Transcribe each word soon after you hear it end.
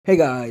Hey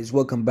guys,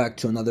 welcome back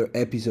to another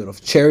episode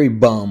of Cherry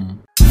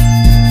Bum.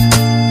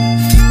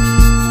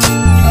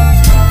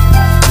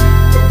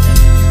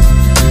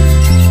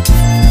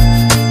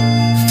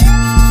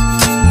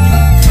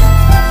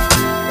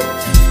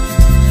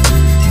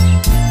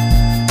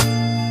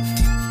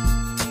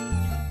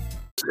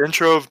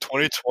 Intro of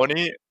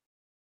 2020.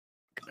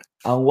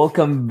 And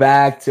welcome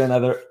back to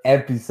another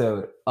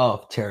episode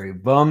of Cherry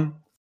Bum.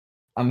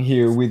 I'm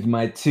here with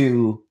my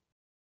two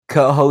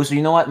co-hosts.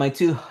 You know what? My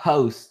two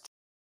hosts,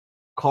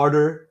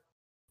 Carter.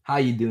 How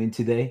you doing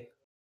today?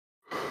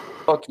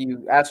 Fuck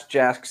you. Ask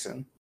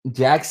Jackson.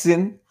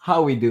 Jackson,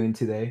 how are we doing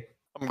today?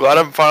 I'm glad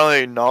I'm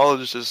finally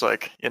acknowledged as a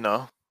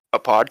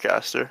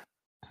podcaster.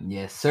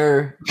 Yes,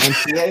 sir. And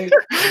today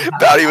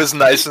Bowdy was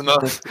nice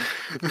enough.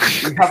 we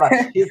have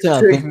a shit ton of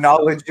To things.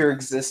 acknowledge your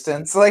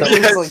existence. Like,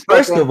 Yes, it's like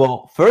First fucking-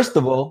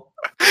 of all,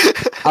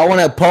 I want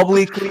to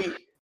publicly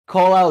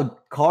call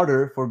out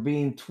Carter for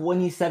being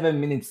 27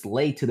 minutes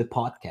late to the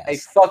podcast. hey,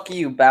 fuck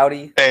you,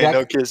 Bowdy. Hey,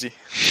 no kizzy.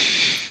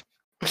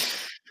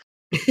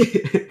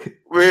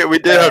 We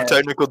did have Man.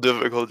 technical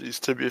difficulties,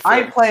 to be I fair.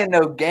 ain't playing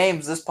no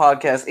games this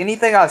podcast.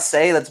 Anything I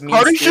say that's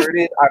Carter's just-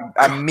 mean-spirited,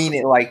 I mean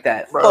it like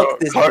that. Bro, Fuck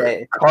this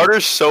day.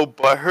 Carter's so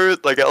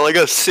butthurt, like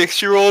a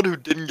 6-year-old who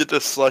didn't get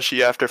the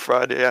slushy after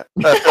Friday, after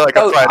a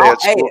Oh, Friday at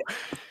hey, school.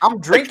 I'm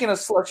drinking a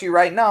slushy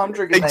right now. I'm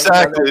drinking that,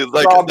 Exactly, that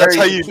like that's how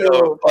strawberry you tequila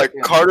know. Like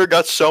fucking Carter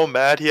got so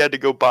mad he had to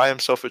go buy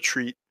himself a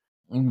treat.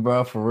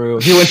 Bro, for real.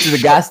 He went to the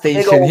gas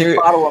big station. old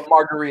bottle of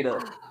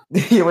margarita.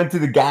 He went to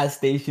the gas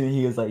station and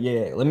he was like,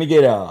 "Yeah, let me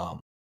get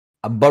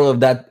a bottle of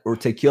that or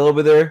tequila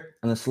over there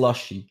and a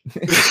slushy."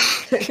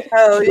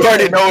 Hell You yeah.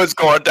 already know what's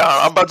going down.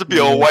 I'm about to be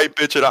Yeah. a white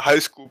bitch at a high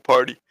school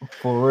party.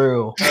 For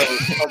real. Oh,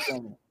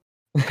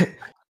 fucking-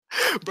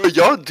 Bro,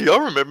 do y'all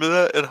remember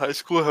that in high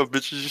school? How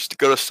bitches used to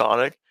go to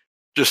Sonic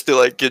just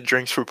to get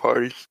drinks for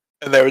parties,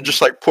 and they would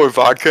just pour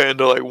vodka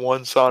into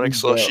one Sonic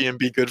Bro. slushy and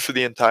be good for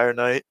the entire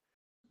night.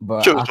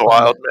 But Shit was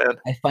wild, man.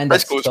 I find High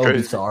that school was so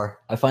crazy. bizarre.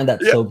 I find that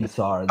Yeah. so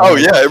bizarre. Oh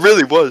That- yeah, it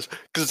really was.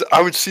 Cause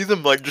I would see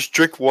them just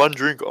drink one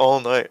drink all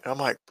night. I'm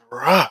like,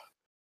 bruh,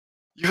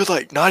 you're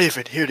not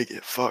even here to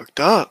get fucked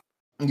up.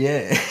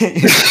 Yeah.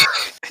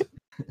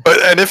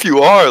 And if you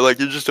are,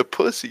 you're just a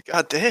pussy.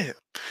 God damn.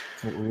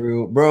 For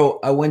real. Bro,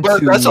 I went But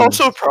to that's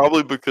also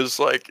probably because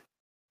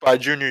by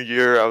junior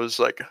year I was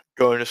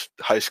going to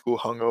high school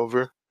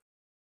hungover,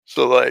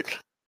 so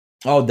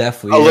Oh,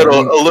 definitely. a yeah.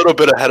 I mean, little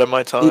bit ahead of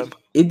my time.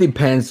 it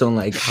depends on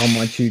how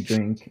much you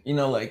drink. You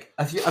know,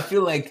 I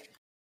feel like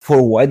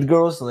for white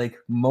girls,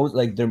 most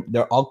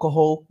their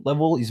alcohol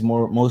level is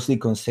mostly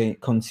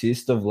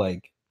consist of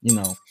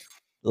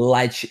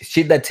light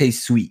shit that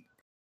tastes sweet.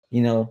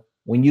 You know,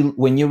 when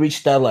you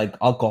reach that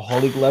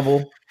alcoholic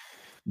level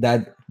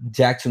that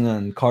Jackson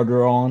and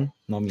Carter are on,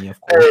 not me, of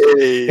course.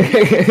 Hey.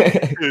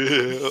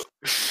 Yeah.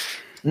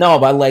 No,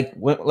 but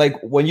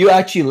when you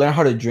actually learn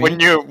how to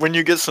drink, when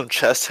you get some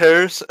chest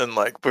hairs and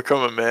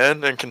become a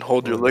man and can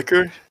hold your Mm.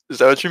 liquor, is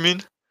that what you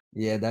mean?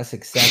 yeah, that's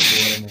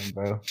exactly what I mean,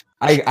 bro.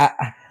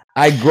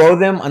 I grow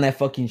them and I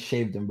fucking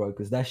shave them, bro,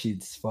 because that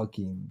shit's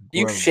fucking.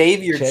 You gross.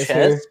 shave your Chest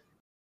chest?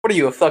 What are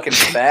you, a fucking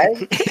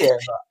fag? hair?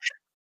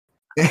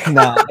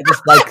 Nah, I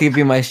just like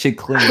keeping my shit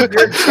clean. You're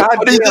a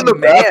Buddy's in the goddamn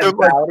man, bathroom,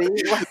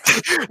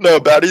 Bowdy. No,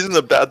 Batty's in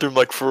the bathroom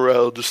like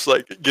Pharrell, just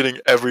getting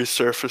every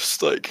surface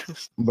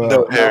Bro,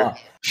 no hair.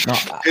 No,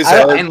 His I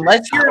don't- head,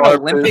 unless you're an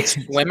armpits. Olympic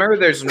swimmer,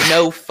 there's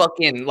no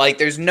fucking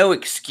there's no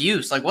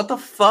excuse. What the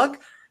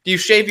fuck? Do you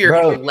shave your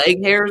Bro.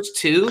 leg hairs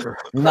too?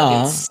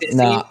 nah, sissy.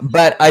 nah.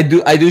 But I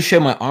do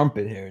shave my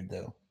armpit hair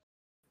though.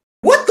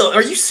 What the?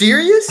 Are you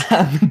serious?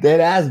 I'm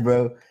dead ass,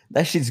 bro.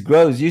 That shit's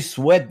gross. You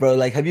sweat, bro.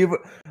 Have you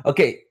ever?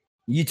 Okay,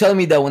 you telling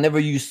me that whenever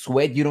you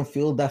sweat, you don't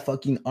feel that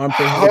fucking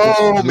armpit hair just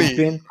Homie.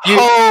 drooping?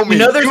 Homie, You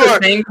know there's you a are-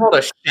 thing called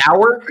a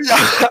shower?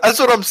 Yeah, that's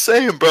what I'm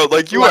saying, bro.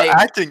 You Like-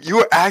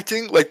 are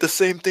acting like the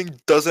same thing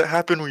doesn't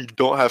happen when you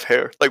don't have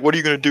hair. What are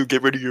you gonna do?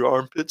 Get rid of your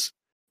armpits?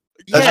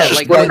 That's Yeah, just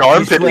like, what an you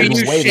armpit sweat-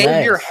 is. you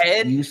shave your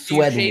head? Do You you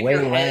sweat shave way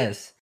your head?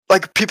 less.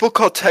 People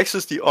call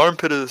Texas the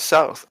armpit of the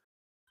South.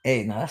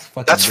 Hey, no, that's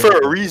fucking. That's for a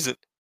different. reason.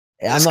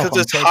 Hey, It's not because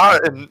from it's Texas.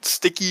 hot and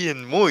sticky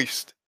and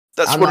moist.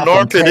 That's I'm what not an from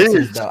armpit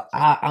Texas, is. though.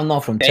 I'm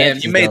not from Damn,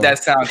 Texas. you made though.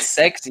 that sound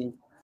sexy.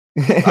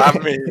 I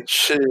mean,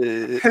 shit.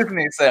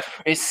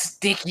 It's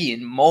sticky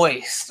and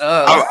moist.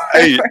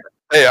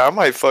 Hey, I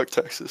might fuck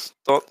Texas.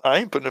 I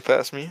ain't putting it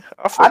past me.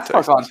 I'll fuck I'd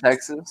fuck on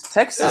Texas. Texas.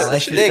 Texas Yeah, is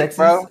that shit thick,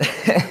 bro.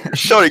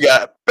 Shorty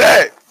got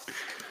back.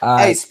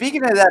 Hey,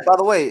 speaking of that, by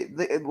the way,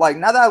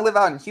 now that I live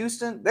out in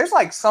Houston, there's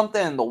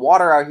something in the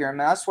water out here,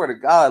 man. I swear to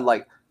God,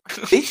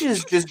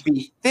 bitches just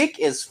be thick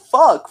as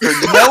fuck for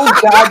no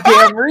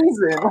goddamn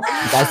reason.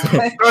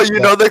 That's- Bro, you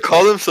know they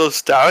call themselves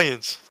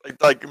stallions.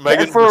 Like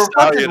Megan for Thee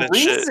a fucking Stallion and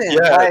shit. reason.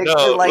 Yeah,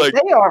 no,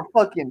 they are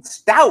fucking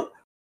stout.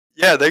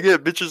 yeah, they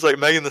get bitches like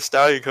Megan Thee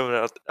Stallion coming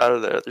out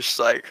of there. They're just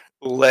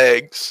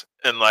legs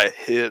and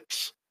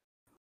hips.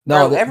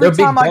 no, Bro, every they're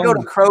big time I go to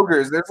boned.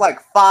 Kroger's, there's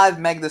 5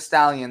 Meg the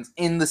Stallions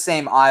in the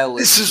same aisle.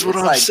 This as is me.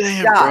 what It's I'm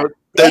saying, God bro.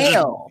 They're just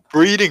damn.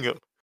 breeding them.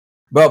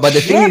 Bro, but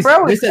the thing Yeah, is,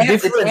 bro, there's a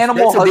it's difference.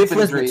 animal There's a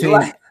difference husbandry.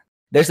 between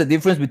there's a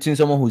difference between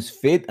someone who's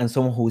fit and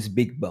someone who's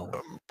big bone.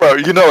 Bro,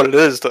 you know what it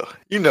is though.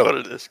 You know what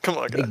it is. Come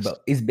on, Big guys. bone.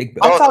 It's big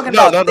I'm bone. talking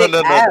no, about no, no, thick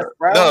no, no, ass, no.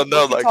 bro. No, What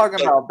no, you like- talking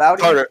like, about,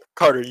 Bowdy?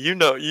 Carter, you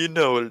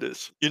know what it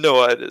is. You know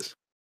why it is.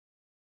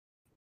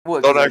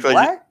 What? Don't 'Cause act I'm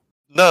like you- black?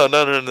 No.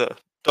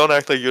 Don't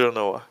act like you don't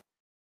know why.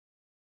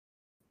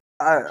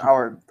 It's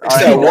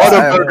I that know,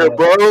 Whataburger,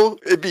 bro.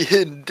 It be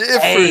hitting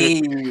different. Hey,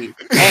 and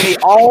it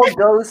all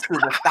goes to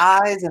the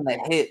thighs and the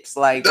hips.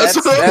 Like That's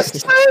that's what I'm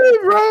that's saying,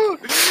 bro.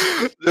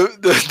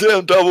 The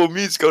damn double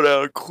meats go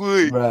down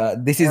quick.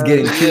 Bruh, this is Hell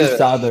getting too yeah.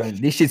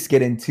 southern. This shit's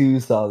getting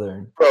too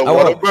southern. Bro, I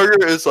will-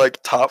 Whataburger is like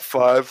top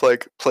 5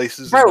 like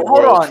places bro. in the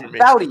Hold world for on, me.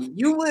 Bowdy.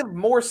 You live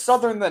more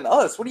southern than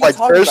us. What are you Like,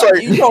 talking there's, about?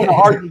 like- You go to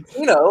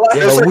Argentina. Like,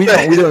 Yeah, It's but like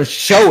that- we don't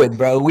show it,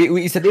 bro.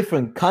 We it's a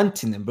different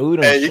continent, bro. We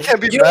don't Hey, you show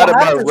can't be you mad don't at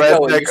my have to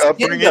show it. redneck Your skin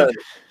upbringing. does.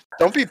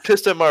 Don't be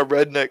pissed at my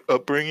redneck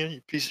upbringing,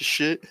 you piece of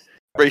shit.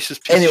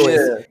 Racist piece Anyways,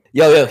 of shit.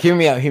 Yeah, yo, hear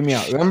me out.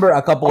 Remember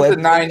a couple I'm episodes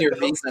denying your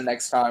ago visa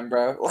next time,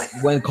 bro.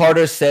 when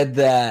Carter said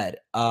that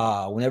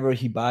whenever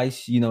he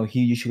buys, you know, he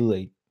usually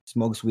like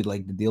smokes with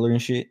like the dealer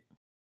and shit.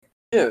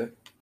 Yeah.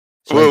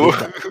 So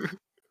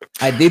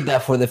I did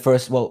that for the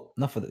first. Well,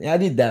 not for the. Yeah, I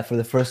did that for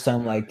the first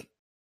time. Like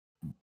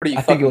What are you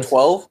I think it fucking was-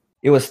 12?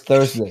 it was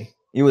Thursday.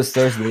 It was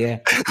Thursday. Yeah,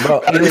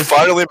 bro. And It he was,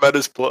 finally met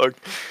his plug.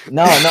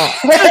 no.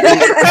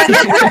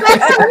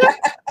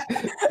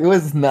 It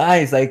was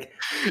nice. Like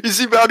You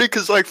see, Bowdy,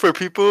 because like for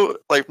people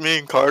like me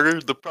and Carter,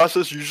 the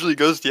process usually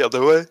goes the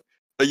other way.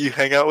 Like you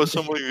hang out with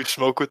someone, you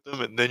smoke with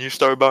them, and then you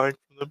start buying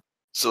from them.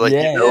 So like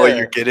Yeah. you know what Yeah.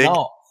 you're getting.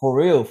 no, for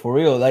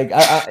real. Like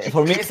I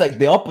for me, it's like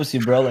the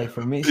opposite, bro. Like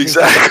for me, it's just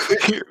like-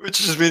 Exactly, which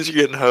just means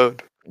you're getting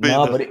hoed. But, you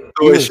no, know, but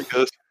the way she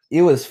goes.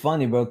 it was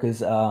funny, bro, because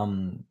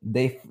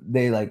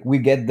they like we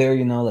get there,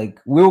 you know, like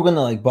we were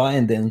gonna like buy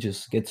and then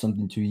just get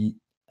something to eat,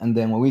 and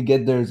then when we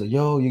get there, it's like,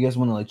 yo, you guys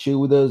want to like chill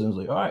with us? And I was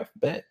like, all right,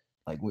 bet.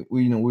 Like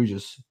we you know we're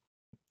just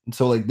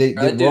so like they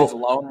That dude's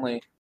roll-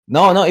 lonely.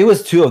 no, it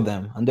was two of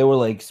them, and they were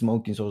like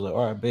smoking. So I was like,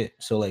 all right, bet.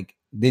 So like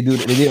they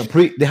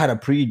had a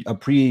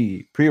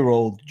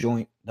pre-rolled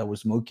joint that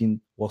was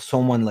smoking while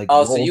someone like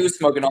Oh, so rolled. you was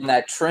smoking on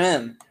that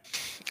trim.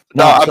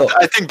 No, so-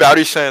 I think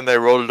Bowdy's saying they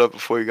rolled it up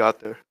before you got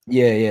there.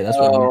 yeah, that's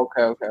what I meant.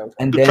 Oh, okay.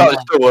 And It then probably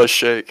still was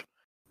shake.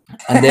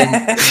 and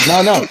then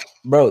no,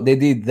 bro, they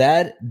did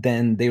that.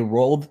 Then they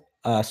rolled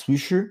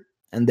Swisher,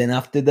 and then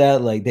after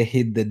that, like they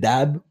hit the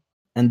dab,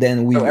 and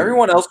then we So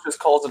everyone else just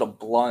calls it a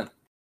blunt.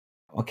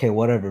 okay,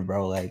 whatever,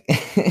 bro. Like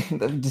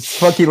just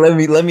fucking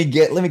let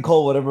me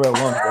call whatever I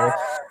want, bro.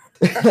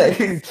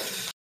 Like,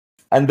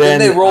 and Then then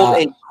they rolled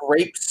a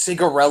grape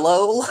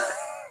cigarello.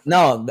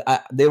 no,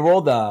 they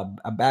rolled a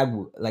bag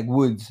like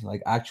woods,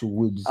 like actual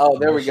woods. Oh,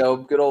 there we go.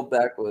 Good old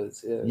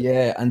backwoods. Yeah.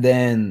 Yeah, and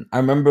then I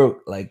remember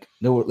like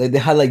they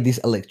had like this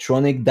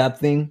electronic dab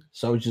thing,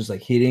 so I was just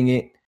like hitting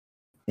it,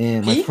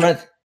 and my Peak?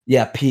 friend,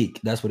 yeah, peak,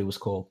 that's what it was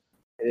called.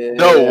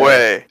 No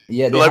way.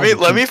 Yeah, they Let had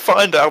the me peak.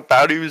 find out.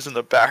 Bowdy was in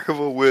the back of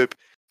a whip,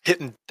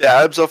 hitting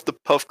dabs off the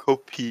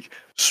Puffco Peak,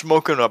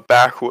 smoking a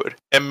backwood,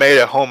 and made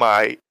it home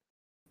I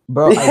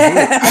Bro,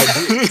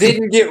 I did.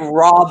 Didn't get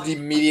robbed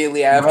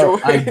immediately Bro,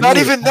 afterwards. I Not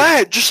did. even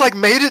that. Just like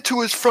made it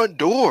to his front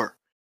door.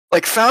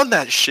 Like found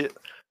that shit.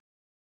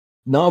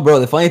 No, bro.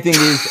 The funny thing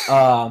is,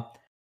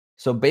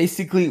 so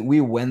basically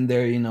we went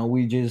there. You know,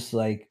 we just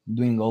like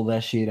doing all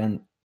that shit, and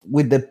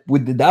with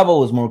the dab, I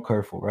was more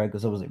careful, right?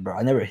 Because I was like, bro,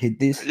 I never hit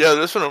this. Yeah,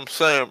 that's what I'm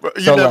saying, bro.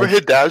 You So, never like-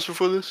 hit dabs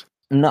before this?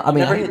 No, I mean,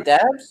 Never hit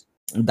dabs?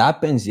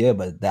 dappens, yeah,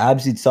 but the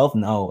abs itself,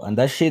 no. And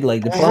that shit,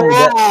 like the problem with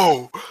that,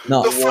 Bro,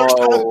 no,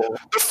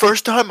 the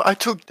first time I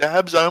took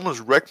dabs, I almost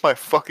wrecked my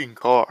fucking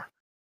car.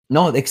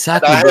 no, And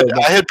exactly, bro. But,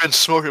 I had been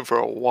smoking for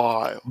a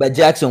while. but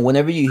Jackson,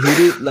 whenever you hit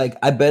it, like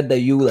I bet that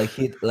you like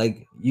hit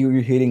like you're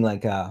hitting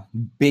like a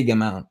big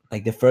amount,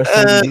 like the first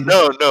time you did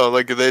it. No,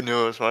 like they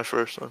knew it was my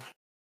first one.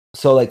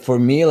 So like for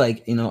me,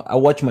 like you know, I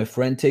watched my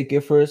friend take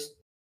it first,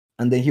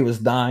 and then he was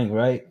dying,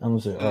 right? I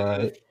was like, all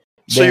right.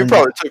 So you Then-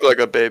 probably took like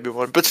a baby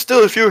one, but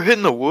still, if you were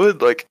hitting the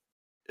wood, like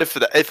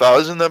if I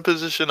was in that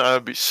position, I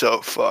would be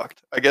so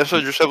fucked. I guess I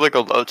just have like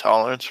a low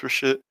tolerance for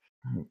shit,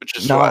 which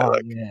is why I No,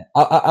 like. yeah.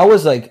 I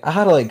was like,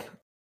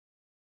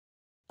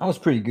 I was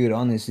pretty good,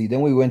 honestly.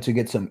 Then we went to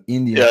get some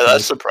Indian. Yeah, that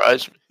food.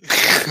 surprised me.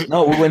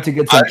 No, we went to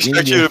get I some expect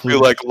Indian you to be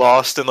food. like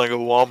lost in like a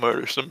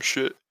Walmart or some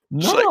shit.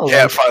 Just No, like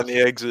can't like, find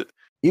the exit.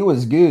 it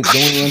was good.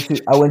 Then we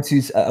went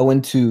to, I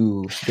went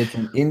to get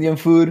some Indian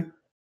food.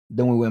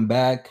 Then we went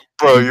back.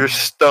 Bro, we- your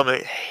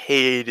stomach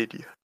hated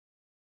you.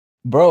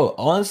 Bro,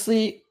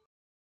 honestly,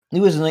 it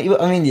was like,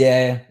 I mean,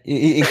 yeah,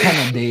 it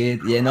kind of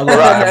did. Yeah, no,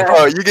 Right,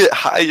 bro, you get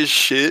high as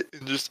shit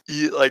and just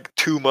eat like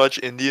too much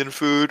Indian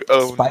food.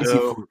 Oh spicy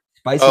no. food.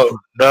 Spicy Oh food.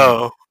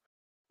 no.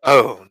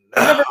 Oh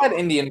I've never no. had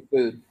Indian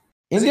food.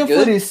 Is it Indian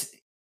good? food is,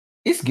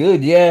 it's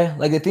good. Yeah,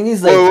 like the thing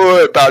is like,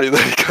 Wait, Bowdy,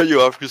 let me cut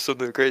you off because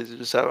something crazy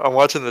just happened. I'm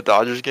watching the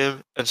Dodgers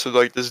game, and so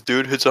like this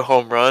dude hits a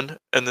home run,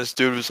 and this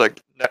dude was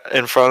like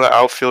in front of the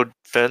outfield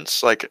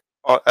fence, like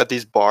at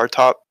these bar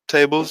top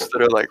tables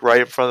that are like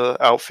right in front of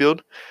the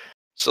outfield.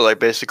 So like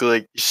basically,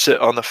 like you sit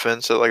on the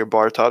fence at like a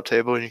bar top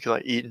table, and you can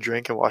like eat and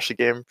drink and watch the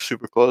game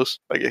super close,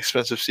 like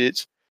expensive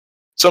seats.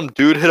 some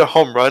dude hit a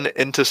home run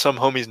into some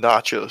homie's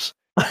nachos.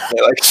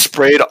 They like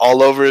sprayed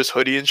all over his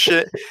hoodie and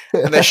shit.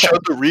 And they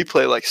showed the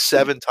replay like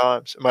 7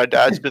 times. And my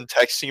dad's been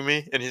texting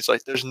me, and he's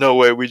like, "There's no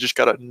way we just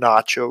got a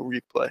nacho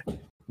replay."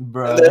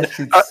 Bro, And then, that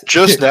shit's-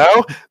 just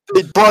now,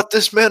 they brought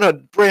this man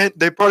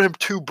They brought him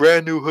 2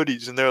 brand new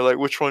hoodies, and they're like,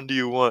 "Which one do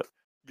you want?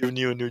 Giving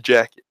you a new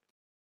jacket."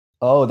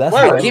 Oh, that's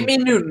Wait, how give me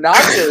new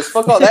nachos.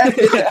 Fuck all that.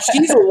 The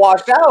cheese will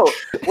wash out.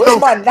 Where's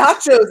my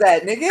nachos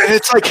at, And nigga?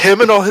 it's like him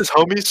and all his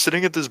homies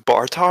sitting at this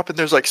bar top, and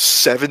there's like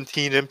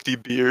 17 empty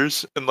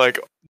beers and like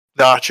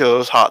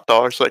nachos, hot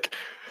dogs. Like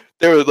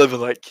they were living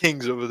like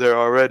kings over there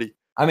already.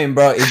 I mean,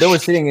 bro, if they were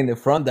sitting in the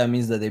front, that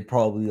means that they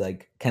probably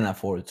like can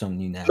afford some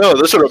new nachos. No,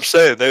 that's what I'm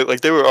saying.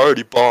 They were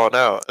already balling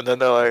out, and then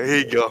they're like, "Here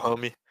you go,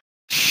 homie."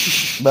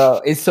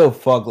 Bro, it's so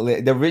fucked.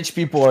 Like, the rich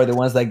people are the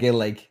ones that get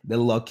like the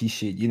lucky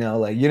shit. You know,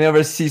 like you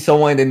never see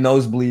someone in the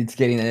nosebleeds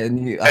getting a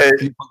Hey.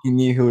 fucking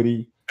new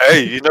hoodie.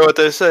 Hey, you know what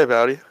they say,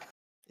 Bowdy?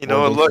 You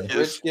know What what they luck say?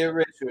 is? Rich get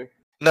richer.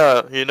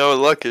 No, you know what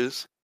luck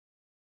is?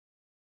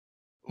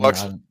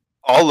 Luck's, Nah,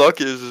 all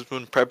luck is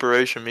when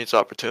preparation meets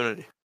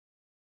opportunity.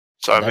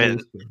 So I that mean,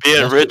 is true.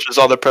 being That's rich true. is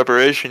all the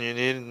preparation you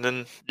need, and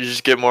then you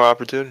just get more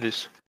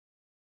opportunities.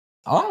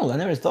 Oh, I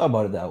never thought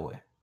about it that way.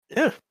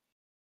 Yeah.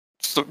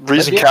 It's the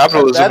reason yeah,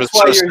 capitalism That's is why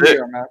so you're sick.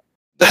 here, man.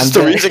 That's I'm the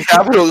dead. reason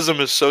capitalism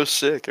is so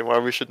sick and why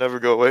we should never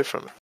go away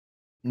from it.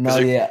 No,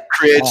 it yeah.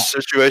 Creates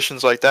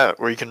situations like that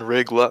where you can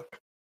rig luck.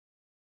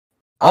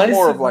 I'm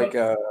more Honestly, of like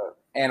a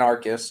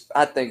anarchist.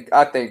 I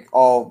think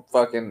all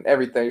fucking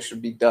everything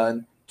should be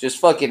done. Just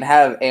fucking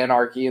have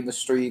anarchy in the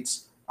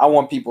streets. I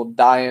want people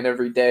dying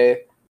every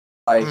day.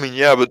 Like I mean,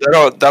 yeah, but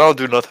that don't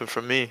do nothing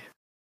for me.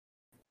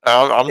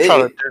 I'm trying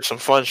to It- do some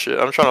fun shit.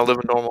 I'm trying to live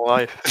a normal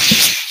life.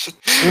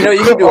 you know,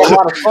 you can do a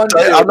lot of fun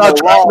shit. I'm not,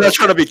 with I'm no not laws.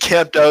 trying to be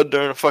camped out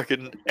during a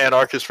fucking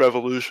anarchist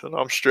revolution.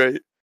 I'm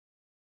straight.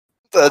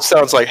 That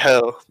sounds like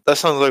hell. That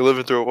sounds like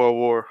living through a world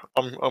war.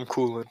 I'm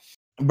cooling.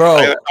 bro,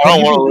 I can don't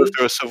you want to live believe-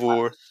 through a civil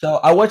war. So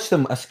I watched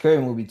a scary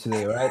movie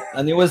today, right?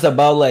 And it was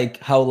about like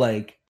how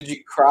like Did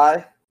you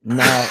cry?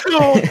 now.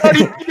 Oh,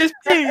 Daddy, he just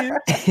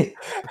did.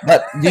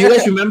 But do you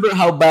guys remember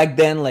how back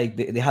then like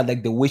they had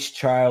like the witch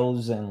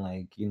trials and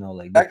like you know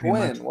like they Back pretty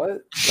when? much-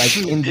 What? like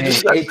in You the just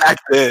said eight- back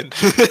then.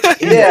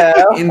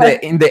 Yeah. in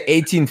the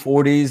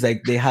 1840s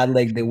like they had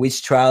like the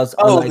witch trials.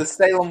 and, Oh, like, the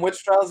Salem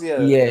witch trials.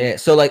 Yeah. yeah.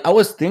 So like I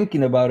was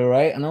thinking about it,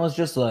 right? And I was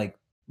just like,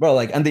 bro,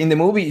 like and in the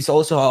movie it's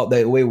also how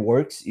the way it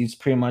works. It's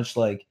pretty much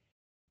like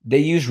they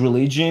use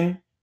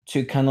religion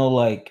to kind of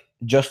like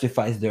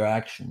justifies their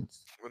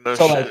actions. No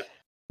So shit. like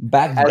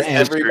back As then,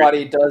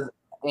 everybody does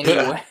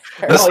anyway.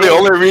 That's no, the yeah.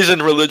 only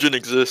reason religion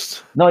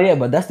exists. no, yeah,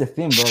 but that's the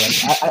thing, bro.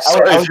 Like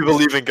Sorry I if was, you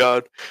believe in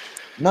God.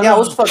 no, Yeah, no, I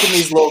was no. fucking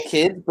these little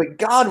kids, but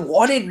God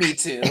wanted me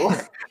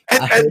to.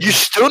 And you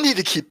still need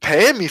to keep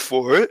paying me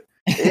for it.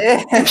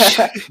 Yeah.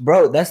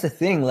 Bro, that's the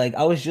thing. Like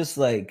I was just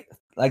like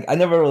I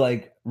never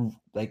like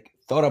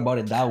thought about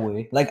it that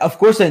way. Like of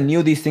course I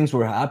knew these things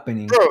were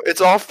happening. Bro,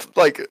 it's all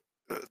like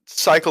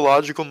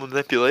psychological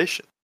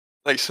manipulation.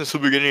 Like since the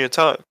beginning of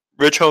time.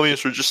 Rich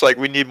homies were just like,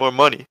 we need more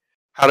money.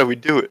 How do we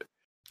do it?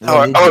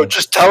 Oh, Religion.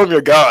 just tell them you're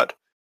God.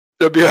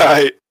 They'll be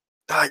alright.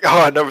 Like,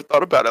 oh, I never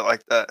thought about it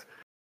like that.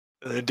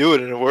 And they do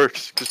it and it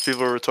works because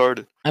people are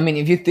retarded. I mean,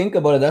 if you think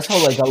about it, that's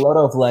how like a lot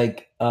of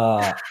like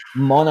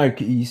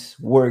monarchies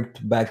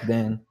worked back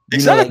then. You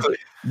know, like, Exactly.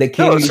 the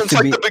king No, used since to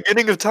like be the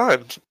beginning of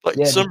time. Like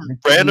Yeah, some the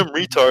king random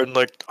used to be- retard in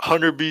like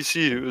 100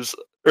 BC was,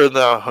 or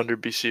not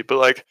 100 BC, but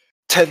like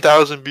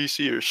 10,000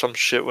 BC or some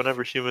shit.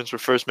 Whenever humans were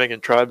first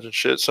making tribes and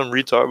shit, some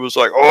retard was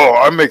like, "Oh,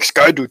 I make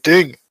sky do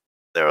thing."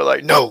 They were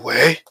like, "No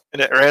way!"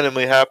 And it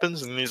randomly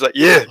happens, and he's like,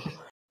 "Yeah,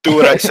 do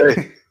what I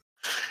say."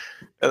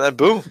 And then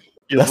boom,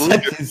 you That's lose it.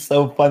 actually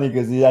so funny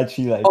because he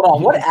actually like Hold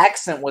on, what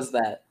accent was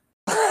that?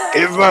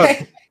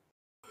 Caveman.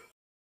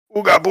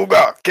 Ooga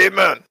booga,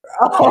 caveman.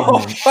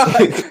 Oh, Caveman. fuck.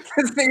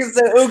 This nigga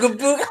said ooga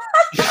booga.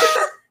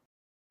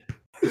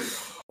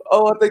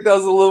 Oh, I think that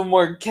was a little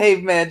more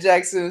caveman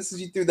Jackson since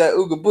you threw that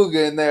ooga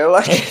booga in there.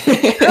 Like,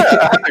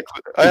 Yeah,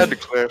 I had to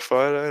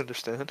clarify it. I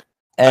understand.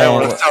 I didn't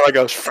want to sound like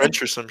I was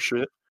French or some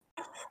shit.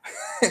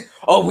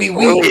 oh, we.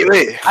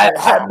 Wait.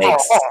 I make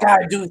sky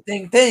do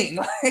thing.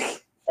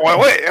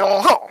 Wait.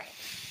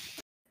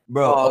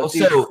 bro. Oh,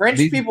 Also, dude, French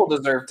these- people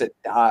deserve to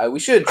die. We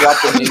should have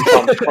dropped the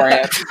nuke on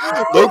France.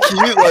 Low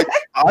key, like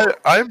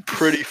I'm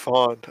pretty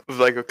fond of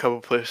like a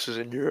couple places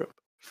in Europe.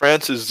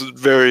 France is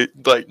very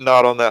like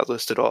not on that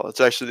list at all.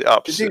 It's actually the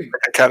opposite. Dude,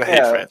 I kind of hate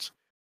yeah. France.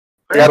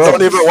 Like, I Bro,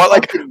 don't even want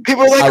like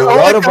people are like a oh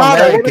lot my of God,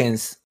 I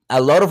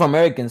wanna-"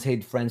 Americans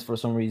hate France for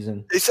some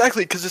reason.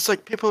 Exactly, because it's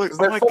like people are like 'Cause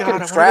oh they're my fucking God, I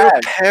want to go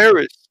trash. to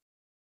Paris.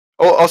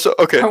 Oh, also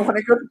okay. I want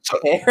to go to So-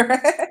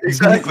 Paris.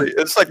 Exactly.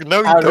 It's like no,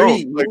 you Paris.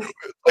 don't.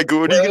 Like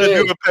what are you gonna do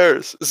Wait. in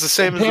Paris? It's the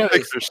same as the Paris.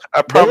 pictures.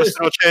 I promise is-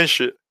 it'll change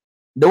shit.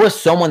 There was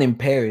someone in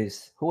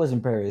Paris. Who was in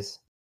Paris?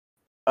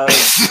 I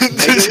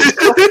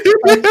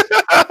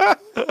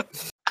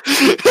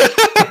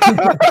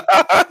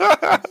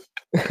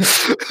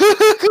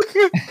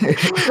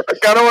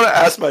kind of want to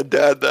ask my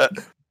dad that.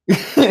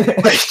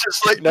 Like,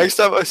 just like next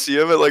time I see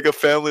him at like a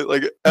family,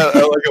 like at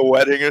like a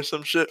wedding or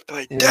some shit, be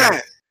like, Yeah.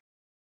 Dad.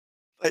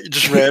 Like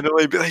just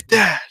randomly be like,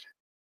 Dad.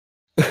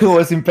 Who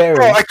was in Paris?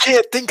 Bro, I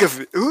can't think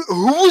of it. Who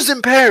was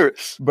in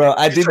Paris? Bro,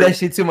 I did that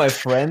shit to my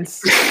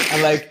friends,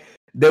 and like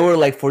they were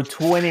like for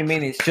 20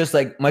 minutes, just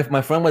like my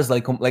friend was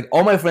like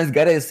all my friends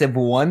got it except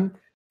one,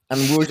 and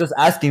we were just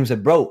asking him,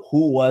 said, "Bro,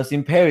 who was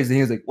in Paris?" And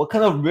he was like, "What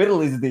kind of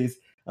riddle is this?"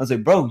 I was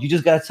like, "Bro, you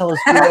just gotta tell us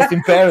who was in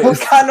What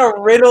Paris." kind of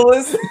riddle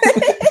is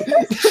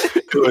this?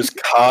 It was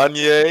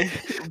Kanye,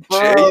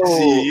 Bro.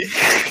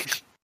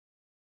 Jay-Z.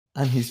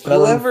 And his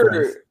fellow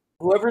friends.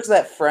 Whoever's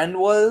that friend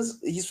was,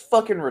 he's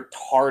fucking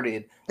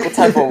retarded. What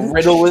type of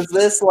riddle is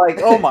this? Like,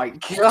 oh my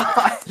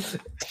god.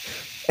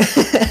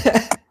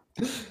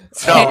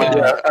 No, but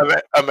yeah,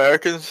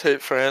 Americans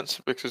hate France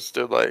because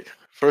they're like,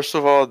 first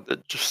of all, they're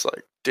just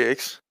like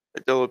dicks.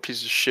 Like they're little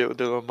pieces of shit with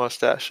their little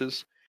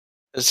mustaches.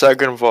 And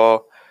second of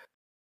all,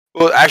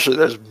 well, actually,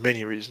 there's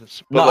many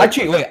reasons. But No, like,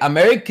 actually, wait.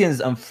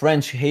 Americans and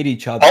French hate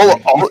each other. all,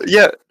 Like,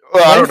 yeah.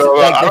 Well, I don't know.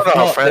 Like, I don't know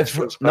how no, French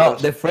feels. no,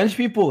 the French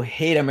people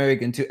hate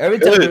American too. Every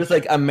time Good. there's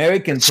like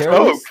American Smoke.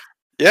 terrorists,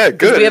 Yeah,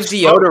 good. We have It's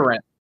smoke. deodorant.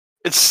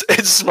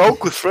 It's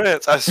smoke with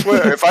France. I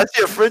swear. If I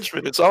see a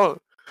Frenchman, it's on.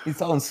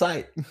 it's on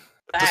site.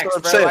 That's Facts, what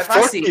I'm bro. saying. If I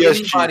Fuck see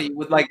PSG. anybody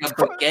with like a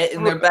baguette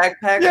in their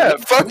backpack, Yeah,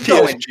 we fuck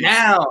going PSG.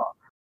 down.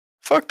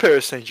 Fuck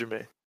Paris Saint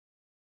Germain.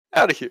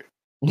 Out of here.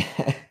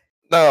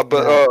 No,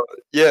 but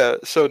yeah.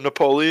 So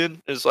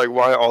Napoleon is like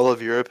why all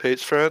of Europe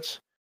hates France.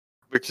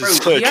 Because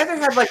Bro, like, he either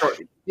had like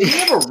did he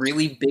have a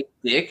really big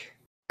dick?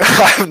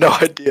 I have no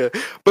idea.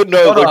 But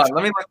no, Hold like, on,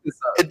 let me look this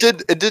up.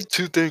 it did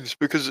two things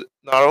because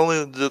not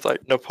only did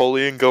like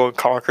Napoleon go and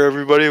conquer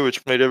everybody,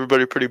 which made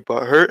everybody pretty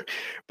butthurt,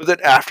 but then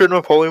after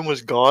Napoleon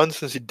was gone,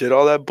 since he did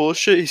all that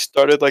bullshit, he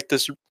started like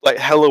this like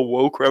hella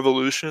woke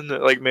revolution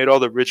that like made all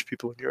the rich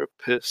people in Europe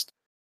pissed.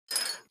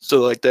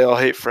 So like they all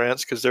hate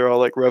France because they're all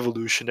like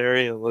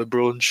revolutionary and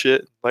liberal and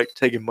shit, like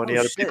taking money Oh,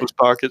 out of shit. people's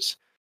pockets.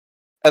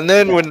 And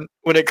then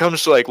when it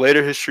comes to like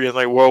later history and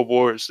like world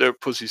wars, they're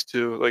pussies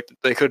too. Like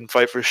they couldn't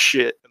fight for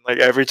shit. And like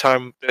every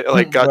time they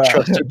like got Bruh.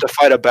 trusted to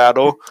fight a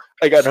battle,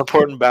 like an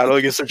important battle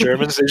against the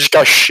Germans, they just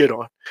got shit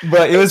on.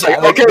 But it was It's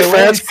like, like okay, the way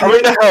France, I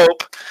coming to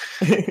help.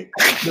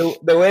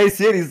 the way I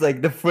see it is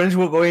like the French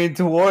were going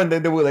into war and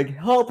then they were like,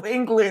 help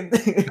England.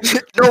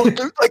 No,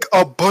 dude, like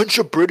a bunch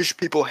of British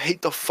people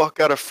hate the fuck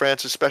out of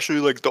France, especially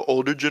like the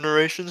older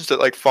generations that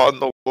like fought in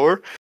the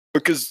war,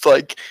 because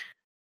like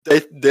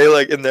they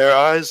like in their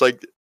eyes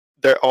like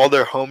all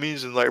their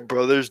homies and like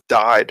brothers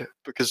died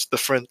because the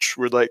French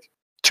were like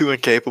too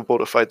incapable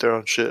to fight their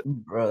own shit.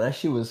 Bro, that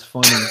shit was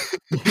funny.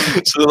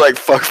 So they're like,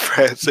 fuck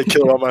France, they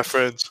killed all my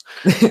friends.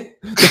 The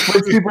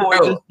French people were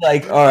just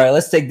like, all right,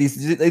 let's take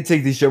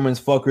these Germans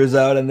fuckers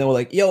out, and they were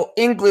like, yo,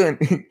 England.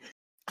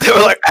 They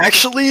were like,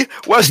 actually,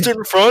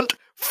 Western Front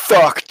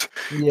fucked.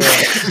 Yeah.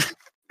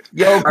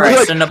 Yo, All right,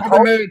 like, so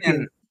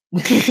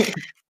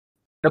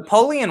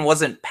Napoleon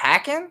wasn't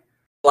packing.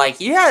 Like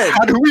he had.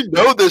 How do we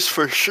know this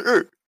for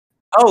sure?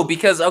 Oh,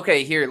 because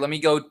okay, here, let me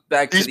go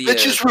back These to the.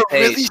 bitches were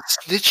page. really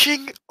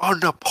snitching on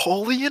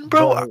Napoleon,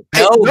 bro. Bro.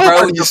 Hey, No, bro,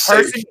 nobody's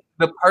safe.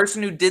 the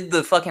person who did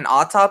the fucking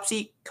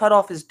autopsy cut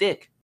off his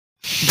dick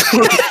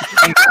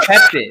and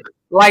kept it.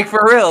 Like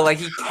for real, like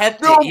he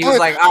kept No, it. He was but-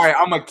 like, "All right,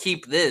 I'm gonna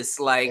keep this."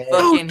 Like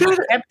No, fucking, he dude.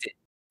 kept it.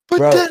 But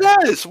Bro.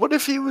 deadass, what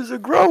if he was a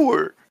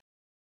grower?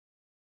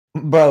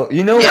 Bro,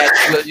 you know Yeah,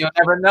 you'll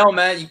never know,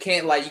 man. You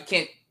can't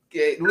listen.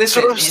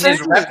 what I'm In his saying.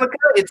 replica,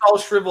 it's all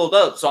shriveled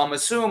up. So I'm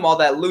assuming all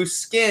that loose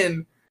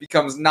skin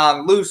becomes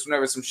non-loose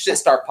whenever some shit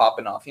start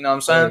popping off. You know what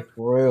I'm saying?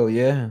 for real,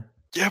 yeah.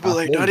 Yeah, but I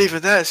like feel not you.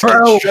 even that. Skin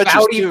Bro, stretches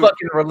Foudy too.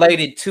 fucking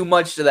related too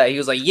much to that. He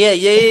was like, yeah,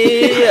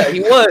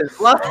 he was.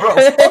 Bro,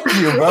 fuck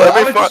you, bro.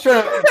 Let me I was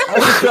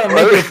just trying to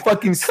make a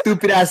fucking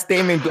stupid ass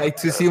statement, like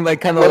to seem like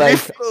kind of like,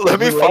 Let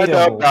me find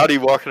out relatable. Bowdy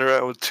walking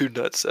around with 2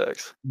 nut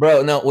sacks.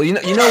 bro. No, well, you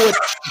know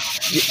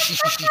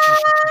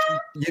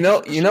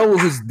what, you know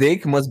whose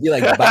dick must be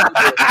like back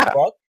as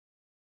fuck?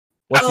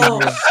 What's his Oh,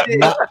 name? shit.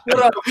 Ma-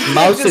 Hold up.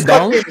 Mao Just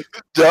Zedong, fucking-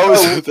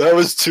 That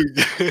was too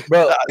good.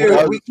 bro. Dude,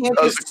 That we can't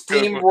that was just a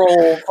good one.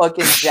 steamroll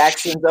fucking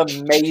Jackson's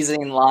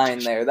amazing line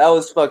there. That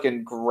was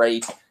fucking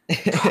great.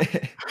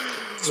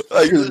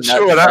 Like, Dude,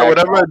 sure, nut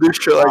whenever I sack. do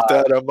shit like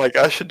that, I'm like,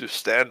 I should do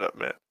stand up,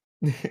 man.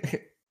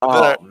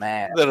 Oh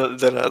man.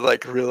 Then I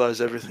like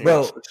realize everything Bro,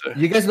 else. I say.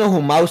 you guys know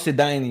who Mao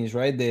Zedong is,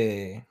 right?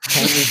 The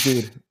Chinese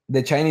dude.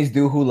 The Chinese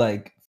dude who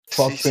like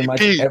fucked pretty much.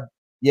 CCP.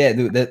 Yeah,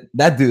 dude.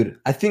 That dude.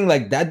 I think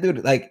like that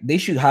dude. Like they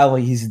should have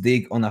his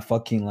dick on a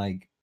fucking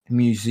like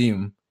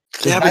museum.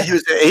 Yeah, that- but he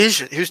was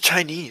Asian. He was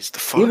Chinese. The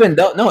fuck. Even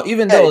though Yeah, like,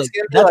 it's gonna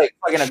be that- like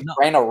fucking a no.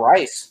 grain of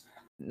rice.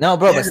 no,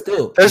 bro, Yeah, but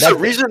still, There's a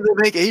that's- reason they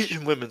make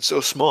Asian women so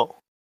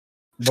small.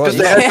 bro, Because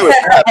they yeah. had to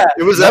adapt.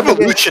 It was No, but-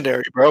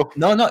 evolutionary, bro.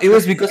 No, it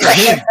was because of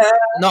him.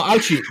 No,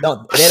 actually,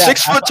 no. A dead ass,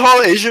 6 foot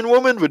tall Asian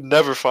woman would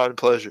never find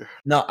pleasure.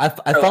 No, I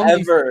found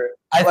this. Ever.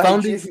 I Like,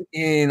 found this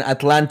in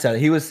Atlanta.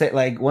 He was saying,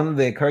 like, one of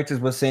the characters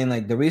was saying,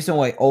 like, the reason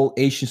why all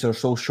Asians are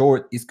so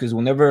short is because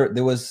whenever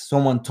there was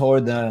someone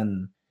taller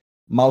than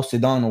Mao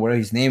Zedong or whatever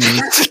his name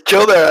is.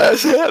 Kill their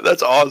ass. Yeah,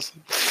 that's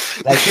awesome.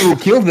 Like he will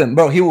kill them,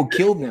 bro. He will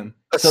kill them.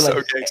 That's So so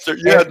like, gangster.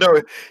 Yeah,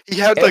 no, he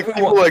had like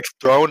people everyone- like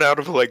thrown out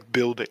of like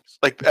buildings.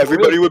 Like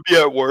everybody would be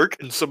at work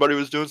and somebody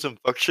was doing some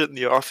fuck shit in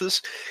the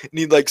office, and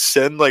he'd like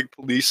send like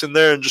police in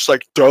there and just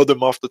like throw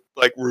them off the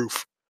like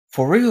roof.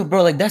 for real,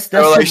 bro. Like that's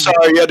They're like, so-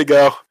 sorry, you had to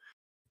go.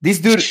 this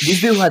dude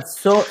had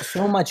so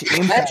much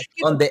impact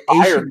get on the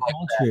fired Asian like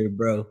culture,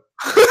 bro.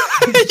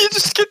 You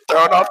just get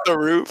thrown off the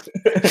roof.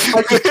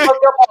 Like you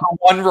fucked up on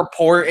one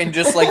report and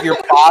just like your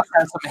boss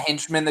has some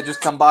henchmen that just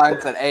come by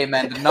and said, "Hey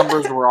man, the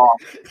numbers were wrong."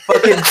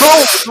 Fucking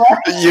boom,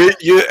 bro.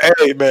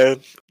 Hey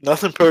man,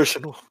 nothing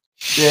personal.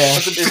 Yeah.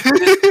 It's business.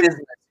 It's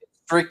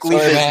strictly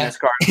Sorry, man.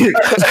 business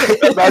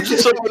card. Imagine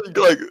someone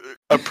like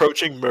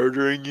approaching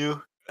murdering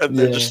you, and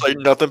then Yeah. just like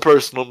nothing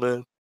personal,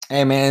 man.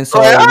 Hey man, so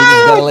Like, we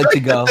just gotta I let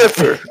you beg go. to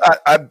differ.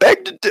 I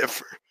beg to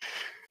differ.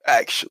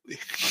 Actually,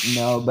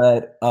 No,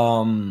 but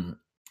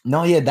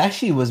no, yeah, that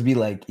shit was be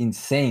like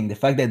insane. The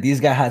fact that this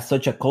guy had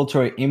such a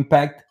cultural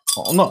impact.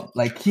 Oh no,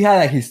 like he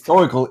had a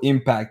historical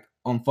impact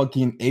on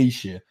fucking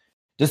Asia.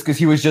 Just because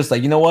he was just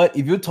like, you know what?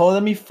 If you're taller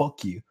than me,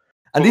 fuck you.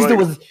 And But, this dude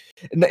like- was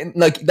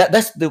like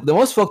that's the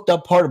most fucked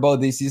up part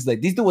about this is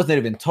like this dude was not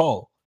even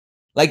tall.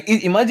 Like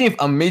imagine if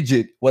a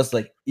midget was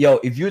like, yo,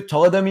 if you're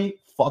taller than me,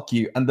 fuck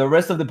you. And the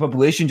rest of the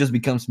population just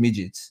becomes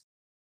midgets.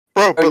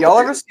 bro. Have But y'all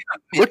ever seen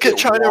a look at midget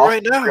China walk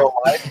right in now. real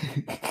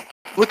life?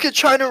 Look at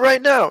China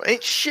right now.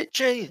 Ain't shit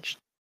changed.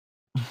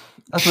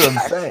 That's what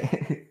I'm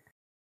saying.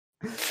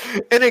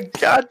 And a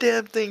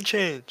goddamn thing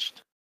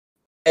changed.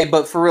 Hey,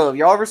 but for real, have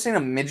y'all ever seen a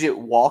midget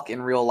walk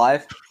in real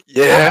life?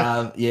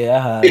 Yeah.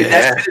 Yeah. Dude, Yeah.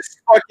 that shit is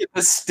fucking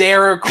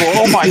hysterical.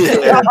 Oh my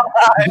Yeah. god.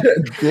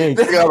 Dick,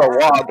 They got a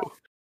waddle.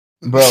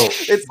 bro.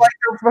 It's like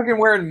they're fucking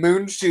wearing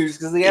moon shoes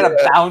because they gotta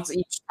Yeah. bounce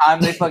each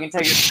time they fucking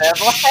take a step.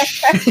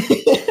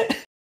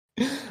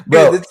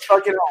 Bro, Dude, it's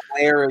fucking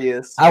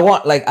hilarious. I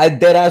want like I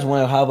dead ass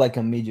want to have like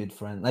a midget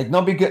friend. Like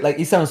not because like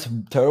it sounds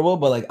terrible,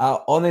 but like I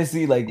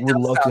honestly like would does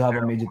love to sound have a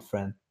terrible. midget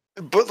friend.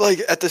 But like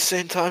at the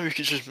same time, you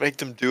could just make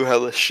them do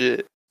hella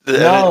shit, and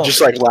No. then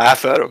just like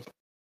laugh at them,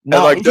 No,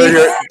 and like they're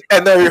your,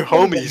 and they're your It's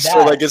not even homies, so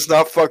that. like it's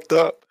not fucked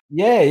up.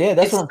 yeah,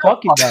 that's It's what I'm so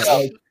talking about. fucked up.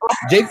 Like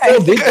Jake Paul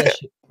did that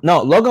shit.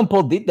 No, Logan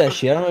Paul did that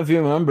shit. I don't know if you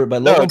remember,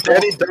 but No, Logan Paul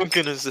Danny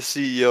Duncan is the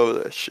CEO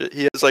of that shit.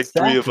 He has like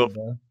 3 of them.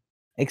 bro.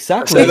 I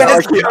Exactly. say, that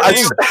like he,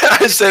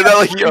 That's I say that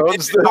like he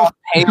owns them. On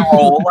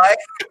payroll, like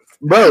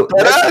Bro,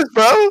 Deadass,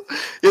 bro.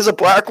 He has a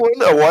black one,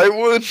 a white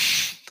one,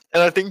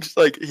 and I think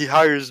like he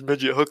hires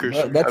midget hookers.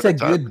 bro, from that's time a to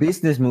time. good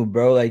business move,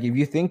 bro. Like if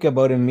you think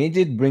about a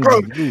midget brings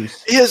Bro,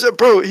 views. He has a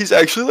bro. He's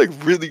actually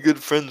like really good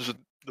friends with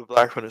the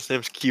black one. His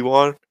name's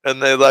Kiwan,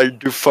 and they like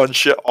do fun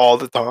shit all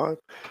the time.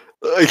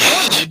 Like,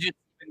 midgets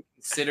even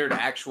considered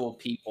actual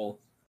people.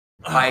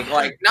 Like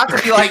not to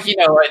be like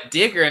a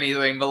dick or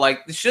anything, but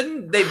like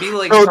shouldn't they be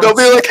like? no, from they'll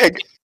be like,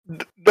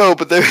 no,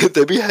 but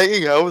they be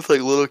hanging out with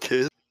like little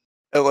kids,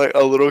 and like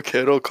a little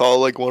kid will call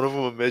like one of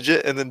them a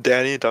midget, and then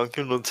Danny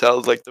Duncan will tell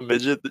like the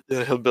midget,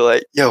 and he'll be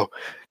like, "Yo,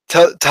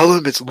 tell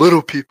him it's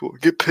little people.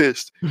 Get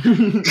pissed."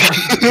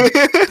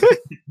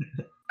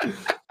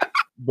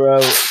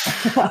 Bro.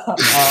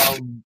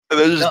 And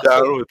they're just No,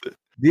 down with it.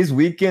 This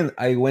weekend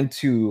I went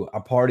to a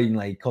party in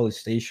like College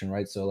Station,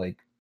 right? So like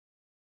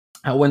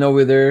I went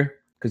over there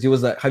because it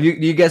was like, do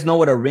you guys know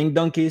what a ring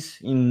dunk is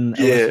in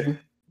Yeah. LSU?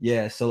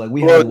 Yeah, so like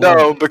we Well, had one.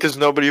 no, because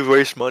nobody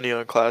wastes money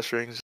on class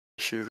rings.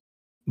 Shoot,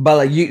 But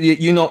like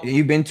you know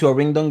you've been to a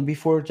ring dunk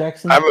before,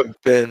 Jackson? I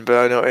haven't been, but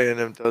I know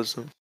A&M does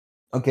them.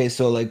 Okay,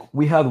 so like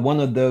we had one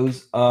of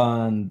those,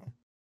 and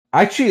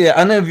actually I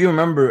don't know if you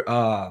remember.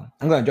 I'm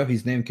gonna drop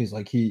his name because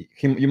like you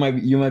might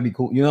be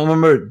cool. You know,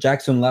 remember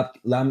Jackson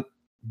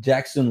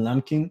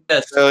Lampkin?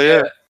 Yes, Hell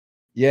yeah.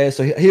 Yeah,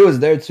 so he was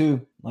there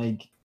too.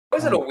 Like Why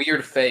is it a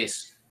weird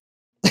face?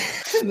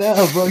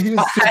 no, bro, he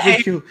was super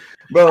Like, chill.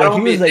 I Bro, don't he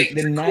was mean like he's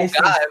the a cool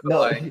nicest. guy, but, No,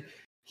 like,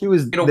 he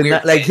was in a the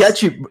weird like face.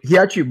 he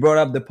actually brought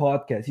up the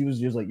podcast. He was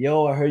just like,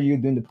 "Yo, I heard you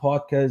doing the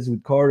podcast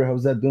with Carter.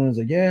 How's that doing?" I was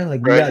like, "Yeah,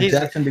 like we Right, got he's-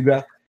 Jackson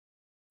DeGraff."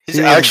 He's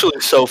Yeah.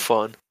 actually so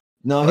fun.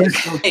 No,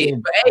 he's so Hey,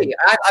 chill. but hey,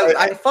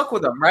 I fuck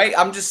with him, right?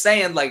 I'm just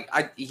saying, like,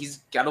 he's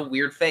got a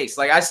weird face.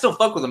 Like, I still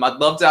fuck with him. I'd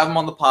love to have him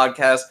on the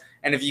podcast.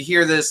 And if you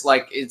hear this,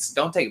 like,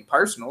 don't take it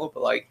personal,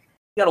 but like,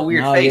 he got a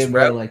weird No, face, yeah,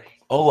 bro. Like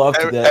all love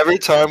to that. Every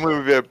time we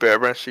would be at Bear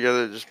Branch together,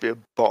 it'd just be a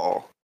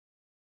ball.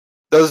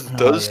 Those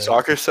Oh, yeah.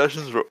 soccer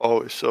sessions were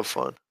always so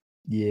fun.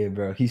 Yeah,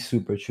 bro, he's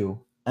super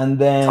chill. And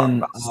then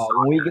about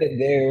when we get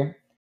there,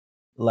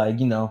 like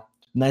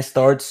nice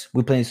starts.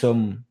 We playing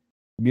some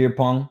beer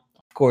pong.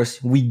 Of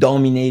course, we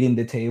dominating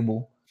the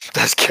table.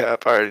 That's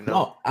cap. I already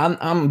know. No,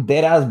 I'm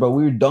dead ass, bro.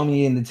 We were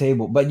dominating the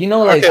table. But like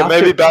okay, after,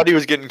 maybe Batty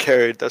was getting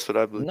carried. That's what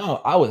I believe.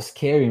 No, I was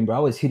carrying, bro. I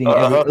was hitting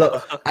Uh-huh. every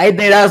look. I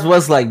dead ass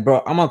was like, bro,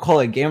 I'm gonna call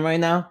a game right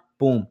now.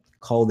 Boom,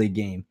 call the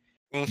game.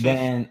 Mhm.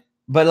 Then,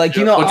 but like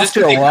Well, just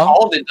after because a you while,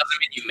 called it doesn't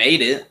mean you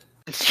made it.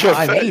 no,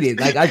 I made it.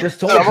 Like I just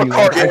told I'm you. gonna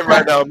call like, game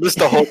right now. Missed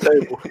the whole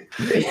table.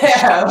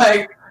 Yeah,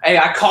 like, hey,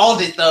 I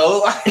called it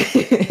though.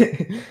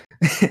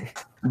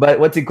 But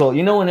what's it called?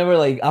 You know, whenever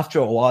like after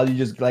a while, you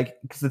just like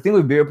because the thing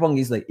with beer pong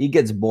is like it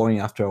gets boring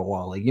after a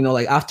while. Like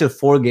like after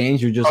 4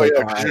 games, you're just Oh like, yeah,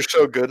 all because right, you're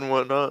so good and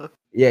whatnot.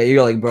 yeah,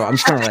 you're like, bro, I'm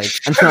trying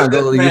to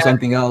go do Man,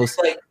 something else.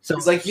 So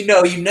It's like you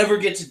never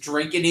get to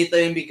drink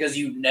anything because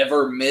you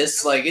never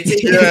miss. Like it's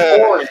Yeah.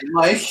 boring.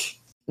 Like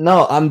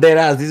no, I'm dead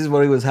ass. This is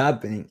what it was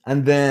happening,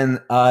 and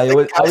then I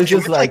was Can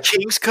just we play like,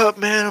 King's Cup,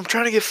 man? I'm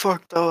trying to get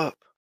fucked up.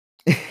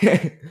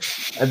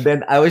 and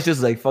then I was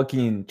just like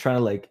fucking trying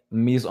to like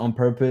miss on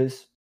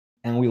purpose,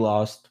 and we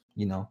lost,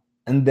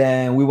 And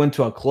then we went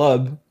to a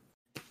club,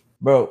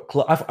 bro.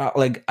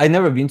 I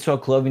never been to a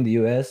club in the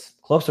U.S.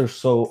 Clubs are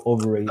so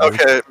overrated.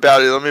 Okay,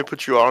 Bowdy, let me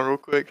put you on real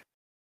quick.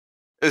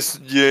 You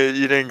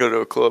didn't go to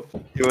a club.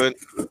 You went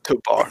to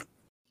a bar.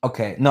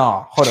 Okay,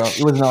 no, hold on.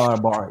 It was not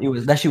a bar.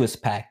 That shit was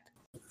packed.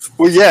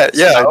 Well, yeah,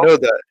 I So? know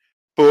that.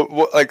 But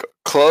what, like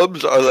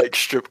clubs are like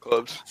strip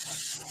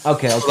clubs,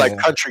 Okay, or, okay. like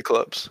country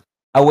clubs.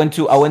 I went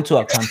to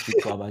a country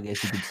club, I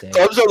guess you could say.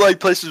 Clubs are like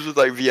places with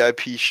like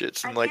VIP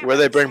shits and like where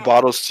they bring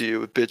bottles to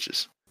you with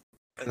bitches.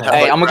 And have,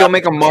 hey, like, I'm gonna go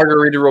make a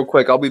margarita real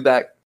quick. I'll be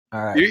back.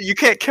 All right. You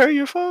can't carry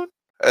your phone.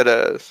 It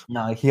is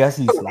No, he has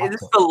his It's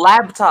laptop. the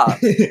laptop.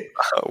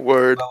 a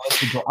word.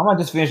 Well, I'm gonna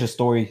just finish the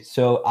story.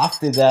 So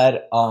after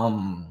that,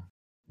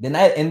 the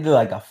night ended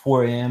like at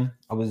 4 a.m.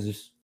 I was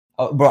just,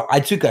 bro. I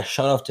took a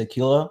shot of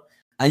tequila,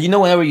 and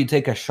whenever you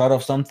take a shot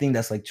of something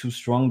that's like too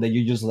strong, that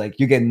you just like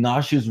you get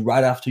nauseous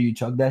right after you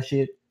chug that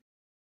shit.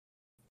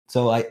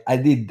 So I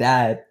did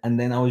that, and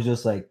then I was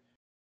just like,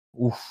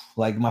 oof,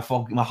 like my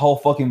whole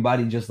fucking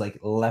body just like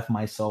left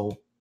my soul.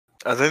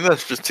 I think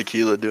that's just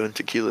tequila doing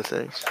tequila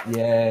things.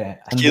 Yeah,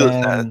 and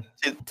Tequila's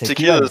then Tequila's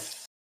tequila's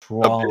a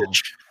strong.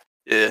 bitch.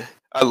 Yeah,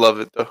 I love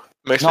it though.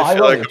 Makes No, me I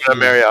feel love like it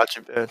I'm in a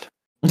too. mariachi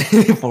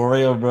band. For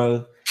real,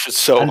 bro. It's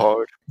so And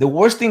hard. the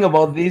worst thing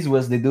about this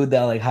was the dude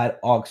that like had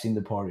aux in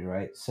the party,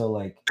 right? So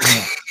like,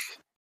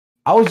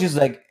 I was just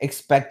like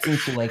expecting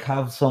to like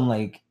have some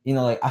like,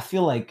 like I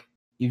feel like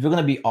if you're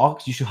gonna be aux,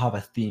 you should have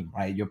a theme,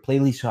 right? Your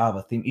playlist should have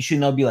a theme. It should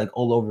not be like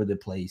all over the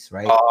place,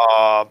 right?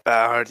 Oh,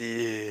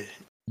 Bowdy.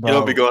 You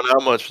don't be going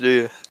out much, do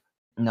you?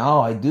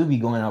 No, I do be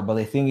going out, but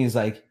the thing is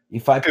like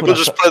if I People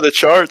just play the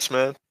charts,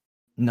 man.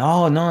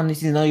 No,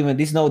 this is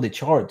not the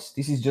charts.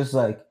 This is just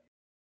like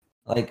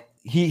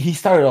he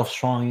started off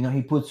strong,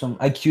 he put some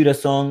I queued a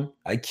song.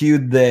 I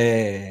queued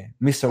the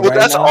Mr. Well,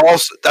 Right Now.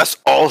 that's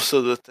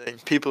also the thing.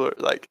 People are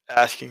like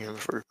asking him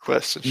for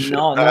requests and shit.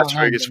 That's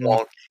where it gets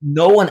wonky.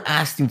 No one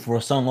asked him for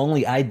a song,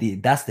 only I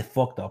did. That's the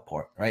fucked up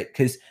part, right?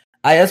 Because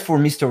I asked for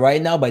Mr.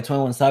 Right Now by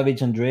 21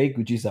 Savage and Drake,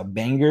 which is a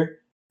banger.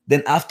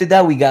 Then after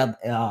that, we got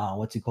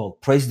what's it called?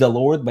 Praise the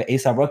Lord by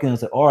A$AP Rocky. And I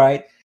was like, all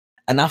right.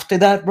 And after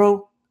that,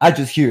 bro, I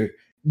just hear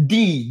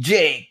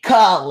DJ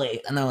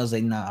Khaled, and I was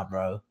like, nah,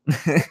 bro.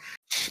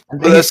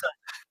 And then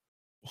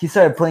he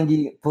started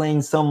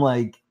playing some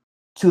like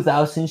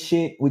 2000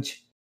 shit,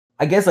 which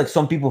I guess like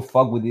some people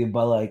fuck with it,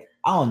 but like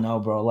I don't know,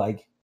 bro.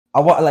 Like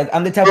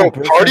I'm the type of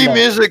person party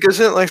music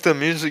isn't like the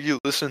music you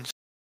listen to.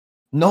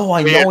 No,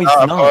 I know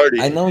it's not.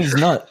 I know he's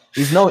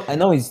not. I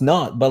know he's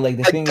not. But like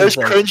the thing there's is,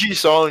 like, cringy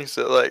songs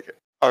that like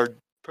are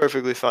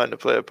perfectly fine to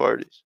play at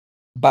parties.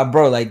 But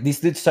bro, like this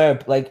dude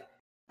started like,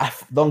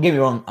 don't get me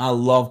wrong, I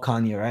love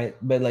Kanye, right?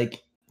 But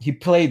like he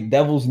played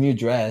Devil's New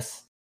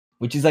Dress,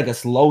 which is like a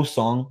slow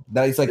song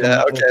that is like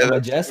a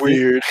majestic,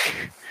 weird.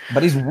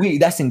 But it's weird. It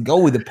doesn't go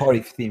with the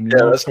party theme. You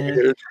Yeah, know that's what I'm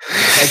weird.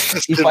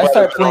 Like if I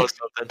start playing,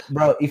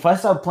 bro, if I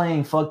start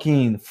playing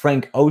fucking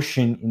Frank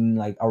Ocean in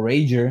like a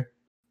rager,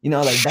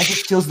 like that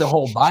just kills the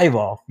whole vibe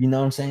off. You know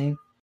what I'm saying?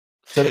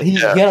 So he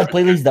had a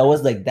playlist that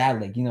was like that,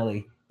 like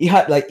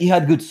like he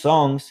had good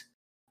songs,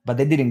 but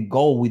they didn't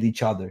go with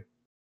each other.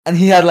 And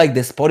he had like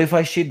the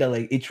Spotify shit that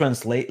like it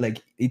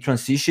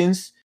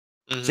transitions.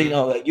 Mm-hmm.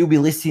 So like you'll be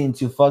listening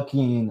to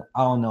fucking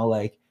I don't know,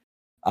 like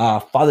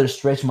Father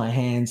Stretch My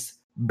Hands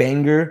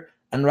banger,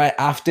 and right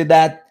after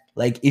that,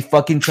 like it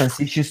fucking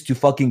transitions to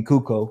fucking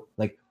Kuko,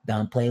 like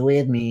Don't Play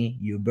With Me,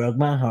 You Broke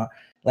My Heart.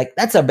 Like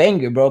that's a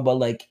banger, bro. But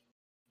like,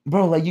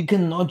 bro, like you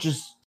cannot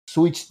just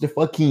switch the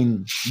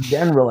fucking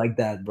genre like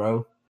that,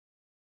 bro.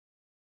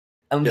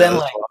 And then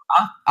like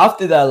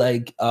after that,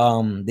 like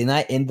the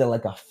night ended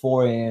like at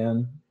 4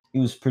 a.m. It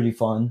was pretty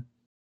fun.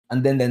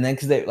 And then the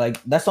next day,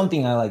 like that's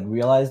something I like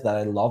realized that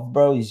I love,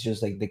 bro. Is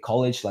just like the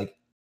college like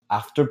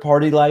after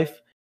party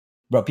life,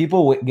 bro.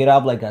 People get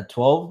up like at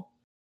 12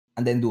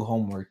 and then do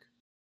homework.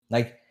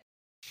 Like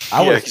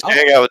I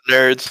hang out with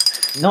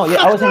nerds. No,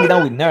 yeah, I was hanging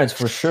out with nerds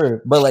for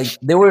sure. But like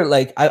they were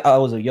like I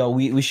was like, yo,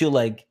 we should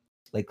like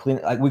clean,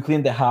 like we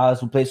cleaned the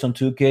house, we played some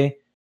 2K.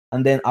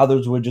 And then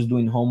others were just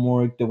doing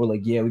homework. They were like,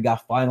 yeah, we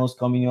got finals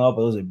coming up.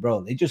 I was like, bro,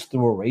 they just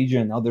threw a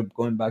rager and now they're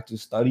going back to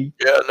study.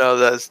 Yeah, no,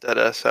 that's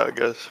how it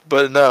goes.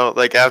 But no,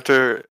 like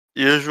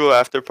usual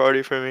after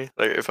party for me,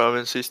 like if I'm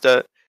in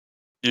C-Stat,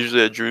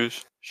 usually at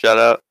Drew's, shout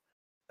out.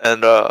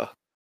 And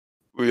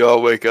we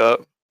all wake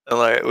up. And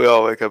like we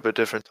all wake up at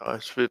different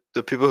times. But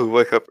the people who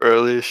wake up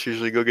earliest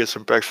usually go get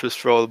some breakfast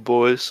for all the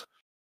boys.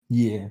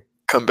 Yeah.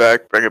 Come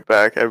back, bring it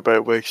back. Everybody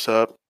wakes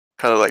up,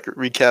 kind of like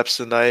recaps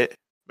the night.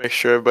 Make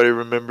sure everybody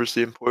remembers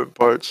the important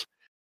parts.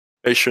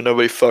 make sure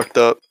nobody fucked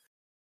up.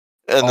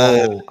 And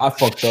Oh, I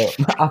fucked up.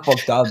 I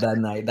fucked up that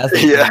night. That's the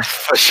then yeah, thing.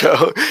 for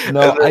sure.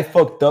 No, And then, I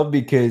fucked up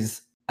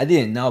because I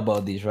didn't know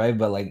about this, right?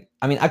 But like,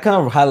 I mean, I kind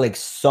of had like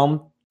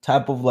some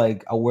type of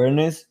like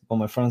awareness, but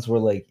my friends were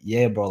like,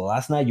 "Yeah, bro,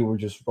 last night you were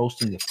just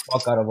roasting the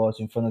fuck out of us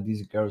in front of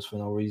these girls for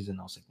no reason."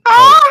 I was like, "Bro,"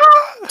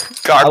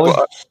 I was,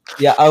 Cockblock.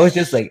 yeah, I was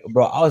just like,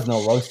 "Bro, I was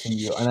not roasting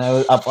you." And I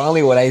was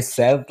apparently what I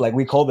said, like,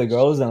 we called the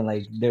girls and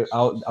like,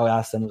 I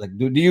asked them like,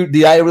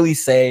 did I really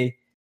say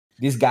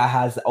this guy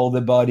has all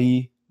the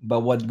body,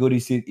 but what good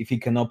is it if he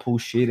cannot pull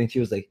shit?" And she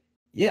was like,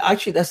 "Yeah,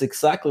 actually, that's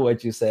exactly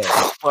what you said."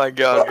 Oh my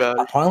god, man.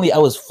 Apparently, I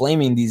was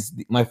flaming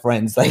my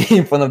friends like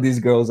in front of these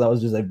girls. I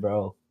was just like,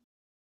 "Bro,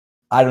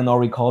 I do not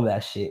recall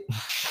that shit."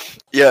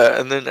 Yeah,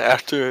 and then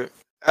after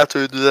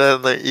we do that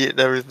and like eat and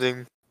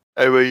everything,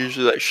 everybody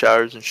usually like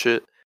showers and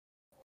shit.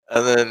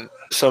 And then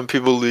some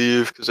people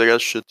leave because they got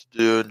shit to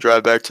do and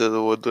drive back to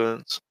the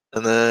Woodlands.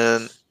 And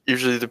then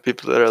usually the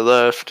people that are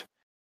left,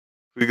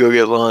 we go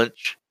get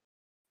lunch,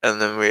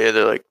 and then we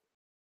either like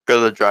go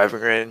to the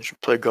driving range,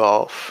 play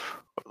golf,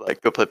 or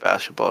like go play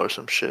basketball or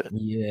some shit.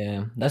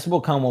 Yeah, that's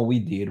about kind of what we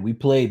did. We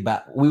played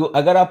back.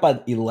 I got up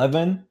at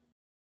 11.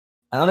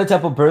 I'm the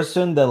type of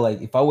person that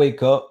like if I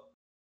wake up,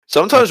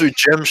 Sometimes we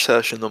gym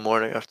session in the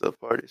morning after the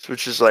parties,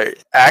 which is like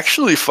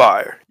actually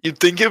fire. You'd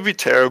think it'd be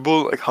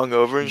terrible, like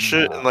hungover and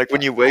shit, and nah, like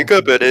when you wake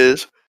up, it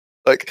is.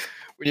 Like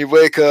when you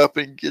wake up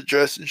and get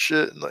dressed and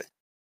shit, and like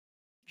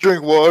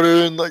drink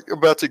water and like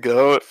about to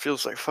go, it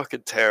feels like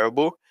fucking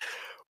terrible.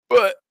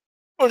 But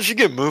once you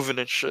get moving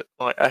and shit,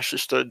 like actually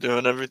start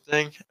doing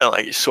everything, and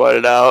like you sweat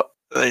it out,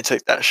 and then you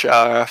take that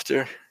shower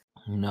after.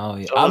 no,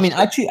 yeah. It's I mean, almost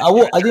like actually,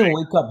 it's I didn't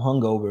wake up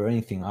hungover or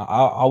anything.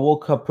 I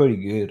woke up pretty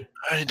good.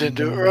 I didn't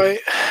do it right.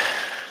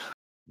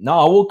 No,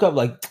 I woke up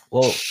like,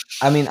 well,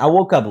 I mean, I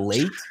woke up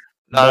late,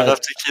 Not but enough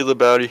tequila,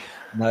 Bowdy.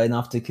 not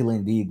enough to kill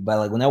indeed. But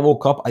like when I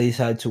woke up, I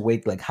decided to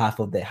wake like half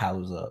of the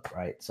house up,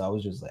 right? So I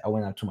was just like, I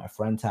went out to my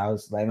friend's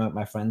house, like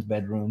my friend's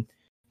bedroom,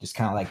 just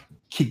kind of like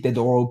kicked the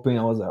door open.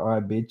 I was like, all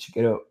right, bitch,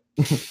 get up.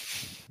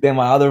 Then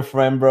my other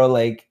friend, bro,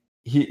 like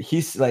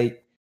he's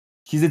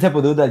the type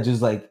of dude that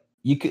just like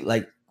you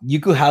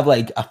could have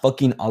like a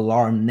fucking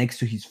alarm next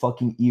to his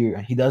fucking ear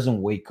and he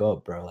doesn't wake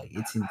up, bro. Like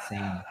it's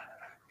insane.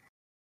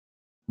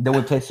 Then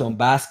we played some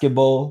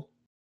basketball.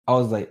 I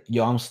was like,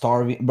 yo, I'm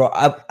starving. Bro,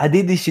 I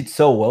did this shit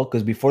so well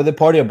because before the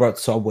party I brought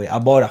Subway. I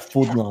bought a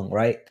foot long,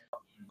 right?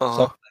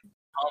 Uh-huh. So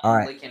all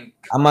right,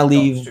 I'm gonna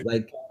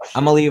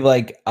leave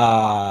like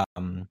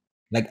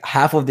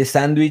half of the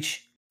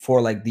sandwich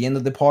for like the end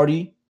of the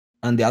party,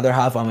 and the other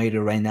half I made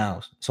it right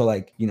now. So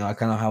like I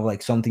kind of have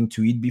like something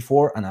to eat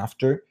before and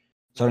after,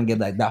 so I don't get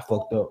like that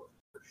fucked up.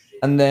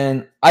 And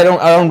then I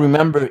don't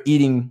remember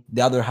eating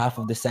the other half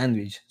of the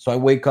sandwich. So I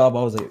wake up,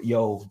 I was like,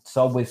 yo,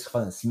 Subway's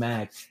fucking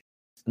smacked.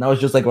 And I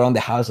was just like around the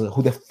house, like,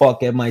 who the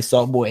fuck ate my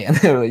Subway? And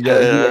they were like, yo,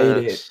 you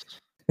ate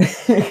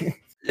it.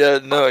 Yeah,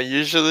 no,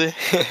 usually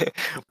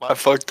my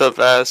fucked up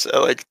ass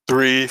at like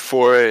 3,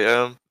 4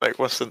 a.m., like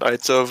once the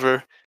night's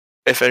over,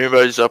 if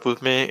anybody's up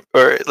with me,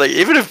 or like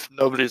even if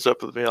nobody's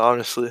up with me,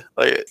 honestly,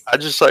 like I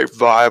just like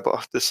vibe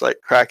off this like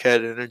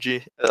crackhead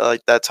energy at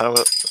like that time of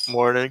the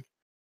morning,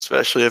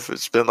 especially if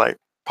it's been like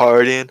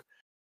partying.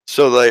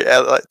 So like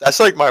that's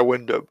like my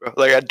window, bro.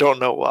 Like I don't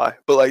know why,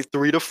 but like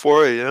 3 to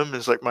 4 a.m.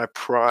 is like my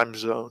prime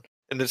zone,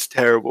 and it's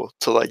terrible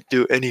to like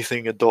do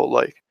anything adult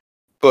like.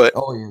 But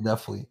Oh yeah,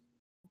 definitely.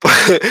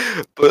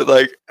 but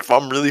like if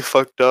I'm really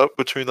fucked up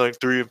between like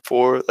 3 and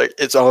 4, like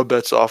it's all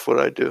bets off what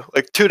I do.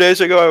 Like 2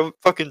 days ago, I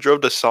fucking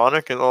drove to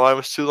Sonic and the line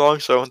was too long,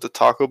 so I went to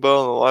Taco Bell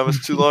and the line was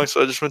too long,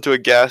 so I just went to a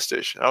gas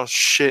station. I was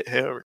shit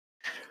hammered,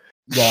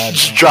 God,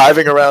 just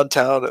driving around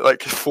town at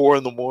like 4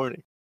 in the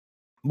morning.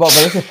 but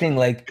that's the thing,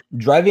 like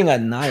driving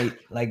at night,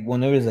 like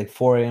whenever it's like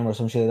 4 a.m. or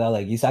some shit like that,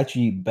 like it's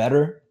actually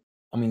better.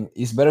 I mean,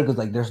 it's better because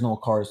like there's no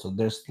cars, so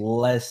there's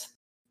less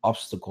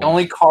obstacles. The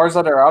only cars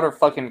that are out are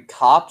fucking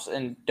cops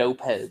and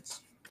dope heads.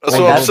 That's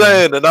Like what I'm that-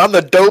 saying, and I'm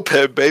the dope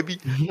head, baby.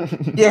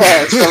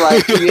 Yeah, so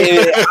like,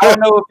 I don't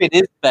know if it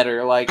is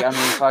better. Like, I mean,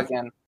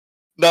 fucking.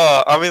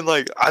 Nah, I mean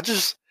like I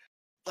just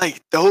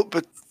like dope,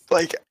 but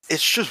like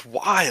it's just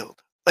wild.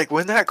 Like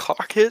when that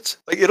clock hits,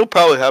 like it'll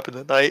probably happen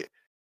tonight,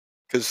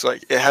 because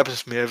like it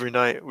happens to me every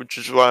night, which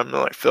is why I'm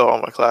gonna like fail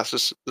all my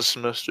classes this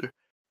semester.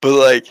 But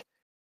like,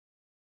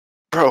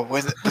 bro,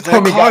 when that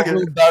Tommy clock got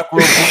real dark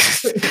real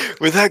quick.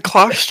 when that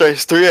clock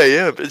strikes 3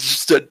 a.m., it's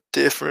just a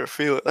different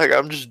feeling. Like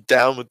I'm just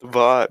down with the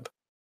vibe.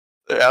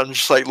 Like, I'm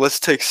just like, let's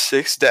take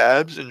 6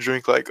 dabs and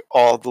drink like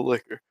all the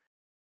liquor,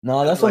 No,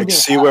 and that's like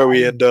something see where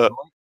we end up.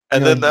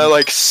 And You then know, at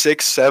like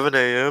 6, 7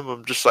 a.m.,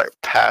 I'm just like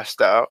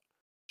passed out,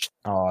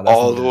 oh, that's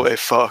all the the best. way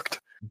fucked,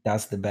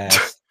 That's the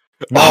best.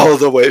 all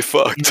the way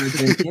fucked.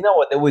 You know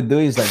what they would do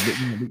is like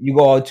you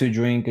go out to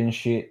drink and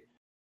shit,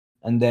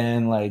 and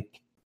then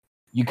like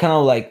you kind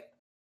of like.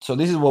 So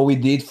this is what we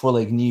did for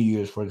like New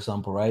Year's, for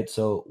example, right?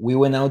 So we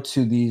went out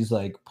to these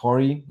like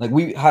party, like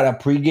we had a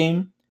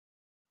pregame,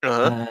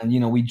 Uh-huh.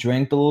 and we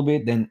drank a little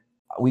bit. Then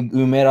we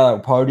met at a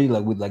party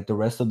like with like the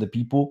rest of the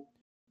people,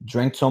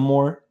 drank some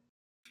more,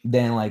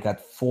 Then like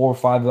at 4 or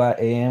 5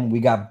 a.m. we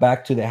got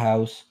back to the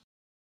house.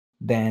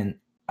 Then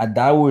at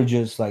that we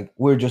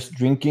are just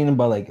drinking,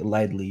 but like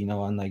lightly,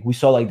 and like we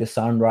saw like the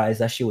sunrise.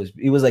 That shit was,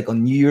 it was like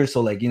on New Year's,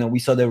 so like we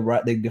saw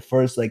like the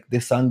first like the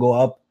sun go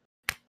up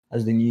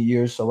as the New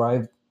Year's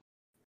arrived.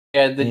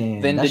 Yeah, And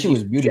then that did shit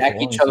was you beautiful, jack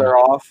each honestly. other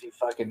off, you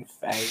fucking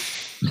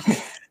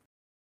fag?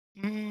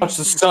 Watch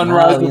the Mm.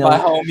 sunrise Nah, with my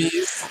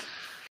homies.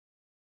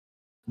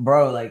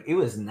 bro, like it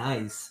was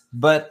nice,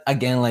 but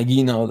again, like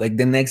like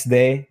the next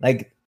day,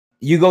 like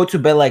you go to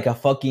bed like a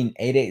fucking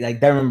 8.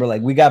 Like I remember,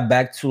 like we got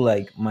back to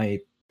like my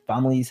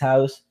family's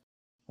house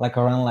like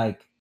around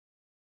like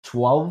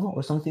 12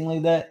 or something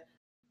like that,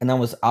 and I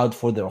was out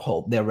for the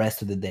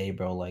rest of the day,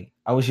 bro. Like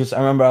I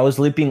remember I was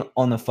sleeping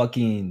on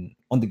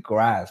the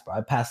grass, bro.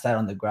 I passed out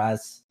on the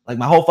grass. Like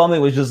my whole family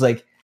was just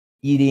like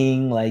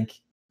eating like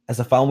as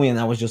a family, and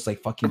I was just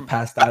like fucking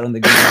passed out on the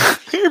grass.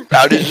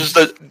 Rowdy's just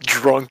a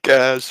drunk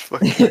ass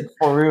fucking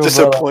For real, bro.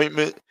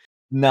 disappointment.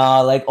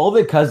 Nah, like all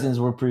the cousins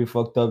were pretty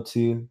fucked up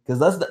too, because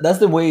that's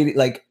the way.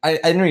 Like I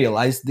didn't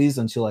realize this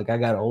until like I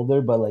got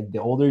older, but like the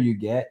older you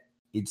get,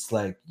 it's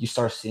like you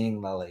start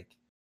seeing that like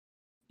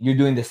you're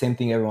doing the same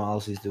thing everyone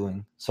else is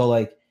doing. So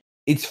like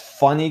it's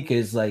funny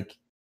because like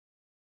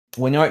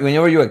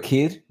whenever you're a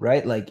kid,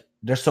 right? Like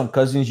there's some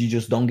cousins you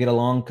just don't get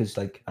along because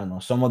like I don't know,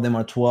 some of them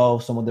are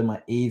 12, some of them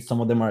are 8, some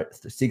of them are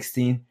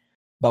 16.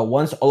 But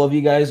once all of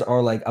you guys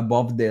are like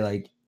above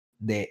the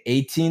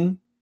 18,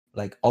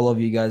 like all of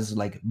you guys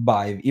like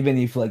vibe, even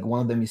if like one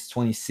of them is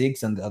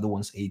 26 and the other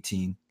one's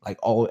 18, like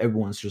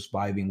everyone's just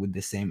vibing with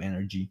the same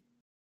energy.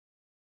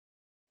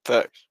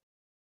 Facts.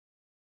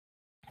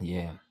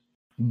 Yeah.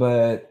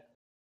 But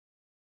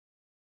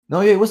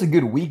no, yeah, it was a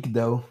good week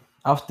though.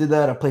 After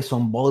that, I played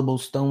some volleyball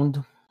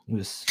stoned. It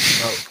was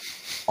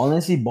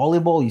honestly,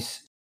 volleyball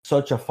is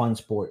such a fun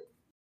sport.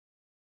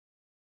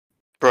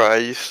 Bro, I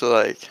used to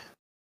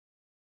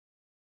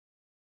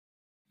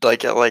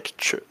at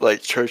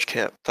like church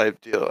camp type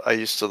deal. I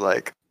used to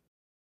like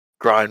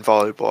grind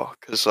volleyball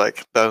because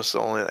like that was the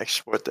only like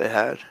sport they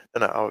had,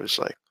 and I always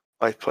like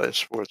playing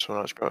sports when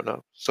I was growing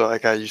up. So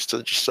like I used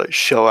to just like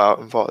show out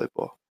in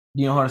volleyball.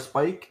 You know how to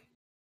spike?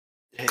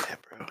 Yeah,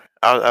 bro.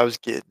 I was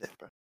getting it,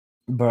 bro.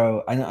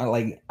 Bro, I know.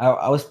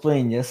 I was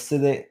playing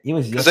yesterday. It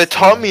was Because yesterday.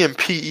 they taught me in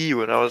PE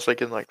when I was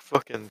like in like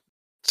fucking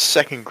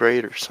second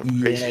grade or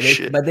some crazy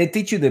shit. But they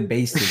teach you the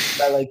basics.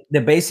 But like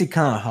the basic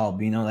kind of help,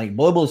 like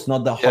volleyball is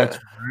not that hard Yeah. to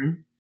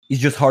learn. It's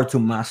just hard to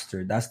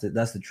master. That's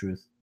the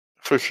truth.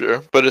 For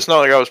sure, but it's not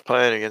like I was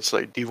playing against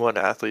like D1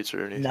 athletes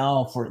or anything.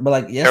 No, but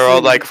like They're all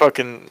yesterday, like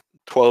fucking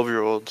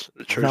 12-year-olds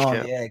at church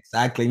camp. yeah,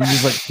 exactly. You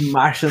just like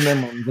smashing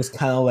them and just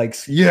kind of like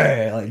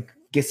like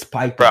get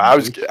spiked. Bro,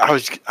 on,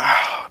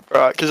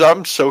 bro, because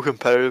I'm so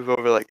competitive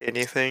over like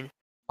anything,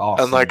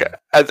 awesome. and like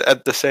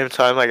at the same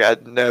time, like I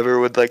never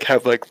would like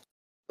have like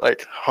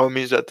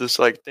homies at this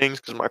like things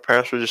because my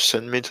parents would just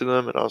send me to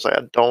them, and I was like,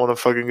 I don't want to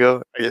fucking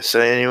go. I just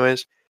say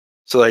anyways.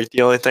 So like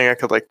the only thing I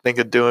could like think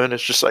of doing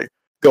is just like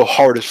go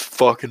hard as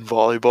fucking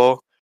volleyball,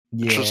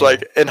 which was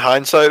like in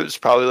hindsight was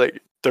probably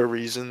like the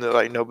reason that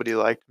like nobody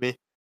liked me.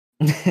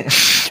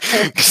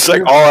 Because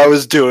like all I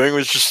was doing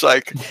was just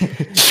like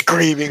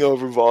screaming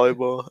over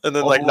volleyball, and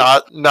then like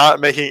not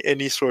making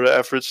any sort of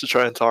efforts to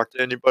try and talk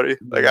to anybody.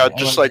 Like I'd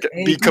just like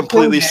be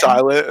completely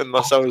silent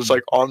unless I was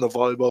like on the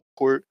volleyball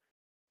court,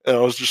 and I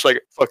was just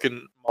like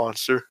fucking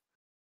monster.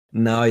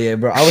 No, yeah,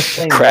 bro. I was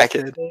playing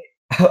crackhead.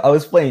 I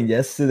was playing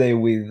yesterday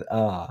with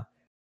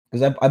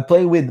because I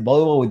play with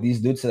volleyball with these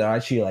dudes that are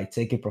actually like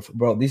taking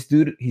bro. This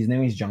dude, his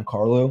name is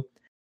Giancarlo.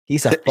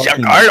 He's a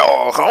fucking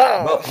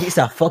bro, he's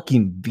a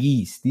fucking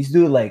beast. This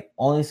dude like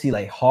honestly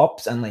like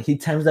hops and like he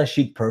times that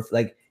shit perfect.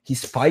 Like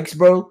his spikes,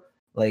 bro,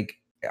 like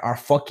are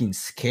fucking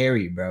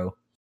scary, bro.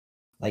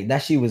 Like that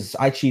shit was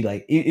actually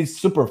like it's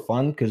super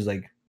fun because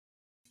like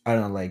I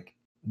don't know, like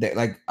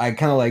I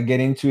kind of like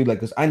get into it like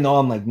because I know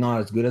I'm like not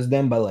as good as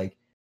them, but like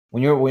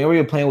whenever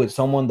you're playing with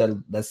someone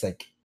that's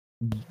like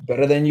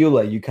better than you,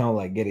 like you kind of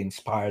like get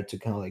inspired to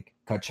kind of like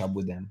catch up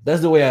with them.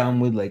 That's the way I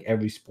am with like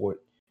every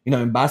sport.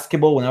 In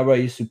basketball, whenever I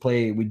used to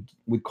play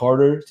with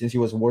Carter, since he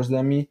was worse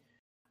than me,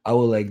 I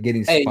would like get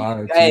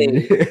inspired. Hey,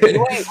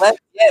 you ain't left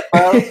yet,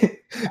 bro.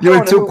 You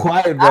were too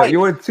quiet, bro. You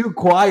were too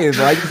quiet,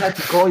 bro. I just had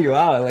to call you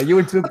out. Like you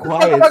were too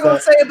quiet. What am I gonna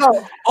say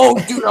about? Oh,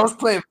 dude, I was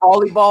playing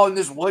volleyball and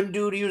this one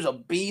dude, he was a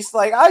beast.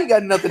 Like I ain't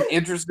got nothing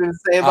interesting to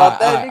say about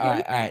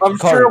that. Nigga. I'm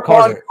sure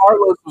Juan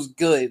Carlos was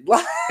good.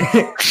 Juan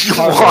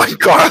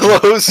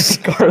Carlos.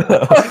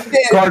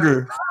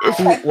 Carter.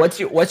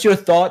 What's your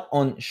thought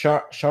on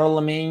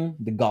Charlemagne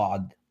the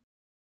God?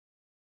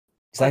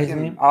 Is that his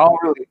name? I don't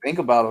really think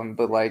about him,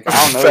 but like I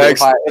don't know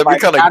Facts. if I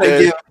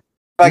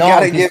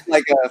gotta give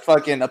like a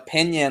fucking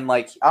opinion,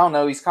 like I don't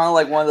know, he's kind of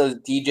like one of those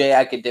DJ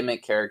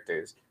academic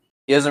characters.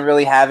 He doesn't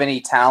really have any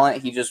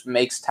talent. He just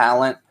makes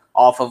talent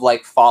off of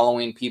like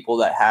following people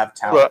that have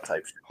talent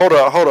type shit. Hold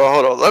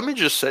on. Let me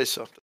just say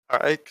something, all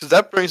right? Because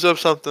that brings up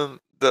something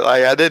that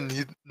I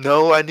didn't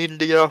know I needed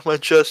to get off my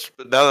chest,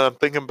 but now that I'm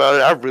thinking about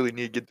it, I really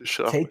need to get this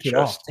shit off my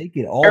chest. Take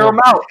it all. Air him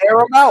out.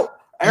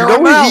 You know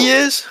what he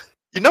is?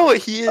 You know what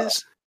he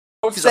is?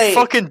 Don't He's say a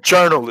fucking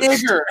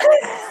journalist. nigger.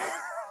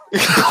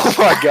 Oh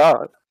my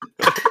god.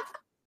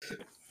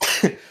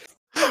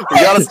 We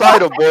got a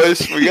title,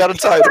 boys. We got a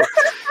title.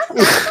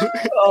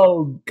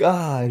 Oh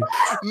God.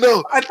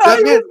 No, I thought that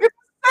he man. was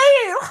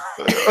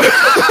gonna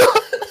say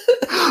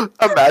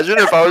it. Imagine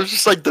if I was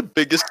just like the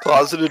biggest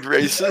closeted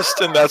racist,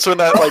 and that's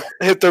when I like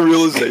hit the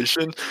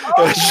realization, and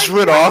I just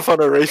went off on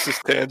a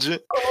racist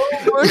tangent. Oh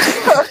my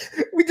God.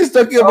 We just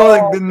talking about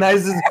like the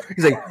nicest.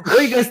 He's like, what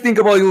do you guys think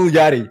about Lil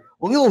Yachty?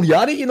 Well, Lil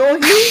Yachty, you know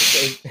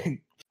he.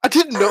 I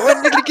didn't know I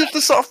needed to get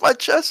this off my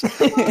chest. Now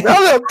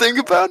that I'm thinking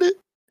about it,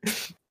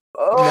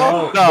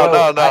 Oh,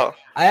 no.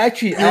 I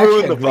actually You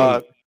ruined the agree.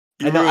 vibe.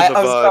 You I know, ruined the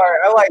I'm vibe. sorry.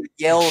 I like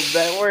yelled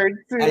that word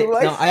too.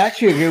 I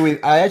actually agree with.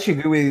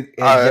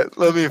 All right,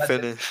 let me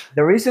finish.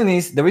 The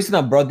reason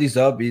I brought this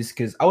up is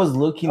because I was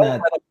looking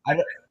at. I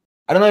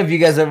don't know if you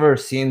guys ever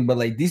seen, but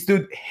like this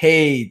dude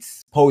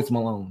hates Post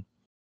Malone.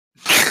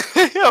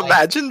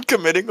 Imagine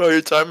committing all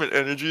your time and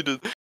energy to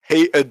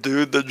hate a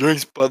dude that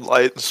drinks Bud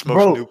Light and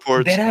smokes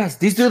Newports. Deadass.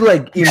 This dude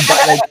like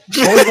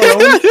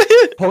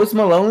Post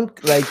Malone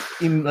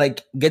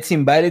gets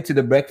invited to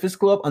the Breakfast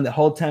Club, and the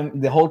whole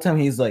time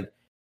he's like,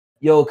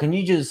 "Yo, can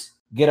you just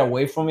get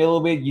away from me a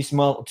little bit? You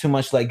smell too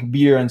much like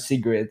beer and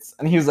cigarettes."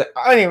 And he was like,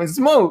 "I don't even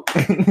smoke."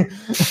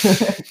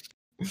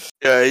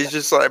 Yeah, he's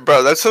just like,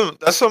 bro, that's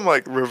some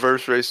like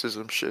reverse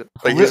racism shit.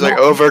 Like he's like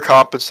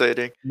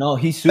overcompensating. No,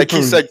 he's super. Like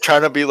he's like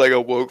trying to be like a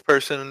woke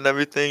person and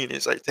everything, and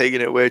he's like taking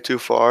it way too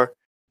far.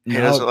 He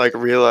doesn't like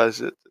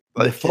realize it.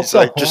 Like he's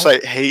like just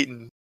like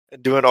hating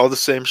and doing all the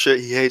same shit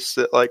he hates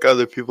that like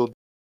other people do.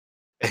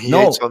 And he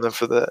hates on them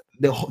for that.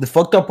 The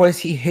fucked up part is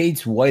he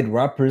hates white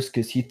rappers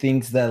because he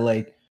thinks that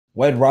like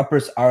white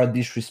rappers are a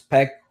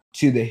disrespect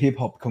to the hip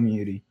hop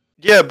community.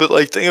 Yeah, but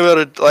like think about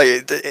it,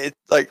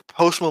 like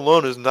Post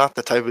Malone is not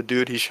the type of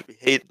dude he should be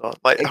hating on.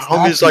 Like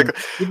homie's like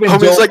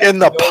in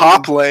the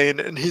pop lane,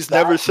 and he's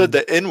never said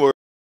the N word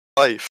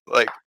in life.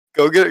 Like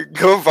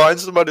go find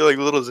somebody like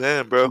Lil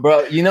Xan, bro.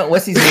 Bro, you know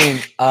what's his name?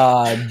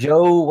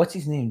 Joe. What's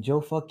his name? Joe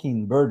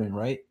fucking Burden,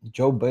 right?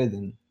 Joe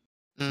Burden.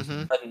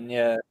 Mm-hmm.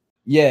 Yeah.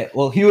 Yeah.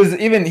 Well, he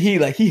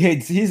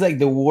hates. He's like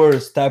the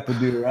worst type of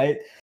dude, right?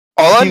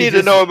 All I need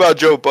to know about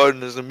Joe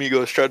Budden is the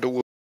Migos tried to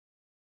whoop.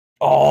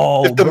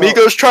 Oh, if the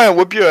Migos try and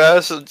whoop your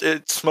ass,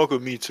 it smoke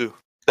with me too.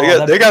 They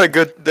got a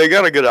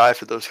good eye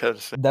for those kinds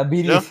of things. That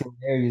beat is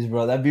hilarious,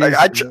 bro. That beat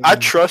I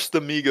trust the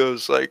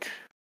Migos like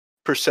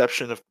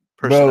perception of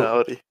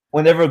personality. Bro,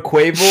 whenever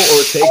Quavo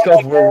or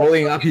Takeoff were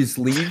rolling up his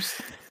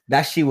sleeves,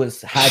 that shit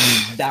was had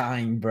me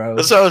dying, bro.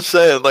 That's what I'm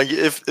saying. Like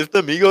if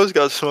the Migos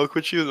got smoke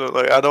with you, then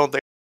like I don't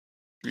think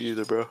you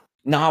either, bro.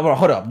 Nah, bro,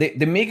 hold up. The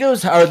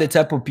Migos are the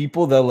type of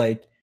people that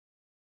like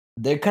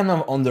they're kind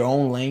of on their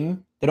own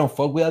lane. They don't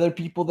fuck with other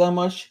people that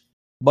much,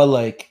 but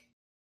like,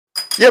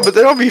 yeah, but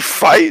they don't be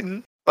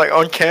fighting like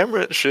on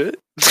camera and shit.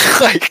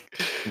 Like,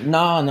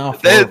 no,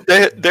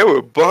 they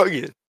were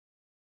bugging.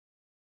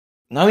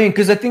 I mean,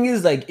 because the thing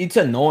is, like, it's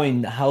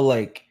annoying how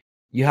like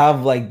you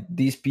have like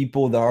these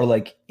people that are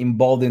like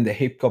involved in the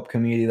hip hop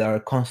community that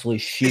are constantly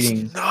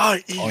shitting. It's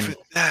not even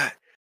that.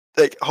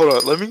 Like, hold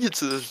on, let me get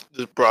to this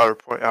broader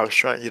point I was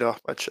trying to get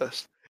off my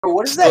chest.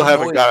 What is Still that?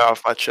 haven't got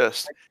off my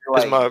chest.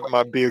 It's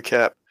my beer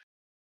cap.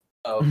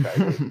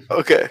 Okay.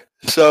 Okay,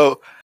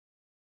 so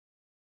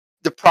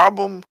the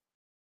problem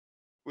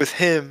with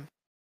him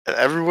and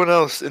everyone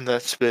else in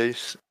that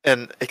space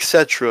and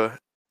etc.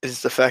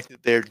 is the fact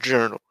that they're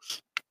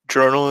journalists.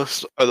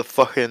 Journalists are the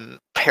fucking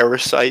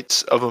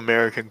parasites of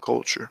American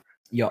culture.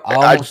 Yo,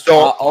 I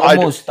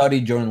almost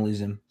studied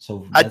journalism,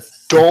 so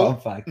that's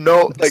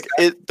no, like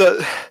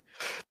the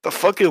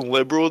fucking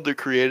liberal that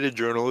created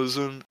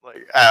journalism.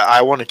 Like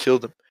I want to kill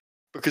them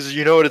because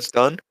you know what it's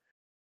done.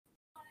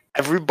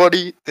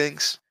 Everybody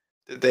thinks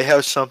that they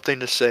have something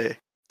to say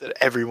that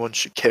everyone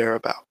should care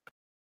about.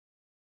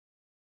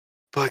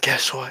 But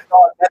guess what?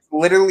 That's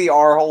literally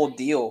our whole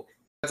deal.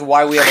 That's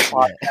why we have a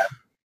podcast.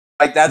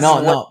 Like that's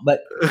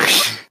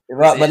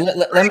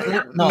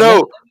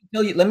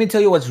let me tell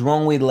you what's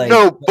wrong with like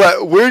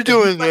but we're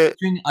doing it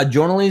a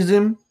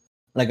journalism,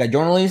 like a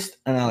journalist,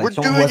 and like we're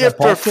doing it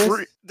for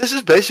free. This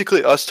is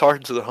basically us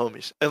talking to the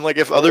homies, and like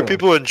if other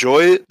people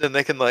enjoy it, then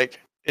they can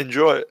like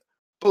enjoy it.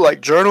 But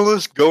like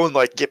journalists go and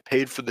like get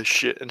paid for this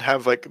shit and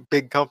have like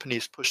big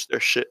companies push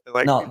their shit and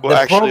like people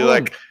actually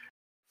like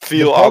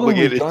feel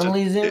obligated to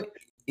journalism.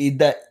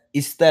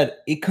 Is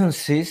that it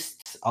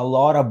consists a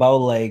lot about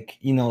like,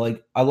 you know,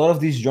 like a lot of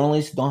these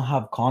journalists don't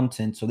have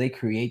content, so they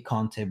create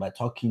content by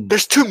talking.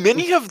 There's too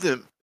many of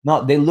them.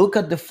 No, they look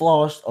at the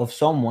flaws of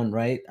someone,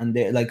 right? And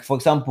they like, for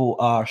example,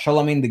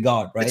 Charlamagne the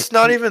God, right? It's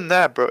not even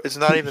that, bro. It's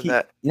not even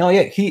that. You know,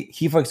 yeah,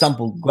 he for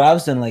example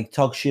grabs and like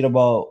talks shit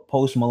about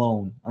Post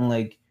Malone and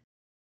like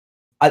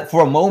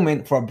for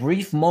a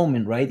brief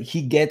moment, right?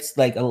 He gets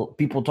like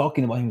people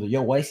talking about him. Like,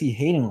 yo, why is he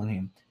hating on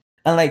him?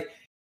 And like,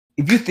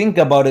 if you think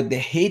about it, the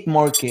hate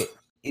market,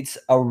 it's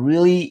a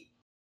really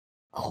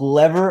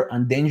clever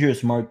and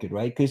dangerous market,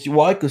 right? Because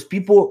why? Because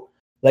people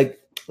like,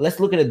 let's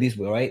look at it this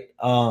way, right?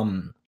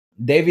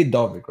 David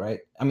Dobrik,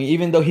 right? I mean,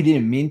 even though he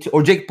didn't mean to,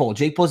 or Jake Paul.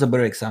 Jake Paul is a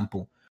better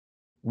example.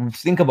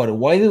 think about it.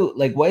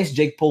 Why is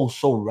Jake Paul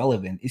so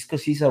relevant? It's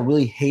because he's a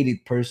really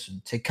hated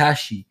person.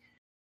 Tekashi,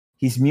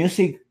 his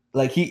music,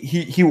 like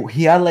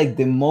he had like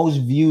the most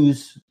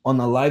views on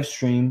a live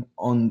stream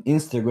on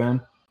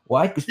Instagram.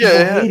 Why? Because Yeah,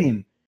 people yeah. hate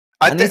him.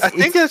 I And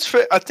think it's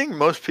fair. I think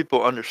most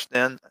people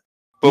understand that.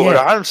 But what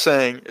Yeah. I'm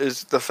saying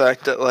is the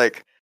fact that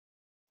like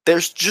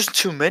there's just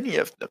too many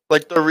of them.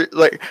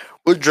 Like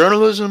what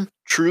journalism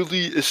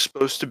truly is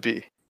supposed to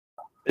be.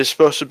 Is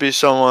supposed to be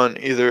someone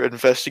either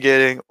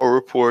investigating or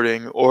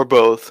reporting or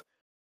both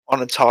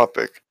on a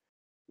topic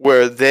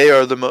where they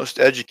are the most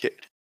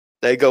educated.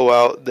 They go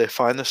out, they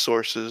find the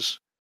sources.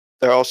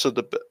 They're also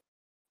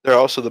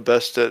the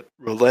best at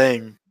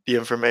relaying the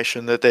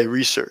information that they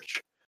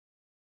research.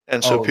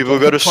 And so people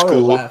go to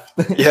school. Left.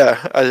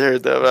 Yeah, I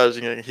heard that. I was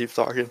gonna keep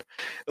talking.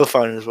 He'll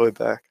find his way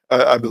back,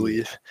 I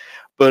believe.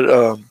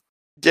 But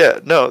yeah,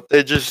 no,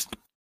 they just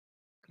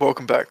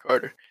welcome back,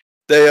 Carter.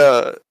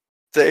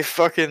 They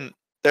fucking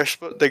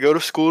they go to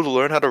school to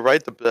learn how to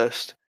write the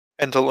best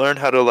and to learn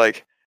how to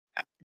like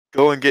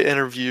go and get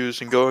interviews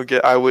and go and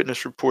get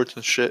eyewitness reports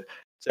and shit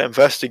to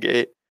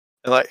investigate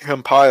and like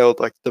compile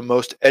like the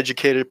most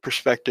educated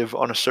perspective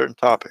on a certain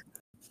topic.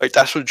 Like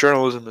that's what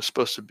journalism is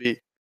supposed to be.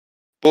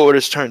 But what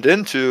it's turned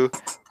into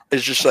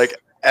is just like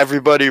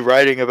everybody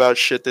writing about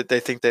shit that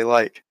they think they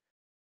like.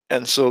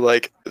 And so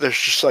like there's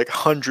just like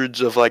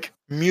hundreds of like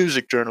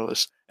music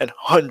journalists and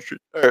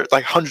hundreds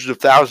of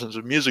thousands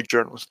of music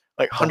journalists,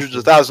 like hundreds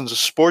of thousands of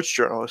sports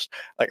journalists,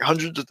 like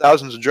hundreds of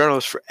thousands of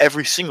journalists for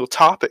every single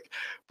topic.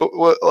 But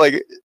what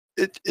like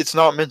it's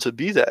not meant to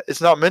be that.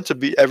 It's not meant to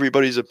be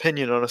everybody's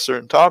opinion on a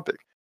certain topic.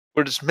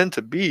 What it's meant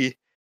to be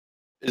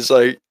is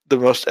like the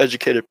most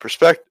educated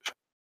perspective.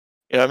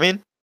 You know what I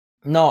mean?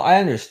 No, I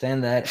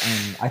understand that,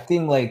 and I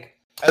think like,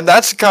 and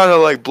that's kind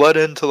of like bled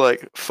into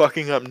like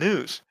fucking up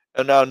news.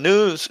 And now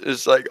news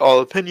is like all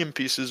opinion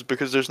pieces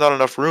because there's not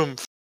enough room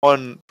for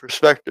one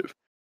perspective.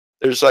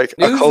 There's like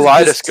News a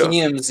kaleidoscope.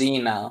 is just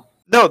TMZ now.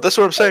 No, that's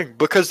what I'm saying.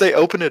 Because they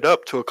open it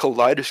up to a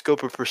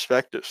kaleidoscope of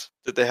perspectives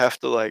that they have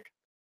to like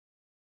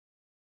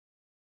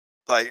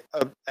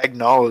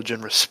acknowledge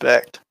and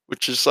respect,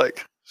 which is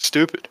like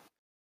stupid.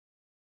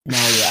 no,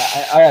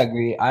 yeah, I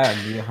agree. I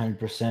agree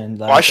 100%.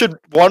 Like, Why should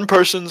one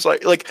person's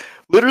like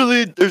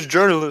literally? There's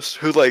journalists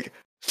who like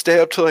stay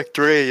up till like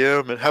 3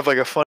 a.m. and have like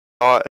a fun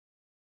thought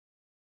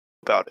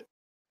about it,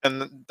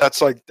 and that's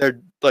like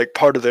they're like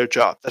part of their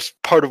job. That's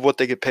part of what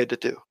they get paid to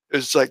do.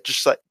 It's like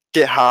just like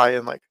get high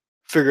and like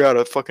figure out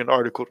a fucking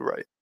article to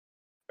write.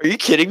 Are you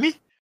kidding me?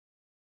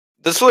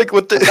 That's like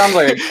what the That sounds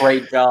like a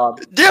great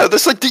job. Yeah,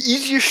 that's like the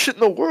easiest shit in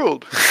the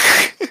world.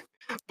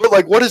 But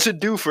like, what does it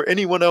do for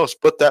anyone else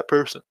but that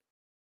person?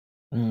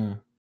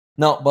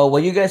 No, but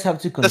what you guys have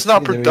to consider, that's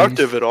not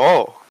productive at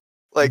all.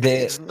 Like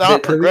it's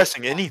not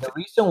progressing anything.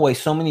 The reason why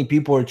so many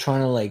people are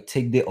trying to like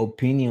take the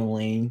opinion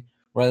lane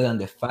rather than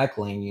the fact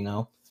lane, you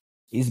know,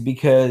 is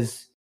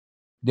because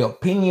the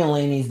opinion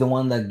lane is the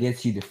one that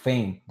gets you the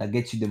fame, that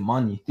gets you the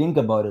money. Think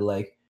about it.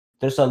 Like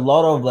there's a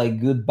lot of like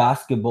good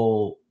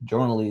basketball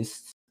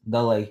journalists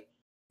that like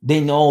they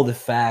know the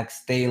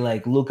facts, they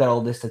like look at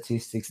all the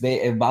statistics,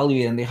 they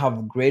evaluate, and they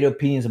have great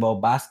opinions about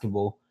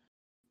basketball.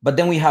 But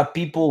then we have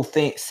people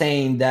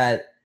saying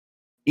that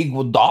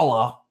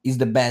Iguodala is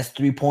the best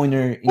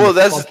 3-pointer. Well,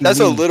 that's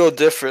a little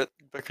different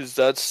because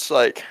that's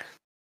like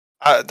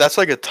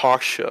a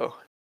talk show.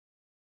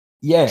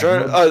 Yeah,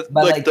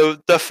 like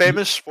the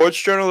famous sports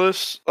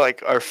journalists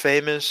like are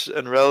famous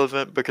and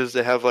relevant because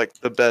they have like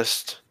the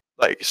best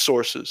like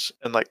sources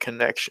and like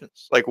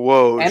connections, like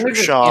Woj, and they're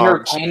just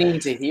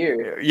entertaining to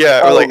hear.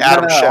 Yeah, or like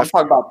Adam Schefter. I'm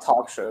talking about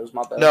talk shows.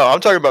 My bad. No,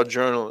 I'm talking about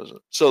journalism.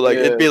 So like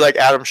it'd be like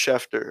Adam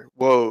Schefter,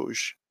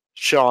 Woj,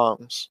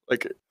 Shams,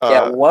 like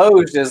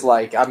Woj is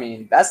like, I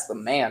mean, that's the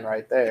man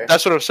right there.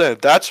 That's what I'm saying.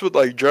 That's what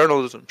like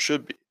journalism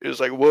should be.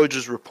 It's like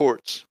Woj's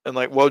reports and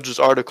like Woj's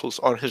articles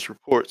on his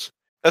reports.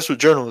 That's what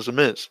journalism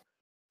is.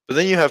 But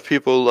then you have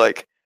people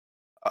like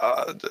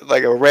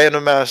a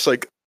random ass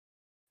like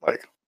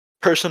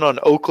person on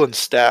Oakland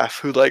staff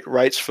who like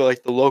writes for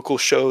like the local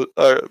show,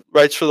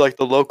 writes for like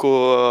the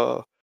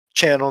local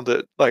channel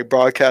that like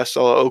broadcasts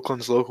all of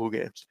Oakland's local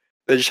games.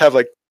 They just have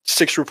like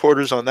 6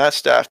 reporters on that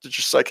staff to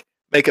just like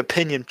make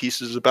opinion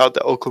pieces about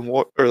the Oakland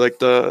or like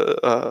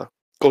the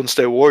Golden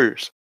State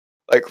Warriors.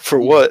 Like for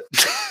what?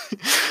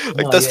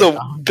 That's the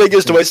 100%.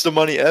 Biggest waste of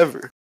money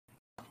ever.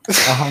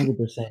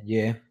 100%.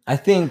 Yeah, I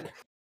think.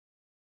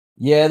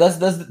 Yeah, that's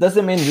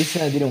the main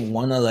reason I didn't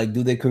wanna like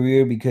do the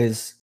career,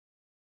 because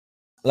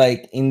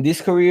like in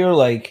this career,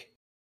 like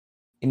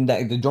in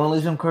the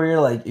journalism career,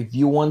 like if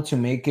you want to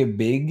make it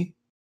big,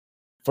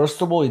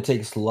 first of all, it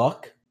takes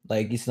luck.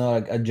 Like it's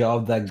not a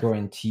job that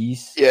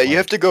guarantees. Yeah, you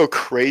have to go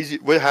crazy.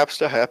 What has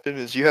to happen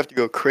is you have to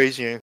go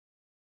crazy and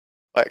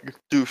like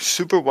do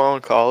super well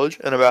in college,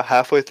 and about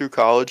halfway through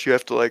college, you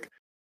have to like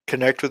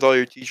connect with all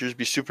your teachers,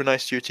 be super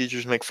nice to your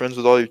teachers, make friends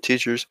with all your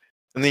teachers,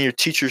 and then your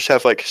teachers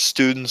have like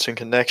students and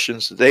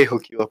connections that they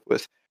hook you up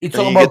with. It's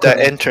and all you about get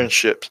that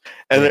internships.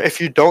 And if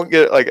you don't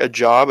get like a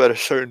job at a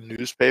certain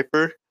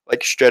newspaper,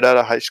 like straight out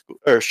of high school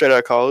or straight out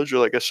of college, or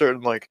like a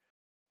certain like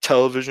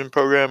television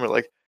program, or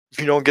like if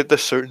you don't get the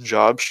certain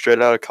job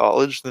straight out of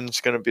college, then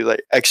it's gonna be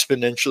like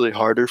exponentially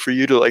harder for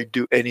you to like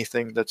do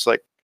anything that's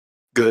like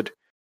good.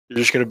 You're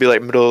just gonna be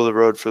like middle of the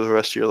road for the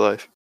rest of your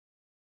life.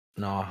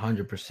 No,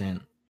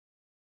 100%.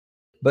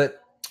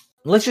 But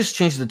let's just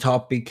change the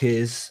topic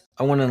because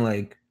I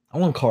want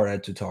Carter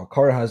to talk.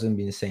 Carter hasn't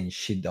been saying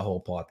shit the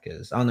whole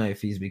podcast. I don't know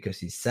if he's because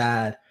he's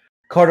sad.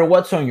 Carter,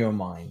 what's on your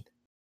mind?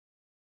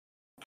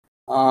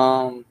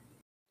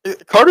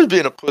 Carter's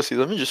being a pussy.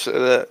 Let me just say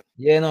that.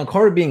 Yeah, no,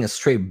 Carter being a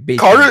straight bitch.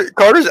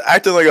 Carter's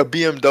acting like a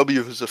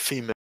BMW who's a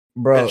female,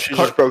 bro. and she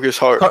just broke his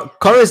heart.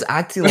 Carter's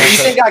acting like. You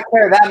think I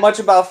care that much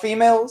about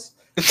females?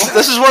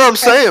 This is what I'm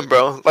saying,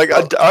 bro. Like,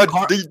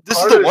 this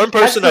is the one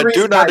person I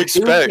do not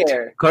expect.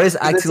 Carter's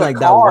acting like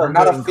car, that.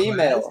 Not a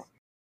female.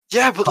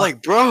 Yeah, but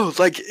like, bro,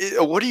 like,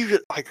 what do you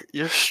like?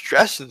 You're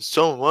stressing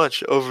so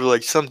much over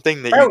like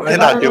something that you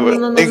cannot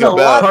do. Think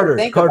about.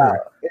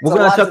 Carter. We're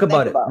gonna talk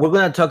about it. We're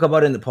gonna talk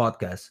about it in the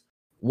podcast.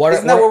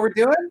 Isn't that what we're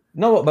doing?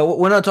 No, but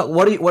we're not talking.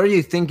 What are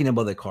you thinking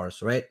about the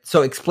cars, right?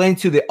 So explain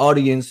to the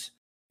audience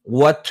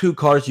what 2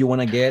 cars you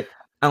want to get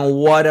and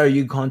what are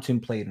you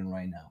contemplating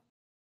right now.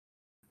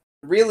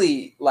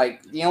 Really,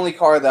 like the only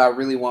car that I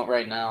really want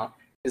right now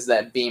is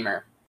that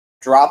Beamer,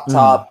 drop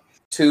top,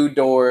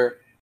 2-door,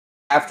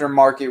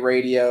 aftermarket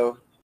radio,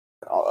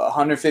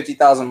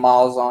 150,000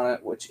 miles on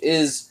it, which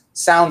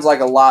sounds like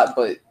a lot,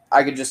 but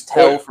I could just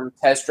tell from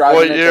test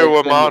driving. What year?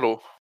 What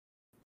model?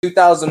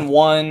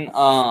 2001.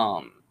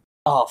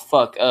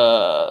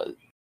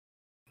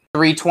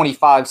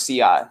 325 Ci.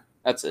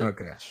 That's it.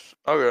 Okay.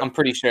 I'm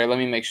pretty sure. Let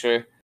me make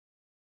sure.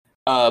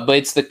 But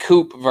it's the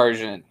coupe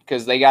version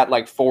because they got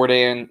like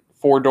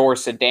 4-door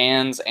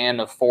sedans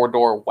and a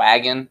 4-door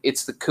wagon.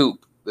 It's the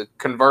coupe, the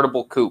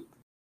convertible coupe.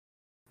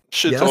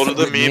 Shit's older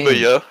than me, but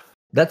yeah.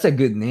 That's a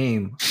good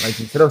name. Like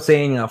instead of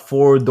saying a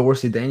 4-door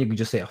sedan, you could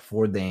just say a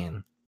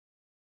 4-dan.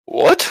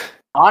 What?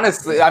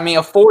 Honestly, I mean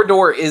a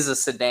 4-door is a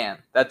sedan.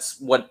 That's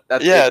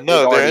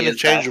they're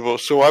interchangeable.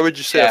 So why would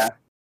you say?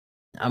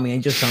 I mean,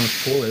 it just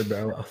sounds cooler,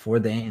 bro. A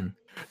 4-dan.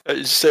 You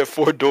just said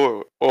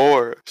 4-door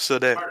or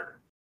sedan.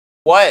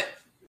 What?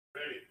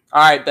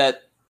 All right,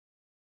 bet.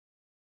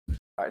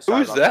 All right,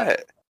 who's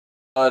that?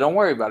 Don't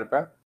worry about it,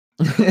 bro.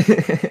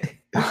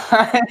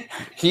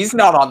 He's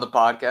not on the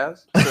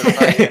podcast.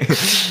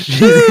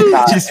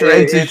 He's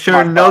trying to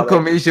ensure no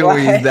commission with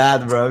his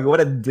dad, bro. What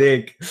a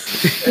dick.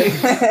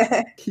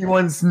 He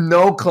wants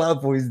no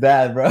club with his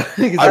dad, bro.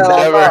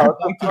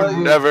 I've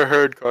never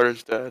heard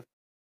Carter's dad.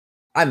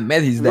 I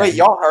met his dad. Wait,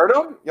 y'all heard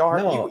him?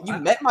 You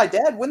met my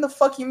dad? When the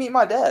fuck you meet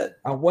my dad?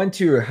 I went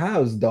to your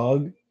house,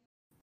 dog.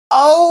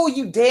 Oh,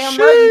 you damn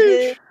right you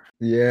did.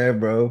 Yeah,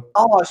 bro.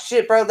 Oh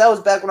shit, bro. That was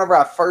back whenever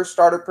I first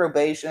started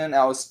probation.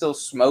 I was still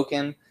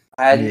smoking.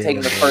 I hadn't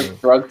taken the first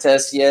drug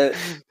test yet.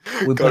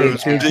 We played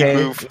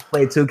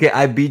 2K.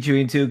 I beat you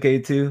in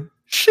 2K too.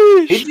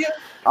 Sheesh. Did you?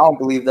 I don't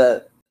believe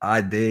that. I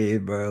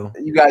did, bro.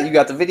 You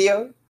got the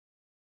video?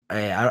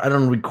 Hey, I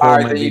don't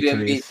record my victories. victories. You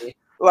didn't beat me.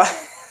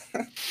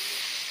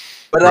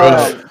 But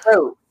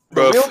bro,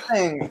 the real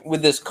thing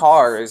with this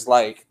car is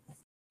like,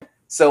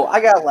 so I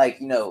got like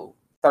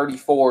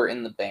 34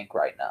 in the bank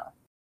right now.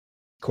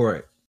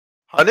 Correct.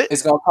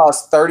 It's gonna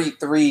cost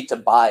 33 to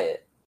buy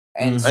it,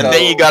 and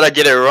then you gotta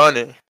get it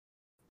running.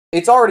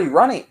 It's already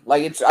running.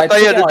 Like I thought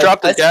you had to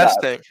drop the gas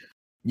tank.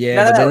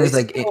 Yeah, but then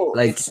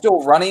it's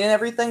still running and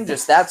everything.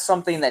 Just that's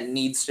something that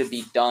needs to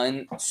be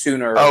done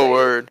sooner. Oh,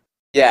 word.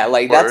 Yeah,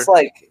 that's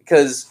like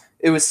because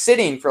it was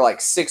sitting for like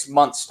 6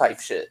 months type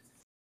shit.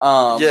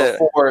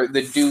 Before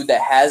the dude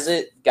that has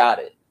it got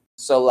it.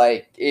 So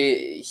like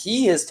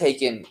he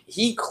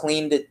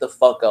cleaned it the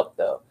fuck up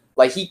though.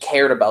 Like he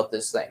cared about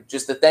this thing.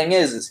 Just the thing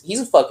is he's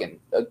a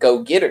fucking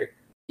go-getter.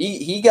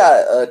 He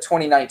got a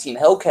 2019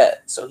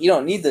 Hellcat, so he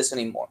don't need this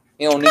anymore.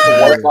 He don't need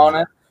to work on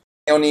it.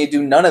 He don't need to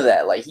do none of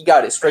that. Like he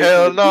got it straight.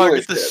 Hell no!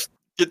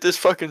 Get this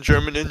fucking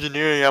German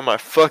engineering out my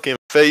fucking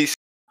face.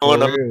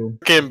 On a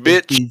fucking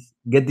bitch.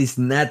 Get this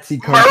Nazi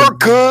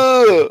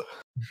America.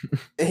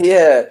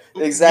 Yeah,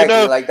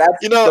 exactly. Like that's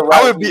the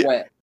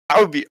route I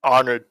would be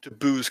honored to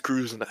booze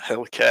cruise in a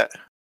Hellcat.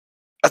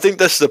 I think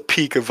that's the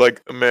peak of like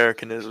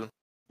Americanism.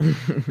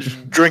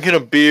 Drinking a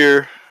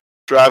beer,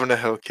 driving a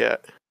Hellcat.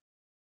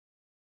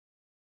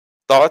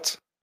 Thoughts?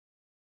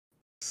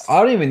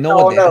 I don't even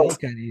know what the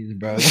Hellcat is,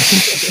 bro.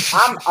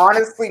 I'm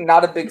honestly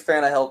not a big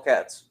fan of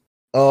Hellcats.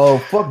 Oh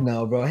fuck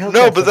no, bro. Hellcats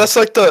no, but that's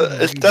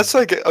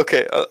like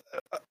okay.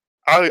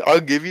 I'll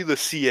give you the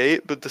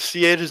C8, but the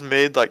C8 is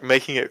made like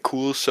making it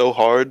cool so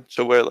hard,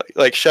 so where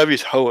like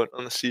Chevy's hoeing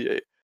on the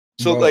C8.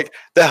 So like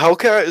the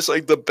Hellcat is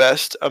like the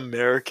best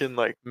American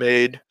like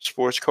made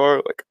sports car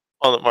like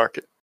on the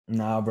market.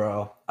 Nah,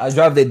 bro. I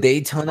drive the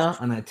Daytona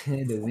and I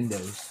tinted the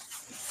windows.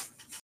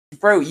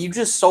 Bro, you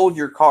just sold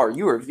your car.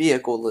 You were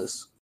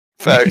vehicle-less.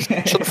 Facts.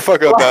 Shut the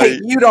fuck up, buddy.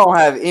 You don't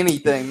have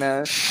anything,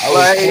 man. I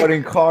was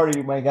recording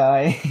Cardi, my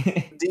guy.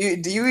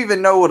 Do you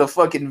even know what a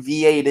fucking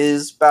V8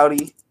 is,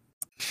 Bowdy?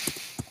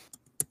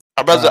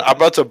 I'm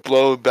about to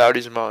blow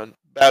Bowdy's mind.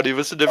 Bowdy,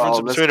 what's the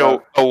difference between a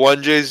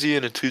 1JZ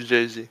and a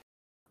 2JZ?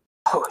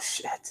 Oh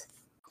shit.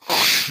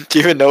 Do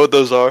you even know what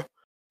those are?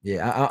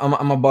 Yeah,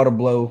 I'm about to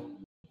blow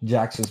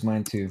Jackson's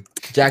mind too.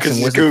 Because Jackson,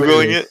 he's where's the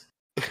googling clearest?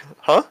 it.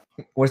 Huh?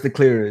 Where's the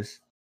clearest?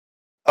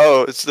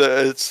 Oh, it's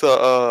the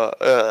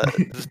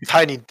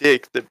tiny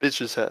dick that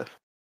bitches have.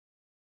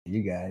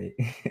 You got it.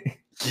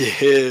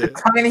 Yeah.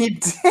 Tiny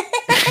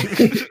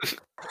dick.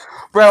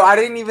 Bro, I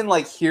didn't even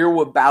like hear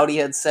what Bowdy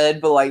had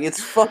said, but like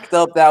it's fucked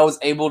up that I was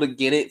able to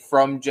get it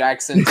from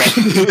Jackson's like,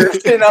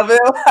 description of it.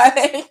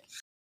 Like,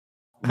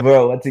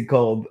 Bro, what's it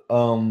called?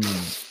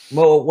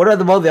 Well, what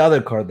about the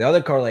other car? The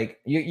other car, like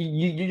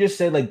you just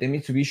said, like the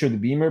Mitsubishi or the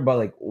Beamer, but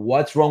like,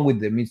 what's wrong with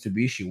the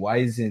Mitsubishi? Why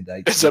isn't it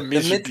like It's a the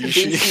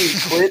Mitsubishi.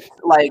 Mitsubishi Eclipse,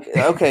 like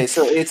okay,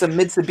 so it's a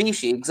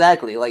Mitsubishi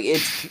exactly. Like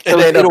it's so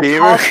It ain't a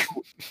Beamer.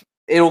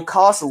 it'll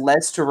cost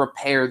less to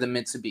repair the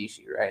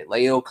Mitsubishi, right?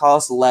 Like it'll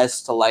cost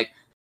less to like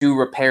do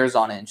repairs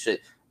on it and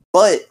shit.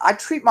 But I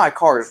treat my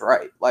cars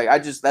right. Like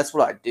that's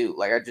what I do.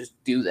 Like I just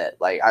do that.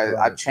 Like I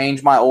Right.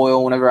 change my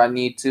oil whenever I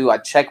need to. I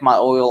check my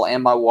oil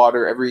and my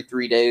water every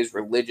 3 days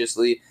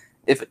religiously.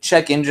 If a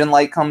check engine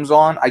light comes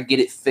on, I get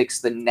it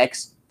fixed the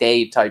next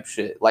day type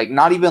shit. Like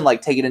not even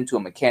like take it into a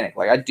mechanic.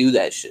 Like I do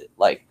that shit.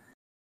 Like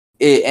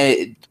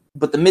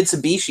but the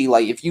Mitsubishi,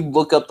 like if you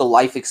look up the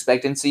life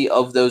expectancy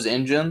of those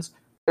engines,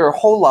 they're a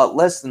whole lot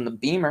less than the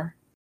Beamer.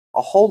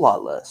 A whole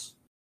lot less.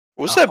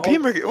 What's Oh. that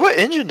Beamer? What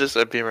engine does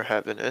that Beamer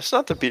have in it? It's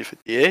not the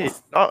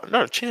B58. Not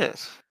a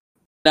chance.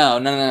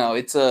 No.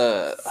 It's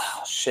a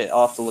shit.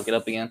 I'll have to look it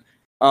up again.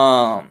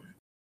 All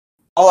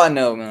I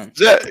know, man.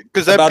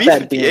 Because that About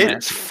that B58 Beamer.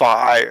 is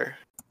fire.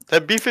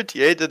 That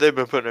B58 that they've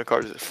been putting in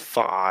cars is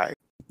fire.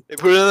 They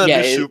put it in the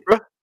Yeah, new it-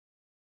 Supra.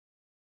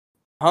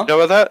 Huh? You know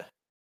about that?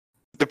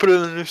 They put it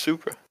in the new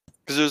Supra.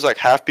 Because it was like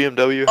half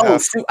BMW, Oh,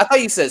 half. I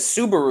thought you said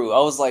Subaru. I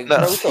was like, No.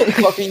 bro, what the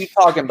fuck are you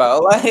talking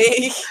about?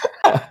 Like,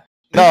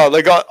 No,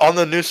 they got on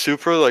the new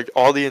Supra, like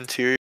all the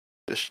interior,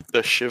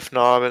 the shift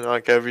knob and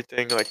like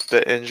everything, like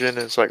the engine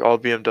is like all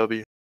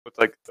BMW with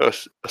like a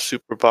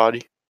super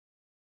body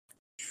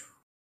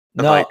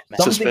and No, like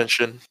something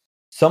suspension,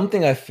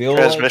 something I feel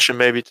like transmission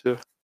maybe too.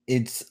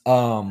 it's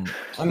No,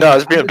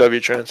 it's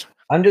BMW trans.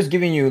 I'm just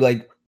giving you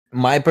like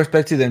my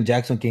perspective, and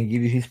Jackson can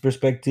give you his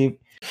perspective.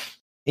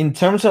 In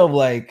terms of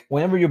like,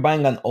 whenever you're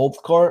buying an old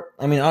car,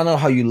 I mean, I don't know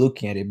how you're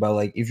looking at it, but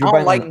like, if I you're don't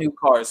buying like like, new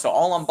cars, so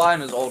all I'm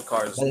buying is old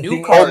cars. But the New thing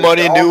is- cars. Old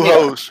money, they're all new made-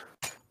 hoes.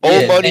 Old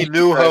Yeah, money, thank you,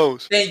 new sir.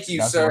 hoes. Thank you,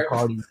 that's sir. what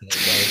Cardi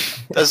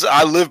said, That's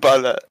I live by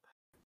that.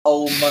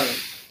 Old money.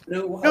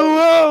 New New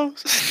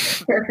hoes.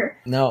 hoes. bro.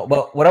 No,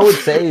 but what I would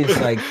say is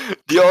like,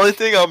 The only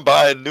thing I'm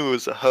buying new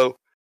is a hoe,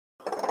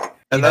 and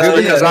If that's you're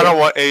because gonna- I don't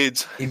want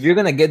AIDS. if you're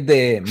gonna get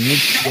the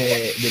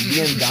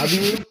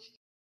BMW,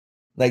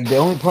 like the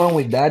only problem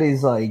with that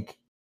is like,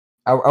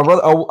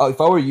 if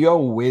I were you, I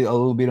would wait a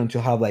little bit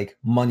until have like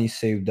money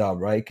saved up,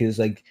 right? Because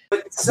like,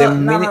 But so,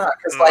 no, minute-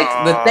 because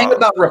like the thing Nah.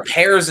 about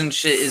repairs and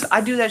shit is I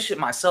do that shit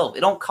myself.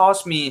 It don't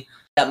cost me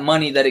that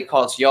money that it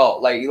costs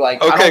y'all. Like I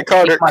Okay,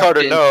 don't take my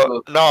Carter, shit no,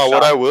 into a no.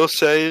 What shop. I will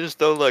say is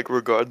though, like,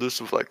 regardless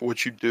of like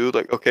what you do,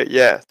 like, okay,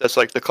 yeah, that's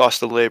like the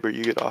cost of labor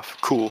you get off.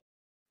 Cool,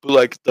 but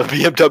like the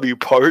BMW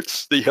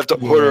parts that you have to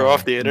order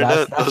off the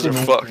internet, those the are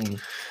main fucked. thing.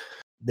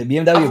 The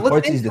BMW I've looked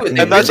parts is the into it. thing.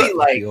 They And that's really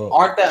like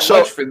aren't that So-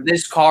 much for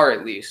this car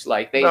at least.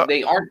 Like No.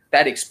 they aren't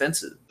that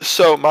expensive.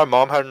 So my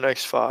mom had an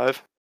X5,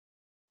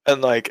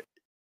 and like,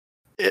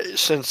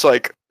 since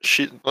like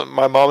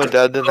my mom and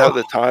dad didn't have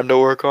the time to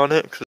work on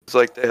it because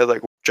like they had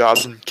like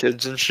jobs and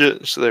kids and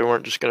shit, so they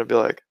weren't just gonna be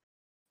like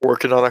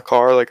working on a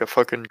car like a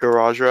fucking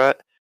garage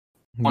rat.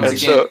 Once And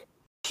again, so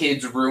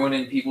kids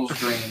ruining people's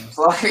dreams.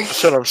 Like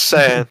that's what I'm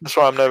saying. That's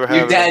why I'm never your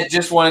having. dad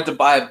just wanted to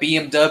buy a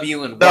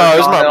BMW and No, work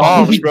it's on my it on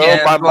mom's, bro.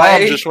 weekends, My mom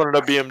like- just wanted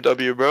a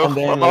BMW, bro. And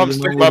then, My like, mom's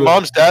you know, my we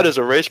mom's dad is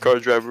a race car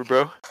driver,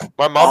 bro.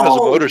 My mom has a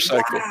Oh,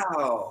 motorcycle.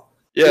 Wow.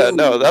 Yeah, Dude,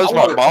 no, that was I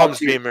my wanna talk mom's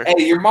to you. Beamer.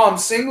 Hey, your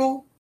mom's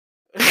single?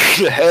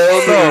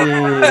 Hell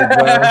no. Shit,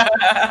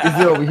 bro.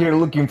 He's over here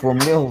looking for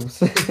milfs.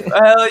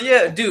 Hell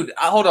yeah, dude.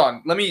 Hold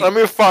on. Let me. Let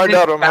me find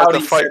out. I'm gonna have to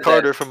Bowdy fight said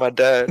Carter for my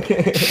dad.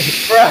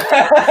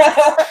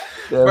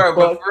 Bro,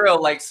 but for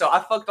real, like, so I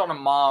fucked on a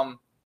mom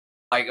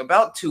like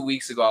about 2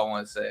 weeks ago. I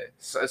want to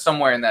say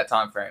somewhere in that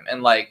time frame,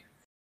 and like,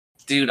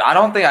 dude, I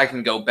don't think I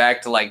can go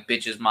back to like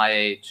bitches my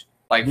age.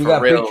 Like You for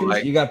got real, pictures?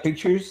 like You got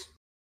pictures?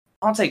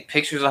 I don't take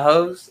pictures of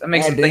hoes. That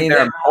makes Yeah, them they think they're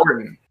never-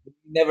 important.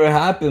 Never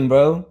happened,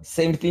 bro.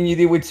 Same thing you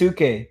did with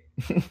 2K.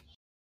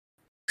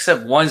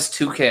 Except one's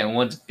 2K and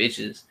one's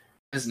bitches.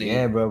 Isn't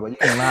Yeah, bro, but you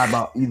can lie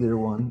about either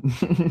one.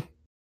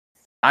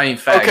 I mean,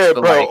 facts. Okay,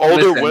 but, bro, like, older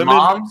listen, women-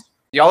 moms.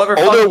 Y'all ever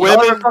older fucked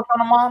women-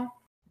 on a mom?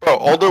 Bro,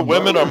 older Nah,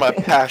 women bro. are my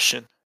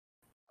passion.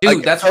 Dude,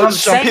 Like, that's what I'm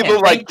some saying.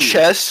 people like Thank you.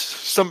 chess.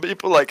 Some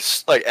people like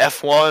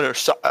F1 or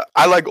so.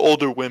 I like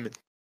older women.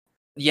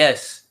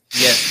 Yes,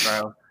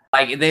 bro.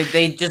 Like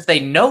they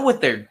know what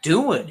they're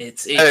doing.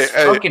 It's Hey.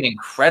 fucking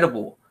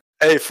incredible.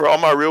 Hey, for all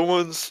my real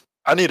ones,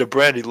 I need a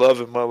Brandy Love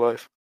in my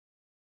life.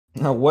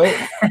 Now, what?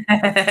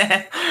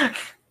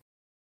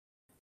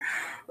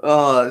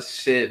 Oh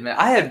shit, man!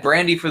 I had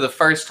brandy for the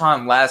first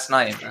time last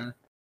night, man.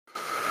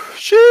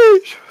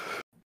 Sheesh.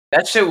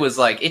 That shit was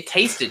like, it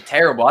tasted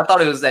terrible. I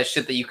thought it was that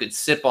shit that you could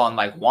sip on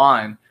like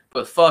wine,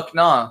 but fuck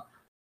nah.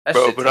 That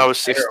Bro, shit when I was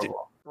tastes 16,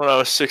 terrible. when I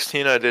was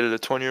 16, I dated a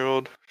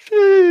 20-year-old.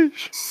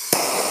 Sheesh.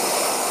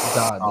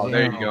 God Oh,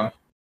 there you go.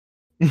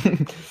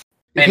 damn.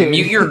 Man,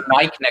 mute your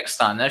mic next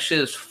time. That shit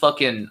is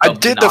fucking. I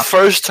did the obnoxious.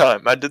 first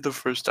time. I did the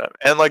first time,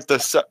 and like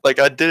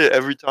I did it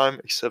every time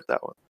except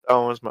that one. That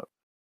one was my.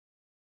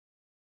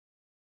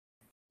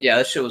 Yeah,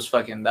 that shit was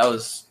fucking. That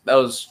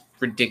was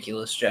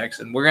ridiculous,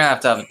 Jackson. We're gonna have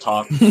to have a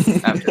talk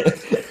after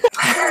this.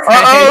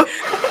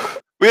 Uh-oh!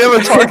 We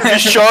haven't talked.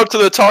 If you show up to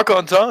the talk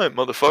on time,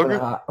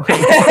 motherfucker.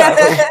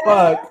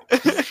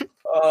 Fuck.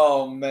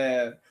 Oh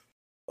man.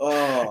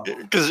 Oh.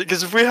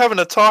 Because if we're having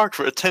a talk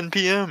for 10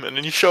 p.m. and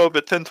then you show up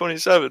at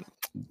 10:27,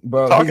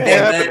 Bro, talk he's ain't Hey,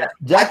 happening. man.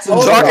 Jackson, I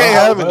told Talk you, ain't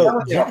I was happening.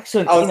 telling you.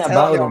 Jackson I was ain't telling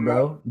about y'all, it,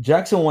 bro.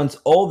 Jackson wants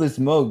all the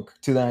smoke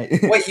tonight.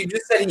 Wait, you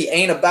just said he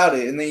ain't about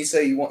it, and then you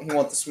say he want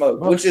the smoke.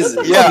 Bro, Which is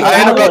shut it? the Yeah, fuck I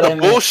ain't up. about I the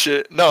mean-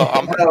 bullshit. No,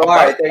 I'm all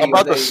right, there you I'm go,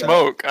 about there the you go.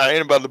 smoke. I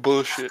ain't about the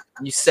bullshit.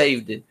 You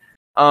saved it.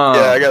 Yeah,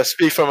 I gotta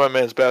speak for my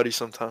man's Bowdy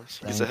sometimes.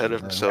 He's Thank ahead you,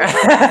 of bro.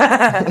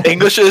 himself.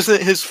 English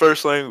isn't his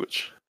first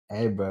language.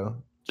 Hey, bro,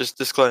 Just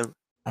disclaim.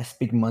 I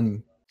speak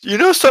money. You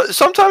know,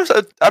 sometimes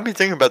I be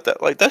thinking about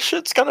that. Like that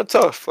shit's kind of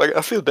tough. Like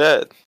I feel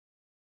bad.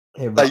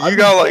 Hey, bro, Like I you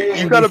be gotta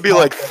carrying be this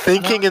like podcast.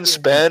 thinking in Nah,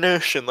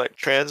 Spanish and like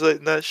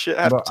translating that shit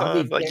half Bro, the I be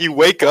time. Like carrying you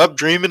wake up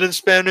dreaming in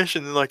Spanish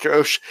and then like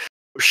oh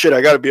shit,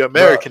 I gotta be Bro,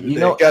 American you today.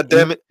 know, God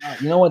damn it.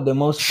 You know what the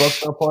most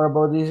fucked up part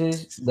about this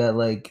is? That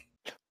like,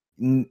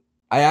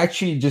 I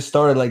actually just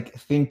started like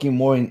thinking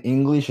more in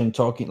English and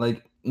talking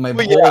like my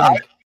Well, whole yeah,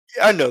 like,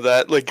 I know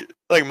that. Like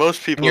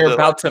most people. And you're that,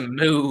 about to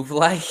move,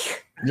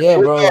 like. yeah,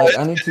 bro. Well, Like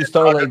I need to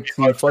start like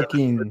to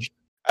fucking.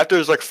 after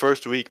his like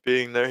first week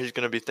being there, he's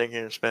gonna be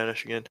thinking in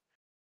Spanish again.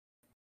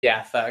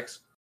 Yeah, facts.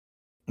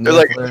 They're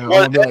like, I'm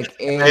what- gonna be like,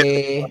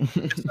 eh.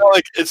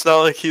 It's not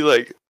like he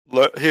like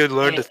he had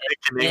learned to think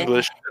in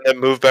English and then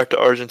moved back to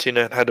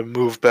Argentina and had to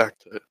move back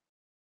to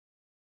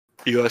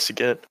U.S.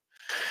 again.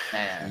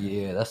 Man.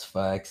 Yeah, that's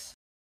facts.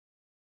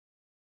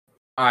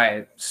 All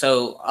right,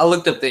 so I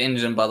looked up the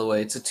engine. By the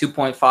way, it's a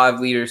 2.5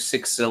 liter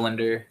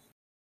 6-cylinder.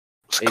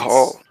 What's it It's-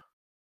 called?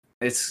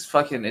 It's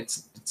fucking.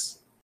 It's.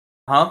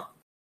 Huh?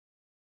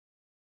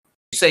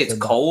 You say it's Said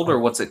that. cold or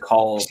what's it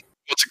called?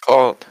 What's it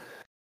called?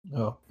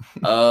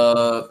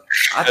 Oh,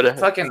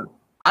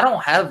 I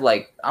don't have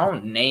like I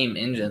don't name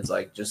engines,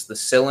 like just the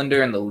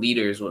cylinder and the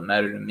liter is what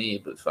matter to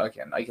me. But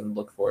fucking, I can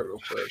look for it real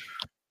quick.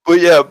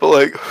 But yeah, but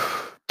like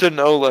to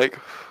know like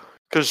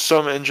because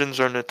some engines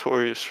are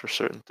notorious for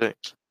certain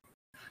things.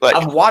 Like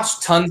I've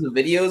watched tons of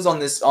videos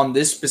on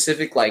this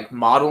specific like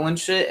model and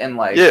shit, and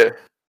like yeah,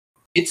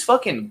 it's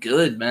fucking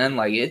good, man.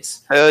 Like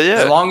it's hell yeah.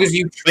 as long as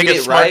you treat Making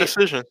it smart right.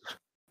 decisions.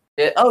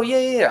 Oh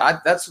yeah.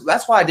 That's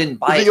why I didn't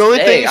buy The it only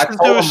today. thing I since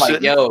told it was him like,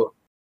 sitting- yo,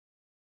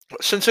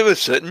 Since it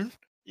was sitting,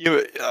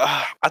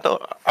 I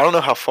don't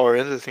know how far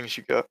into things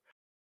you go,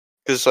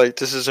 because like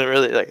this isn't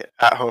really like an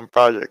at-home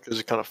project because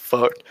it's kind of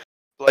fucked.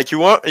 Like you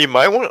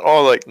might want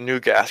all like new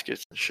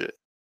gaskets and shit.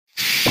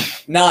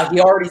 nah, he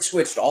already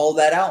switched all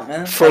that out,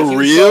 man. For Like,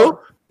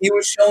 real? he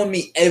was showing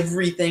me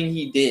everything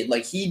he did.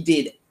 Like he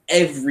did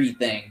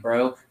everything,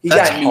 bro. He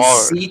That's got new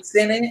hard. seats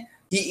in it.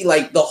 He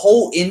like the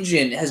whole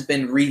engine has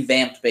been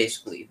revamped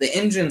basically. The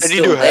engine's Did he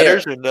still do there.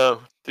 headers or no?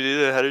 Did he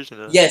do headers or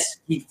no? Yes,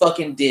 he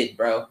fucking did,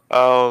 bro.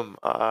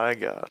 I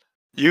got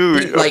you.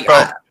 He, like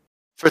Bro,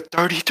 for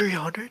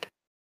 3,300.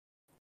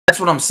 that's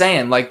what I'm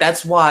saying. Like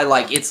that's why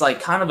like it's like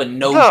kind of a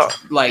No,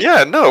 like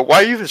Yeah, no. Why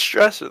are you even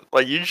stressing?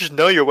 Like you just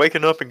know you're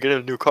waking up and getting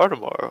a new car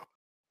tomorrow.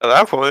 At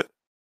that point,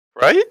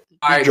 right?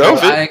 all right, drove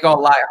bro, it. I ain't gonna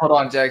lie. Hold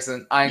on,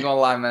 Jackson. I ain't gonna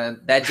lie,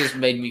 man. That just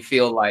made me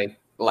feel like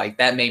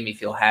that made me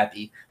feel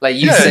happy. Like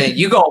you Yeah. saying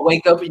you gonna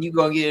wake up and you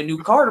gonna get a new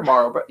car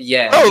tomorrow, bro.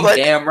 Yeah, No, you like-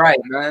 damn right,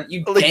 man.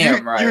 You Like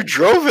damn right. you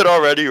drove it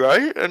already,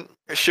 right? And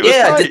shit was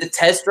Yeah, I tight. did the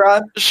test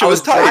drive. Shit I was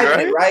was tight, driving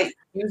right? it, right?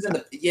 He was in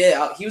the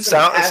he was in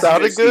Sound- the it passenger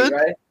sounded seat, good?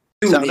 right?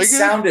 Dude, Sounded it good?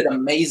 sounded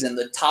amazing.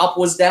 The top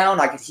was down.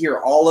 I could hear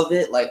all of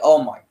it. Like,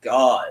 oh my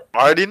god. I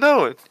already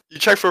know it. You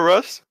check for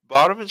rust,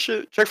 bottom and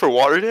shit. Check for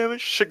water damage.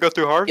 Shit go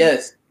through Harvey.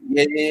 Yes.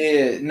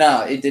 Yeah.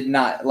 No, it did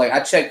not. Like, I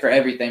checked for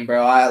everything,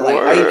 bro. I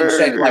even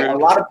checked. Like, a Word.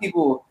 lot of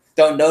people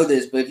don't know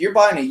this, but if you're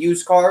buying a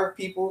used car,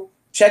 people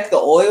check the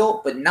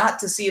oil, but not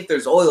to see if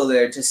there's oil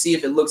there, to see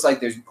if it looks like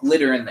there's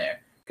glitter in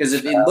there. Because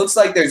if it looks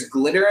like there's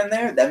glitter in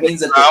there, that means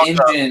that the Ground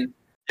up. engine.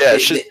 Yeah, It-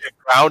 it's just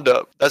ground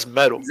up. That's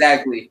metal.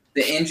 Exactly.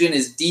 The engine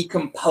is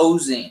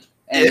decomposing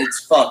and Yeah.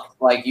 it's fucked.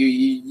 Like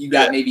you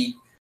got Yeah. maybe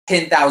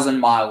 10,000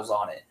 miles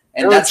on it.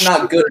 And Or that's it's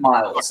not good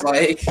miles.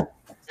 Like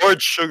Or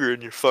it's sugar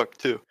and you're fucked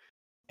too.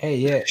 hey,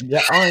 yeah.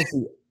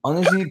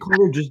 Honestly,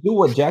 Carter, just do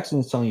what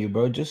Jackson's telling you,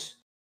 bro. Just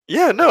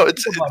Yeah, no,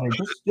 it's think about it.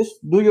 Just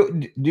do your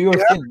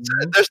Yeah, thing.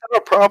 Man. there's not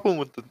a problem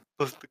with the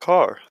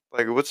car.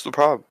 Like, what's the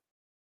problem?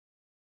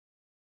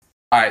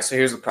 all right, so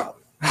here's the problem.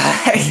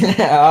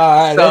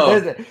 Alright,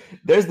 So-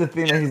 there's the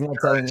thing that he's not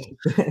telling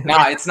you.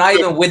 Nah, it's not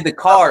even with the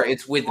car,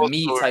 it's with Full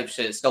me story. type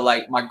shit. So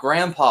like my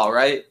grandpa,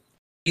 right?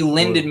 He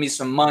lended me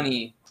some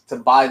money to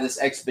buy this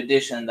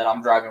expedition that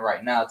I'm driving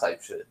right now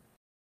type shit.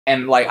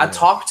 And like I Yeah.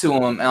 talked to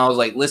him and I was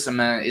like, listen,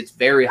 man, it's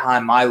very high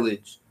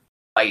mileage.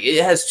 Like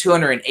it has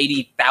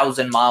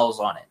 280,000 miles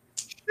on it.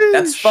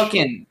 That's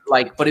fucking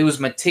like, but it was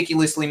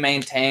meticulously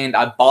maintained.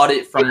 I bought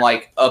it from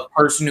like a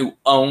person who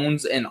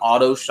owns an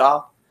auto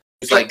shop.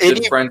 He's like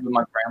good friends with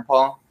my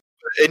grandpa.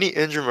 Any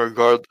engine,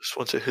 regardless,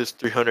 once it hits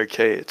 300K,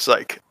 it's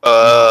like,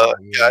 Yeah,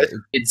 guys.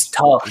 It's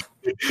tough.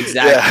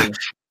 Exactly.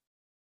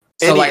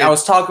 So like I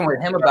was talking with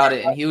him about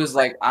it, and he was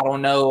like, "I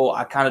don't know.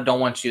 I kind of don't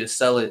want you to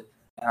sell it."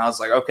 And I was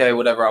like, "Okay,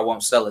 whatever. I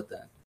won't sell it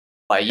then."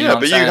 Like, you know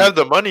what I'm saying? You have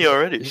the money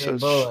already, Yeah, so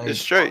bro, it's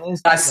straight.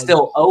 honestly, I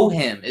still owe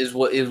him. Is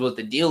what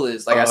the deal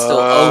is. Like I still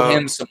owe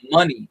him some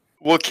money.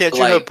 Well, can't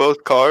you have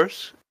both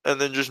cars and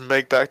then just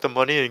make back the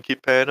money and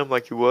keep paying him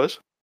like he was?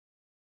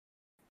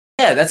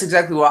 Yeah, that's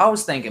exactly what I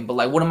was thinking. But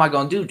like, what am I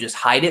gonna do? Just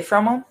hide it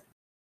from him?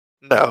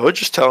 No,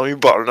 just tell him you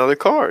bought another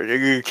car. You're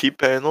gonna keep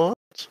paying the loans.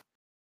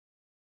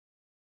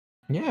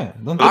 Yeah,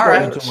 don't All think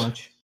right. about it too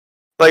much.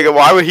 Like,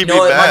 why would he be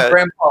mad?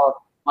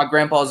 My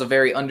grandpa is a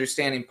very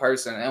understanding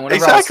person, and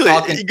whenever Exactly, I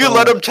was talking you to could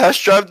let him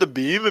test drive the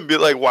Beam and be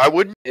like, "Why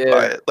wouldn't you buy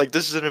Yeah, it? Like,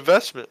 this is an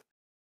investment."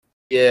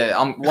 yeah.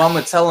 What I'm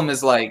gonna tell him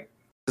is like,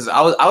 because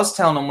I was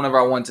telling him whenever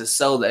I wanted to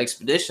sell the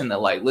Expedition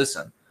that like,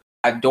 listen,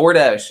 I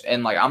DoorDash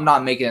and like I'm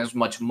not making as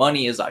much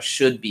money as I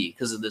should be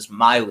because of this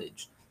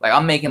mileage. Like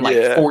I'm making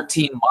like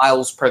 14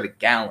 miles per the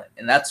gallon,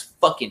 and that's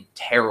fucking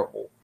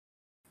terrible.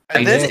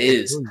 And Like, then it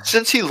is.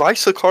 since he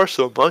likes the car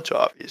so much,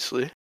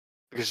 obviously,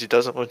 because he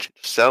doesn't want you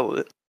to sell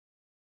it,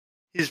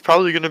 he's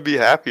probably going to be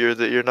happier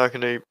that you're not going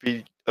to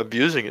be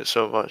abusing it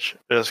so much,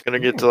 and it's going to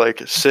get to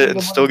like sit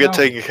and still get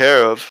taken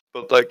care of,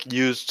 but like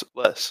used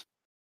less,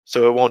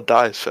 so it won't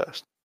die as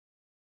fast.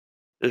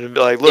 It'll be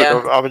like, look,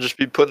 I'm gonna just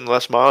be putting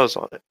less miles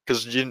on it,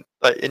 because you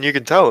like, and you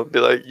can tell him, be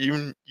like,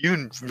 you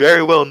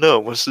very well know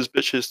once this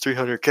bitch hits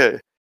 300K,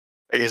 like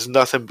it's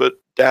nothing but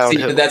downhill.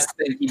 See, but that's the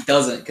thing, he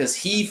doesn't, because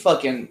he's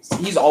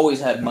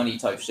always had money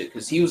type shit,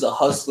 because he was a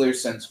hustler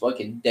since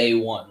fucking day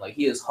one. Like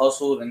he has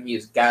hustled and he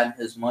has gotten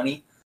his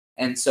money,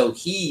 and so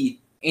he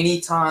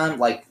anytime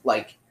like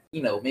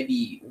you know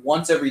maybe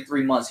once every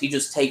 3 months he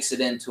just takes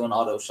it into an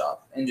auto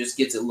shop and just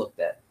gets it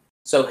looked at.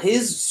 So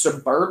his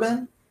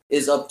Suburban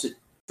is up to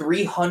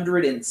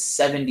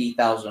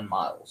 370,000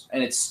 miles,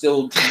 and it's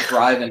still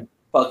driving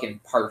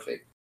fucking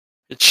perfect.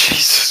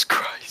 Jesus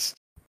Christ!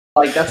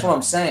 Like that's what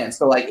I'm saying.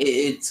 So like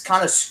it's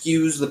kind of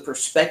skews the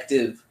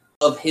perspective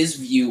of his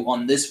view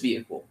on this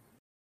vehicle,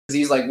 because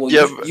he's like, well,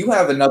 you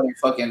have another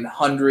fucking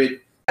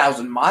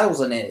 100,000 miles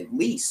in it at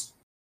least.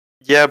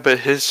 Yeah, but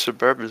his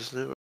Suburban's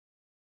new.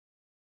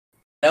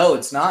 No,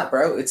 it's not,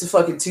 bro. It's a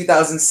fucking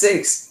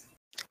 2006.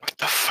 What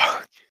the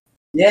fuck?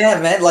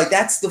 Yeah, man. Like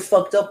that's the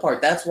fucked up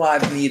part. That's why I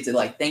need to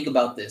like think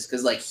about this,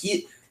 because like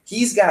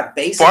he's got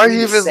basically. Why are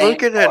you even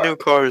looking at new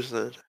cars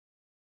then?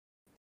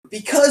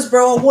 Because,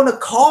 bro, I want a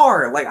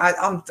car. Like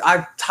I'm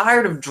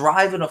tired of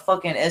driving a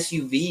fucking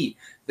SUV.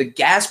 The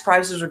gas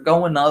prices are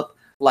going up.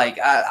 Like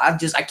I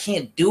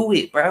can't do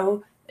it,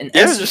 bro. And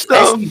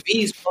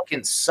SUVs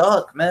fucking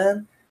suck,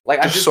 man. Like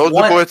I just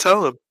Soldier Boy,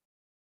 tell him.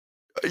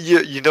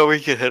 You know we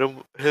can hit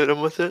him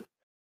with it.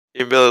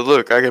 You be like,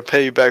 look, I can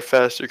pay you back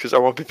faster because I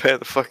won't be paying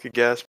the fucking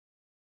gas.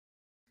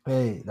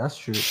 Hey, that's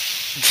true.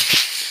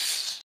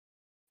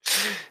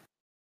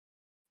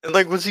 And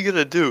like, what's he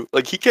gonna do?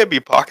 Like, he can't be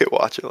pocket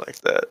watching like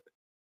that.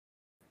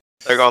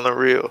 Like on the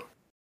real.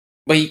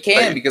 But he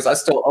can, because I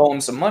still owe him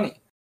some money.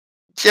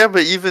 Yeah,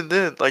 but even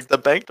then, like the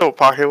bank don't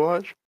pocket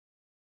watch.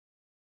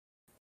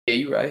 Yeah,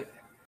 you're right.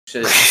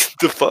 Shit.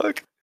 The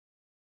fuck?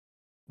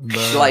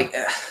 Like,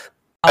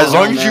 as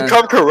long as you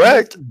come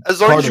correct. As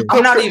long as you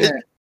come correct. I'm not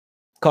even.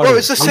 Bro,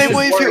 it's the same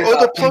way if you owe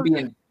the plug.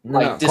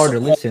 Like, Carter,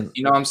 listen.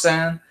 You know what I'm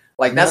saying?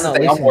 Like, that's the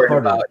thing I'm worried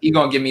about. You're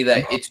gonna give me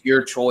that it's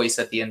your choice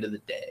at the end of the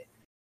day.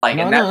 Like,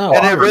 no,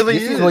 and it really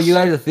is. This is what you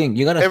gotta think.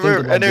 You gotta think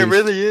about and it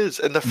really is.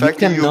 And the fact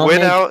that you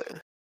went out.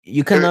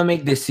 You cannot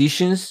make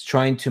decisions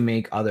trying to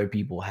make other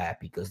people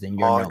happy, because then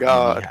you're not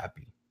gonna be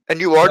happy. And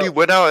you already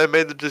went out and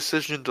made the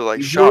decision to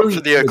like shop for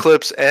the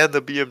Eclipse and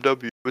the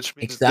BMW, which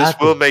means this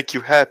will make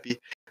you happy.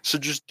 So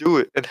just do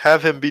it and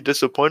have him be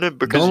disappointed,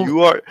 because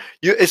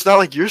it's not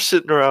like you're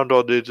sitting around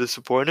all day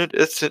disappointed.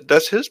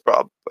 That's his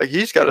problem. Like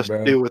he's got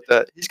to deal with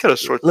that. He's got to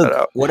sort that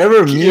out.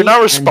 Whatever you're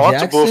not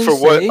responsible for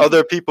what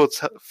other people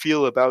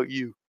feel about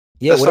you.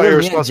 Yeah, that's whatever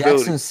me and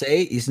Jackson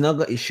say is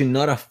not. It should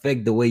not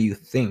affect the way you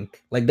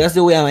think. Like that's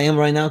the way I am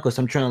right now, because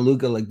I'm trying to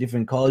look at like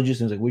different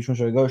colleges and it's like, which one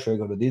should I go? Should I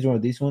go to this one or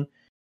this one?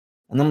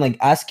 And I'm like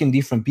asking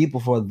different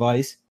people for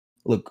advice.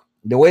 Look,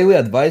 the way we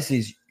advise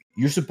is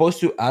you're supposed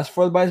to ask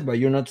for advice, but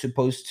you're not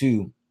supposed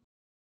to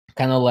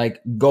kind of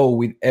like go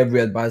with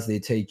every advice they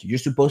take you. You're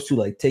supposed to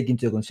like take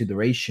into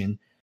consideration,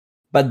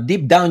 but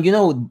deep down, you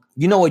know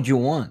what you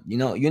want. You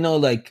know,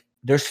 like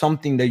there's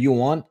something that you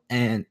want,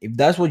 and if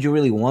that's what you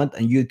really want,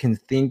 and you can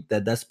think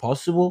that that's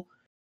possible,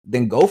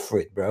 then go for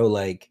it, bro.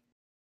 Like,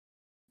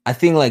 I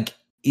think like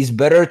it's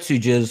better to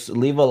just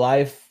live a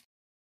life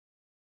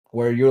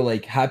where you're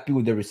like happy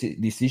with the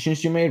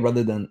decisions you made,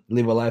 rather than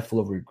live a life full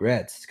of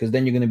regrets. Because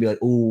then you're gonna be like,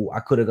 oh, I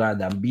could have got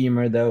that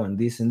Beamer though, and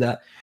this and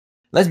that.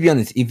 let's be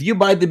honest. If you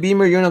buy the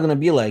Beamer, you're not gonna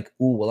be like,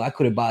 "Oh, well, I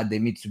could have bought the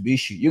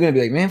Mitsubishi." You're gonna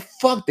be like, "Man,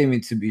 fuck the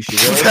Mitsubishi."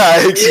 Bro.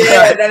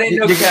 Yeah, that ain't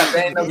no cap.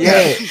 That ain't no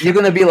Yeah, cap. you're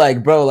gonna be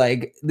like, bro,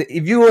 like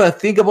if you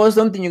think about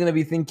something, you're gonna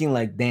be thinking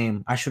like,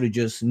 damn, I should have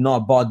just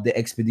not bought the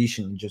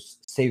Expedition and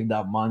just saved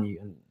that money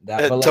and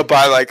that. But to like,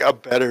 buy like a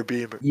better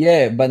Beamer.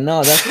 yeah, but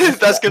no,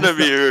 That's gonna be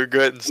not, your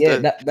regret yeah,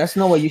 instead. that's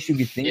not what you should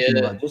be thinking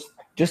Yeah. about.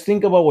 Just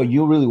think about what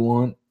you really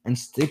want and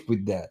stick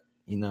with that.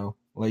 You know,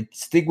 like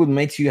stick with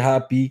makes you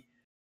happy.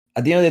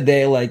 At the end of the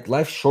day, like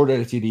life's short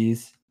as it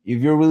is.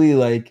 If you're really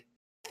like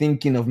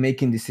thinking of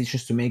making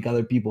decisions to make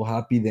other people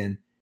happy, then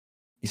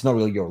it's not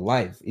really your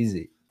life, is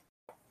it?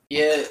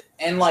 Yeah,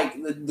 and like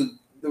the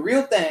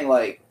real thing,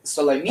 like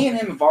so, like me and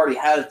him have already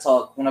had a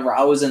talk whenever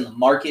I was in the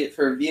market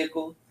for a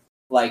vehicle,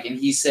 like, and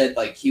he said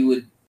like he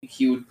would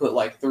put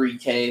like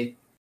 $3K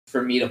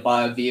for me to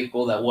buy a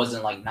vehicle that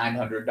wasn't like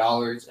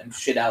 $900 and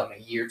shit out in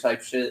a year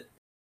type shit,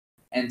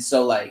 and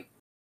so like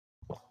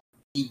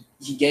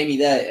he gave me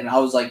that, and I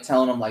was like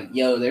telling him like,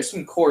 yo, there's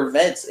some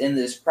Corvettes in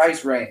this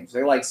price range.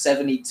 They're like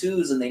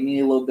 72s and they need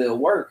a little bit of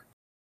work.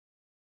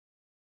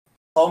 He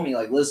told me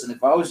like, listen,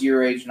 if I was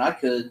your age and I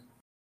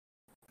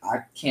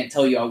can't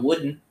tell you I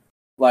wouldn't.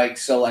 Like,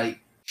 so like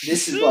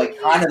this is like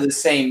kind of the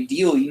same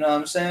deal, you know what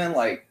I'm saying?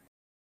 Like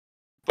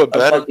But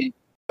better.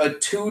 a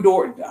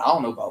 2-door, I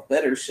don't know about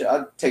better shit.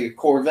 I'd take a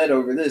Corvette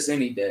over this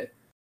any day.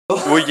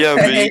 Well,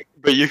 yeah,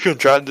 but you can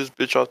drive this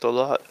bitch off the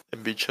lot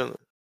and be chilling.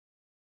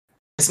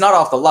 It's not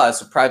off the lot,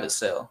 it's a private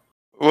sale.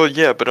 Well,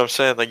 yeah, but I'm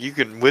saying like you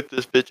can whip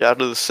this bitch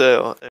out of the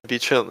sale and be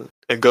chilling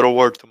and go to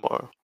work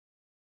tomorrow.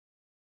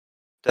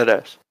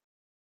 Deadass.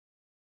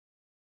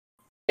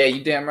 Yeah,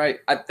 you damn right.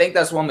 I think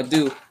that's what I'm gonna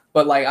do.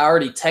 But like I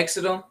already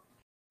texted him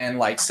and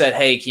like said,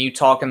 hey, can you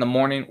talk in the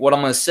morning? What I'm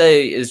gonna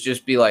say is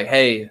just be like,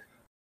 hey,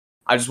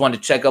 I just wanted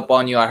to check up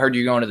on you. I heard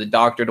you're going to the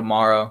doctor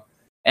tomorrow.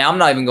 And I'm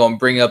not even gonna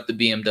bring up the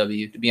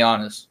BMW, to be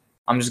honest.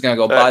 I'm just gonna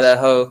go buy that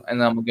hoe and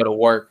then I'm gonna go to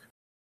work.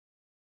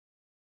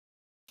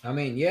 I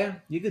mean, yeah,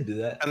 you could do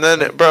that. And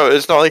then, bro,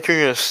 it's not like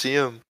you're gonna see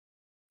him.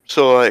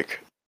 So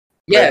like,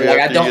 Yeah, maybe like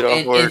I after you don't. get off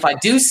And work- if I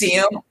do see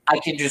him, I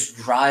can just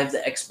drive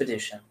the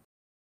Expedition.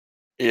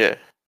 yeah.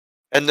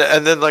 And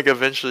then like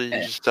eventually you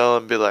Yeah. just tell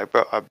him, be like,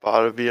 bro, I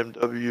bought a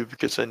BMW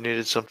because I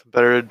needed something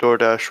better to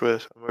DoorDash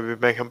with. I'm gonna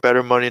be making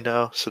better money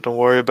now, so don't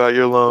worry about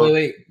your loan.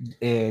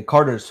 Wait,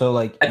 Carter. So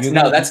like,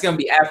 That's gonna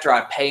be after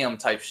I pay him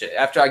type shit.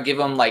 After I give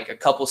him like a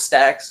couple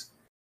stacks,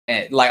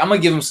 and like I'm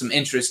gonna give him some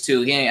interest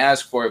too. He ain't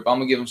asked for it, but I'm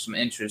gonna give him some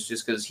interest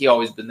just because he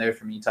always been there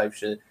for me type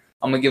shit.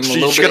 I'm gonna give him So a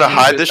you little just bit. gonna of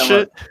hide this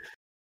interest. shit?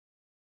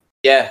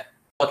 Yeah,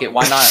 fuck it.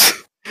 Why not?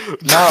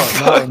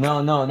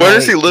 No. Where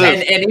does he live?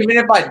 And even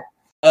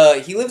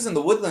if he lives in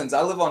the Woodlands.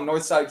 I live on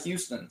North Side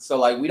Houston, so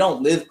like we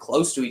don't live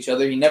close to each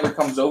other. He never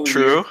comes over here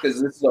True.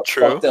 because this is a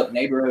True. fucked up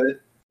neighborhood.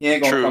 He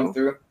ain't gonna True. come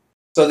through.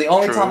 So the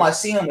only True. time I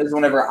see him is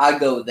whenever I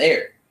go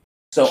there.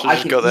 So I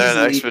just can go there in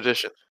the easily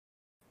Expedition.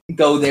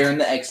 go there in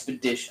the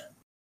Expedition.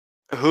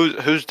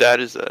 Whose dad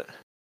is that?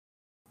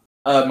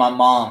 My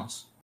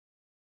mom's.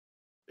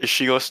 Is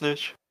she gonna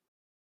snitch?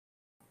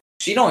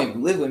 She don't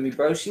even live with me,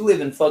 bro. She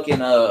live in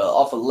fucking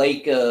off of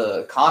Lake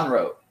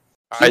Conroe.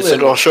 She Alright, so live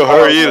don't in show far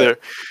her away. either.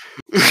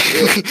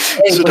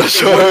 So but don't she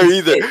show her wouldn't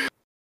either. snitch.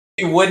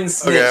 She wouldn't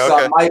snitch, so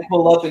I might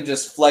pull up and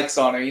just flex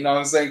on her. You know what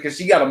I'm saying? Because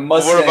she got a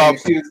Mustang.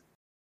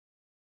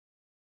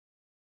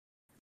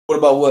 What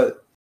about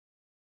what?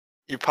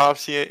 Your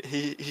pops,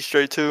 he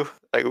straight too?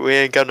 Like, we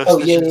ain't got no Oh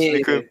snitches in yeah.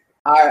 the crib?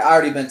 I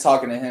already been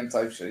talking to him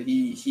type shit.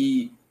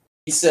 He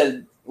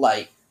said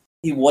like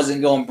he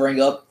wasn't gonna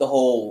bring up the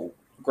whole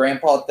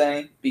grandpa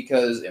thing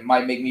because it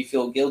might make me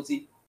feel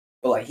guilty.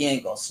 But like he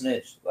ain't gonna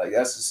snitch. Like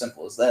that's as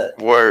simple as that.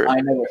 Word.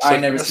 I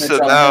never snitched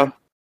so on now, him.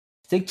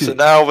 Stick to So it.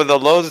 now when the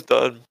loan's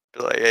done,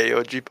 be like, hey,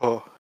 yo,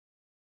 G-Paul.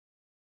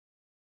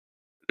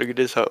 Look at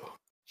this hoe.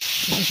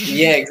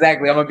 Yeah,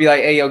 exactly. I'm gonna be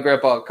like, hey yo,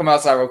 grandpa, come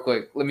outside real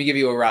quick. Let me give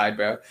you a ride,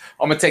 bro.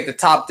 I'm gonna take the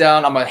top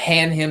down, I'm gonna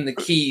hand him the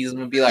keys, I'm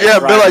gonna be like, Yeah,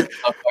 be "Drive like, this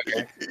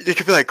motherfucker." you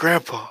could be like,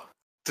 Grandpa,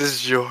 this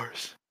is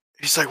yours.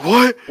 He's like,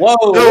 what? Whoa,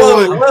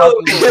 No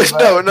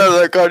whoa.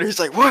 no, Carter. He's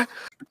like, what?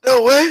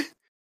 No way.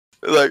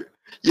 Like,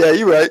 yeah,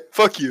 you right.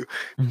 Fuck you.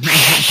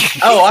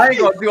 Oh, I ain't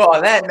gonna do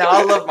all that now.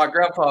 I love my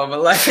grandpa,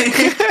 but like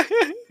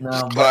No,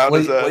 Clown but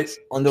his wait, ass.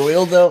 on the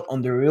real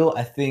though,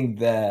 I think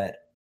that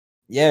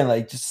yeah,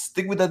 like just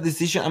stick with that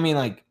decision. I mean,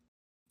 like,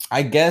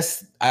 I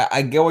guess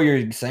I get what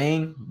you're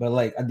saying, but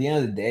like at the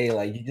end of the day,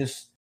 like you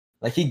just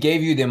like he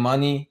gave you the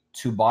money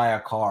to buy a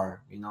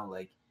car, you know,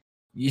 like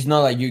it's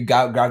not like you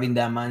got grabbing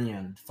that money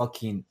and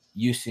fucking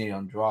using it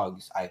on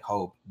drugs. I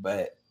hope,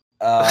 but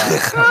I'm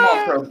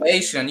on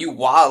probation, you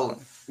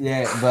wildin'.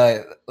 yeah,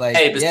 but like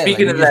Hey, but yeah,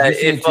 speaking like, of you just that,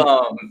 using it if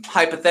to-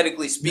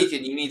 hypothetically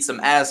speaking, you need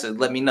some acid,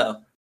 let me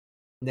know.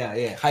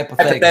 yeah,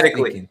 hypothetically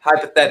speaking.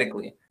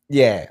 Hypothetically.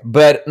 Yeah,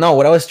 but no,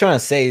 what I was trying to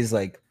say is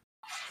like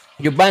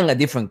you're buying a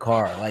different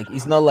car. Like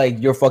it's not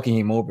like you're fucking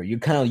him over. You're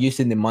kind of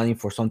using the money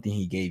for something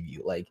he gave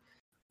you. Like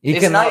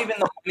It's not even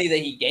the money that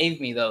he gave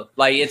me though.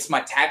 Like it's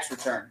my tax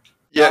return.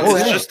 Yeah, Oh,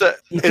 it's yeah. just that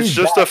If it's he's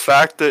just the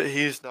fact that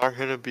he's not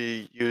gonna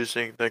be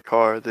using the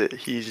car that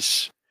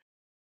he's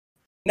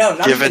No,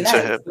 not given even to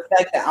that. him. It's the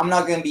fact that I'm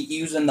not going to be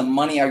using the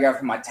money I got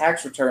from my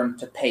tax return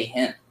to pay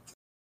him.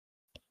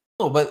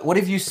 No, but what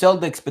if you sell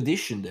the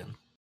expedition then?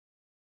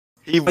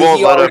 He But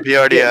won't let him. He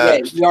already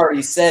asked. he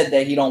already said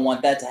that he don't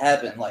want that to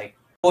happen. Like,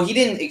 well, he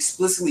didn't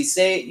explicitly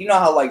say it. You know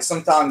how like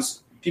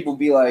sometimes people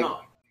be like, No,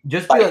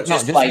 just like, be like,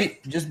 just no,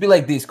 like- just be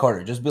like this,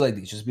 Carter. Just be like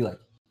this. Just be like,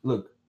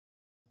 look,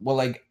 well,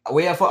 like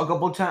wait for a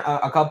couple time,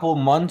 a couple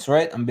months,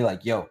 right? And be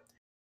like, yo,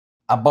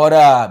 I bought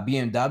a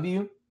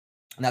BMW.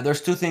 Now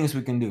there's two things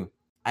we can do.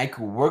 I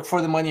could work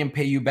for the money and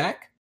pay you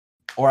back,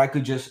 or I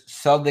could just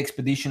sell the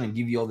expedition and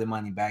give you all the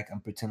money back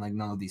and pretend like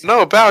none of these. No,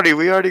 happened. Bowdy,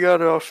 we already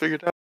got it all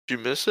figured out. Did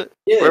you miss it?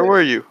 yeah. Where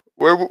were you?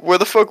 Where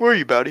the fuck were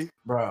you, Bowdy?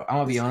 Bro, I'm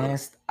gonna be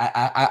honest.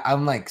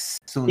 I'm like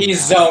tuned He out.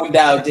 zoned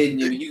out, didn't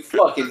you? You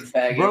fucking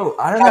faggot. Bro,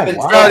 I don't Happens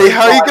know why. Bowdy, every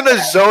how are you gonna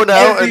podcast. zone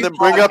out Every and then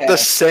bring up the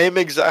podcast. same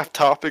exact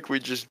topic we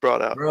just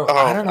brought out? Bro, Oh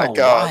I don't know my why.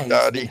 god,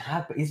 Bowdy.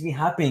 It's been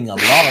happening a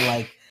lot.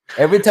 Like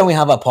every time we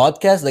have a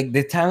podcast, like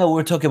the time that we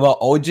were talking about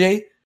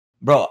OJ,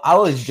 bro, I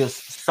was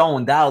just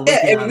zoned out. Yeah,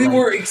 looking and at, we like,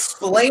 were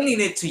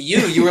explaining it to you.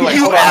 You were like,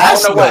 You hold on, I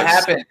asked don't know what us.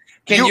 happened.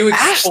 Can You you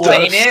asked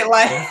explain us. it?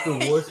 Like, That's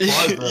the worst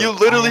part, bro. You I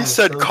literally am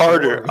said, so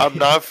Carter, sorry. I'm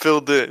not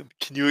filled in.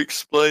 Can you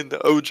explain the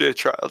OJ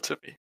trial to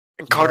me?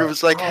 And Carter Bro,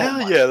 was like, oh hell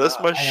my yeah, that's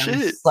God, my I am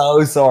shit.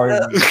 so sorry,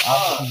 Shut bro.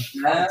 up,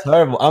 I'm man.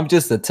 terrible. I'm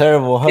just a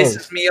terrible host.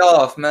 pisses me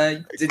off,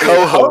 man. Did you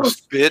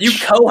Co-host, bitch. You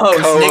co-host,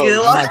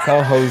 nigga. Co-host. I'm not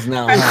co-host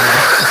now.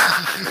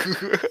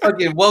 Huh?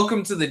 Fucking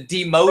welcome to the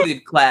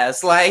demoted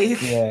class. Like,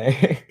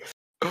 Yeah.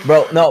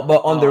 Bro, no,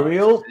 but on the Oh,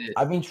 real, shit.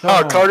 I've been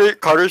trying.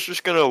 Carter's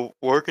just gonna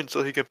work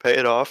until he can pay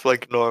it off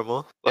like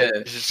normal. Like,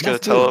 Yeah. he's just gonna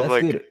That's tell good. him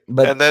That's like, good.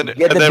 But and then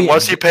get the beat-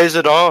 once he pays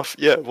it off,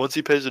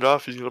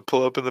 he's gonna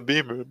pull up in the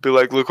Beamer and be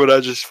like, look what I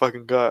just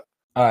fucking got.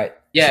 all right.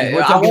 yeah, Since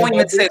we're I talking won't even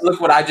about say, this- look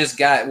what I just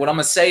got. What I'm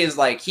gonna say is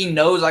like, he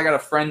knows I got a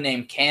friend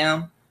named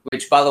Cam,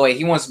 which by the way,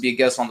 he wants to be a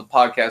guest on the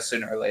podcast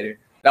sooner or later.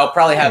 That'll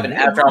probably happen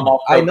Yeah, after I'm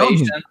off I know him.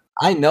 probation.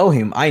 I know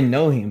him. I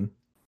know him.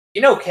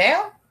 You know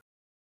Cam?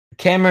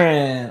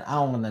 Cameron, I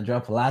don't want to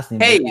drop a last name.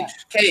 but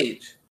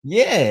Cage.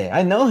 Yeah,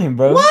 I know him,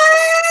 bro. What?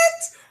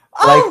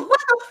 Oh, Like- what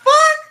the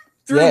fuck?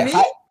 Through Yeah,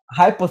 me?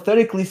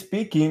 hypothetically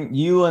speaking,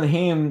 you and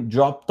him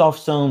dropped off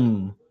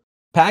some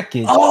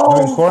package during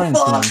Oh,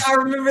 quarantine. fuck. I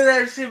remember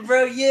that shit,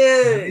 bro.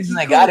 Yeah. The reason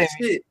he I got cool him-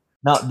 as shit.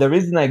 Now, the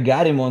reason I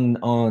got him on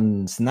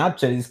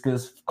Snapchat is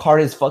because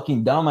Carter's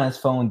fucking dumbass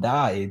phone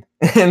died.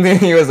 And then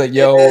he was like,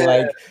 yo, Yeah.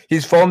 like,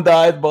 his phone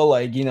died, but,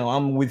 like, you know,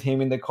 I'm with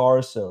him in the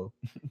car, so.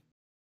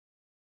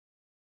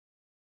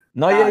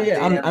 No, yeah, God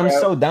yeah, I'm damn, bro.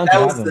 so down to That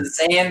have was him. the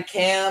Zan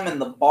Cam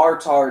and the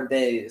Bartard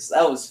days.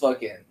 That was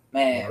fucking,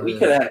 man. Oh, We yeah.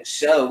 could have had a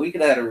show. We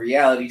could have had a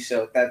reality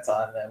show at that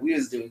time, man. We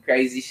was doing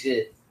crazy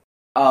shit.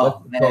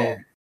 Oh, What's it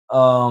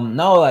man.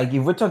 No, like,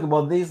 if we're talking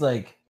about this,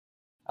 like,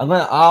 I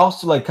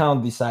also, like, kind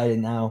of decided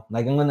now.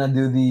 Like, I'm gonna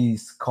do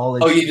these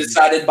college. Oh, you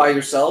decided by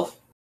yourself?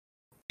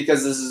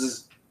 Because this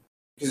is.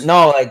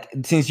 No, like,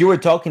 since you were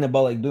talking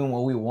about, like, doing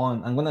what we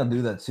want, I'm gonna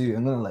do that too.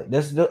 I'm gonna, like,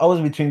 I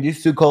was between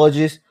these two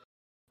colleges.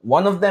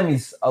 One of them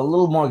is a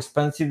little more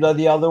expensive than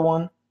the other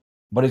one,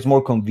 but it's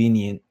more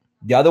convenient.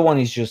 The other one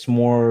is just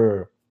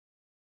more,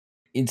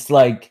 it's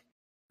like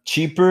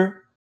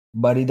cheaper,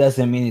 but it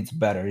doesn't mean it's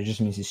better. It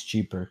just means it's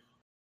cheaper.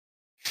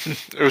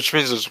 Which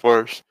means it's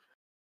worse.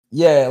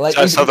 Yeah, like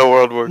That's how the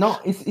world works. no,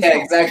 it's Yeah,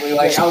 exactly.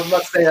 Like I was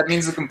about to say, that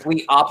means the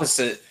complete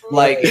opposite.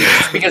 Like Yeah.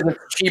 just because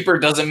it's cheaper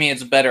doesn't mean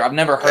it's better. I've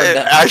never heard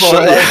that.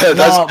 Actually, before. yeah, No,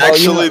 that's but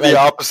you know, actually the like-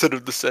 opposite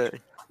of the saying.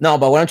 No,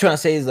 but what I'm trying to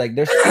say is like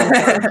there's things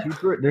that are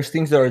cheaper. There's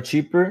things that are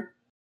cheaper,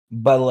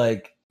 but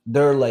like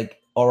they're like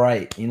all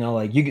right. You know,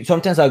 like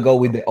sometimes I go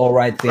with the all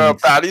right Bro,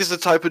 things. Patty's the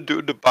type of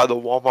dude to buy the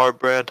Walmart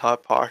brand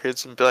Hot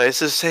Pockets and be like, it's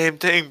the same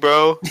thing,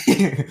 bro.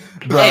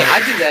 Bro, Hey,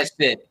 I do that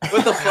shit.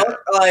 What the fuck?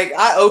 Like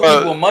I owe Bro.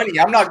 people money.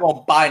 I'm not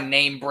gonna buy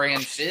name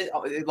brand shit.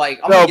 Like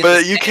I'm No, gonna get but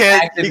the you same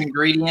can't- active you-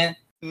 ingredient.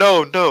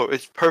 No,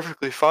 it's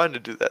perfectly fine to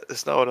do that.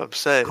 That's not what I'm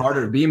saying.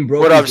 Carter being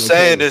broke. What I'm is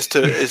saying okay. is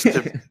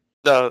to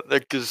no,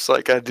 because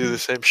like I do the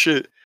same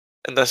shit,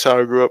 and that's how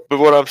I grew up. But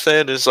what I'm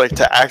saying is like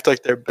to act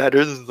like they're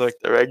better than like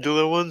the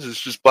regular ones is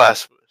just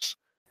blasphemous.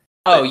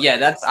 Oh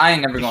yeah, I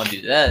ain't never gonna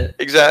do that.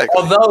 Exactly.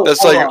 Although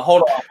That's hold like- on,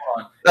 hold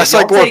on. That's If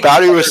y'all like what take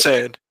Batty other- was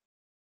saying.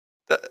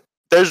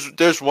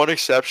 There's one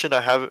exception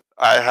I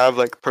have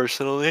like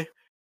personally.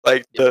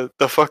 Like the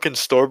fucking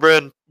store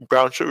brand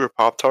brown sugar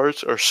Pop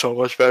Tarts are so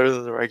much better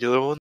than the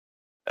regular one.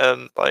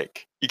 And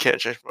like you can't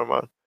change my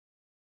mind.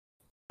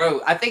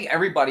 Bro, I think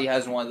everybody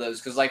has one of those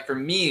because, like, for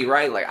me,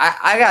 right, like,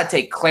 I gotta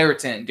take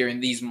Claritin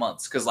during these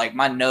months because, like,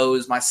 my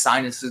nose, my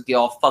sinuses get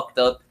all fucked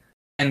up,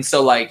 and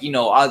so, like, you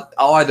know, I'll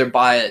either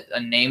buy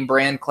a name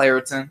brand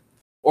Claritin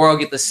or I'll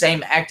get the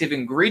same active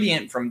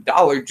ingredient from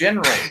Dollar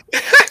General.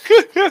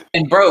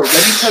 And bro, let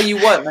me tell you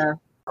what, man,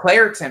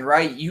 Claritin,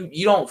 right? You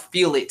don't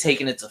feel it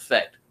taking its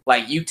effect.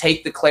 Like, you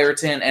take the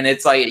Claritin and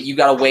it's like you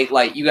gotta wait,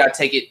 like, you gotta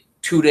take it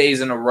 2 days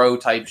in a row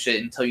type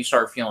shit until you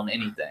start feeling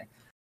anything.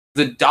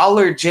 The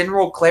Dollar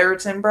General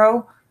Claritin,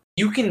 bro,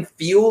 you can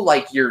feel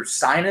like your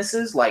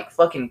sinuses like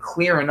fucking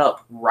clearing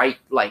up right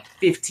like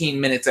 15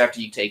 minutes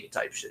after you take it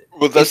type shit.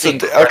 Well, that's It's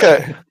the thing.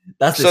 incredible. Okay,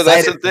 That's the So side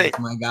that's the effect,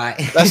 thing. my guy.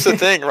 that's the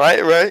thing,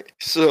 right? Right.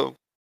 So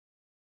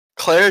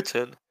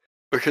Claritin,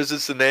 because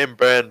it's the name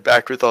brand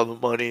backed with all the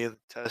money and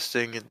the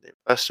testing and the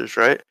investors,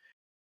 right?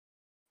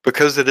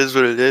 Because it is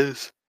what it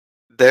is,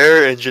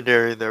 they're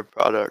engineering their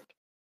product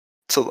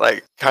to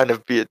like kind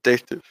of be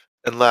addictive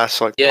and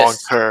last like long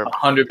Yes, term,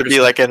 to be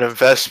 100%. like an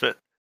investment,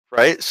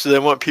 right? So they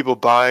want people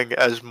buying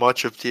as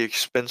much of the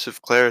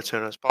expensive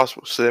Claritin as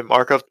possible. So they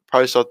mark up the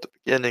price at the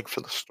beginning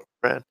for the store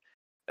brand,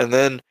 and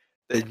then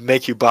they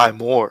make you buy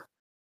more.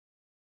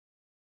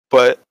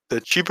 But the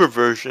cheaper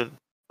version,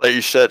 like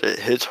you said, it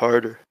hits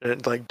harder and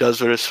it like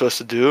does what it's supposed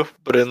to do.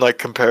 But in like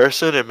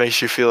comparison, it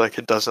makes you feel like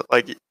it doesn't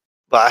like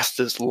last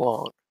as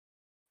long,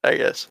 I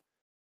guess.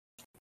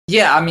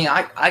 Yeah, I mean,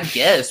 I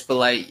guess, but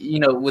like, you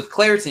know, with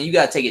Claritin, you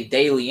gotta take it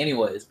daily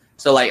anyways.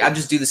 So like, I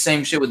just do the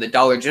same shit with the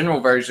Dollar General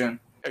version, and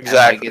like,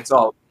 Exactly. it's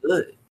all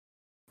good.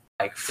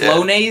 Like Yeah.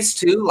 Flonase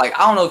too. Like,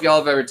 I don't know if y'all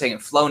have ever taken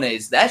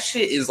Flonase. That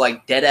shit is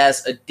like dead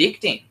ass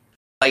addicting.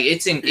 Like,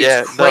 it's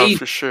Yeah, crazy. no,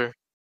 for sure.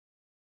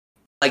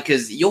 Like,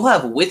 cause you'll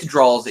have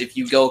withdrawals if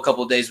you go a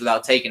couple days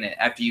without taking it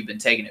after you've been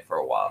taking it for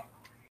a while.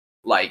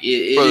 Like,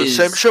 it Bro, the is.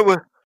 same shit with,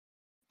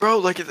 bro,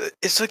 like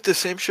it's like the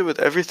same shit with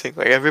everything.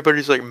 Like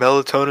everybody's like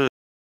melatonin.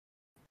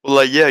 Well,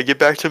 like yeah, get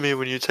back to me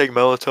when you take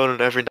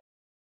melatonin every night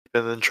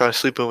and then try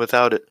sleeping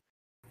without it.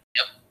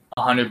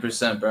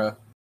 100%, bro.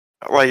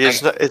 Like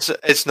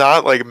it's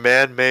not like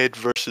man-made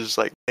versus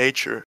like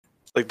nature.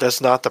 Like that's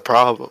not the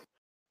problem.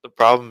 The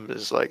problem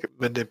is like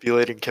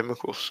manipulating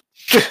chemicals.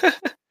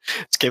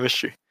 It's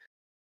chemistry.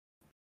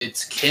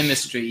 It's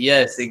chemistry.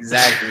 Yes,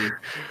 exactly.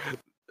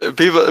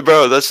 People,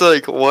 bro, that's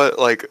like what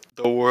like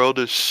the world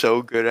is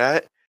so good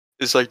at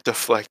is like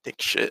deflecting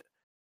shit.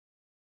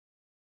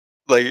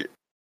 Like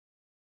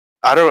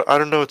I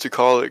don't know what to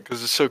call it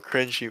because it's so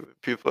cringy when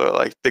people are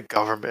like the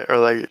government or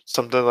like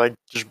something like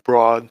just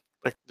broad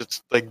like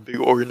it's like big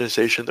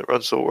organization that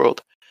runs the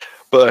world.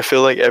 But I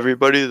feel like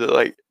everybody that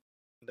like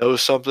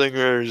knows something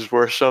or is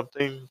worth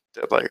something,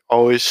 they're like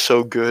always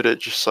so good at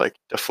just like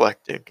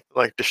deflecting,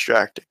 like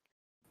distracting,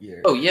 Yeah.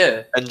 Oh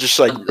yeah, and just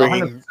like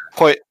 100%.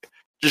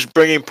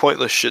 bringing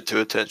pointless shit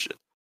to attention.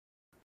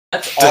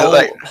 That's So, all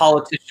like-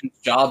 politicians'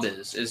 job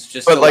is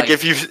just. But to, like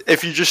if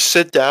you just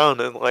sit down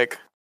and like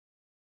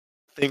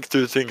think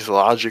through things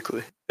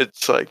logically,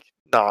 it's like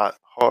not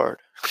hard.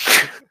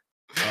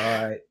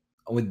 All right.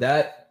 With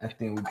that, I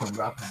think we can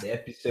wrap up the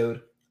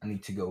episode. I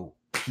need to go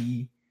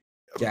pee.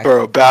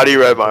 Bro, Batty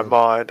read my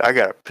mind. I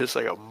gotta piss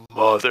like a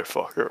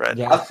motherfucker right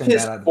now. I've Jackson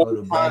pissed gotta go 4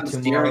 to bed times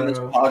during this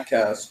tomorrow.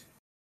 podcast.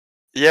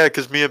 Yeah,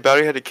 because me and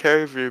Batty had to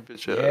carry for your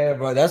bitch. Yeah,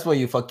 bro, that's what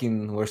you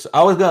fucking were.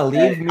 I was gonna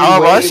leave. How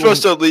am I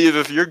supposed to leave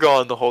if you're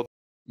gone the whole?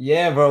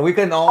 Yeah, bro, we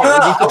can all.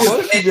 I We're was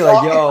supposed to be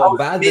like, yo,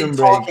 bathroom break.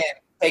 mid-talking,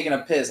 taking a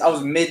piss. I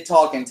was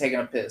mid-talking, taking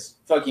a piss.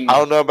 Fucking. I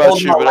don't know about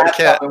holding you, my but I laptop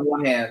can't. in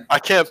one hand. I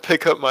can't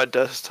pick up my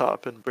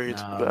desktop and bring it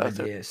to Nah, the but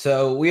bathroom. yeah.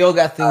 So we all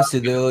got things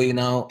to do, you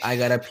know. I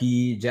gotta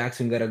pee.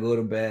 Jackson gotta go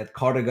to bed.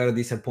 Carter gotta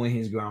disappoint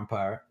his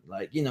grandpa.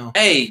 Like, you know.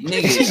 Hey,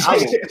 nigga, I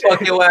will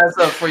fuck your ass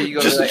up before you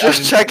go. Just to bed.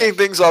 just checking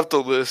things off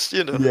the list,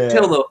 you know.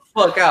 Chill the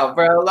fuck out,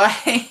 bro. Like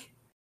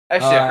that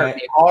shit hurt Alright.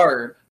 me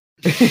hard.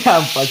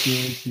 I'm fucking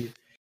with you.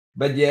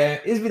 But yeah,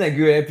 it's been a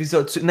good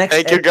episode. So next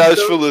Thank you guys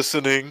episode- for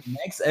listening.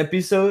 Next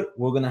episode,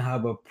 we're gonna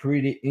have a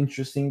pretty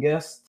interesting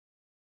guest.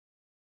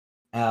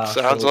 Sounds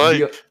so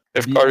like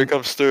if be Carter on-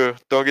 comes through,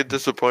 don't get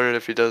disappointed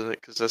if he doesn't,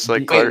 because that's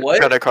like Wait, what?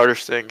 kind of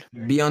Carter's thing.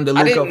 be on the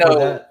I didn't lookout for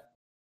know. that.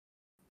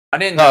 I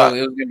didn't Nah. know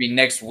it was gonna be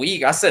next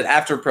week. I said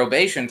after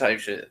probation type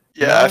shit.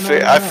 Yeah, No,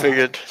 I no.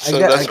 figured. So I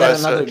that's got why I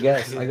another said.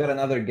 guest. I got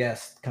another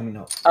guest coming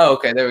up. Oh,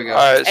 okay, there we go.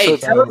 Alright, Hey, so-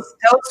 tell us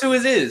who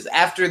it is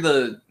after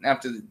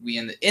we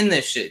end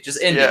this shit.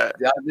 Just end it.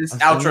 This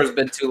Okay. outro's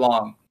been too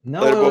long.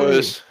 No, Later, wait, wait, wait.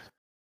 boys.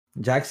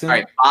 Jackson, All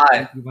right, bye.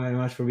 thank you very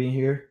much for being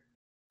here.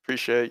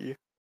 Appreciate you.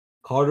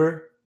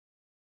 Carter,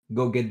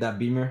 go get that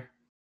beamer.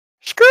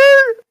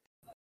 Skirt.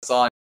 It's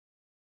on.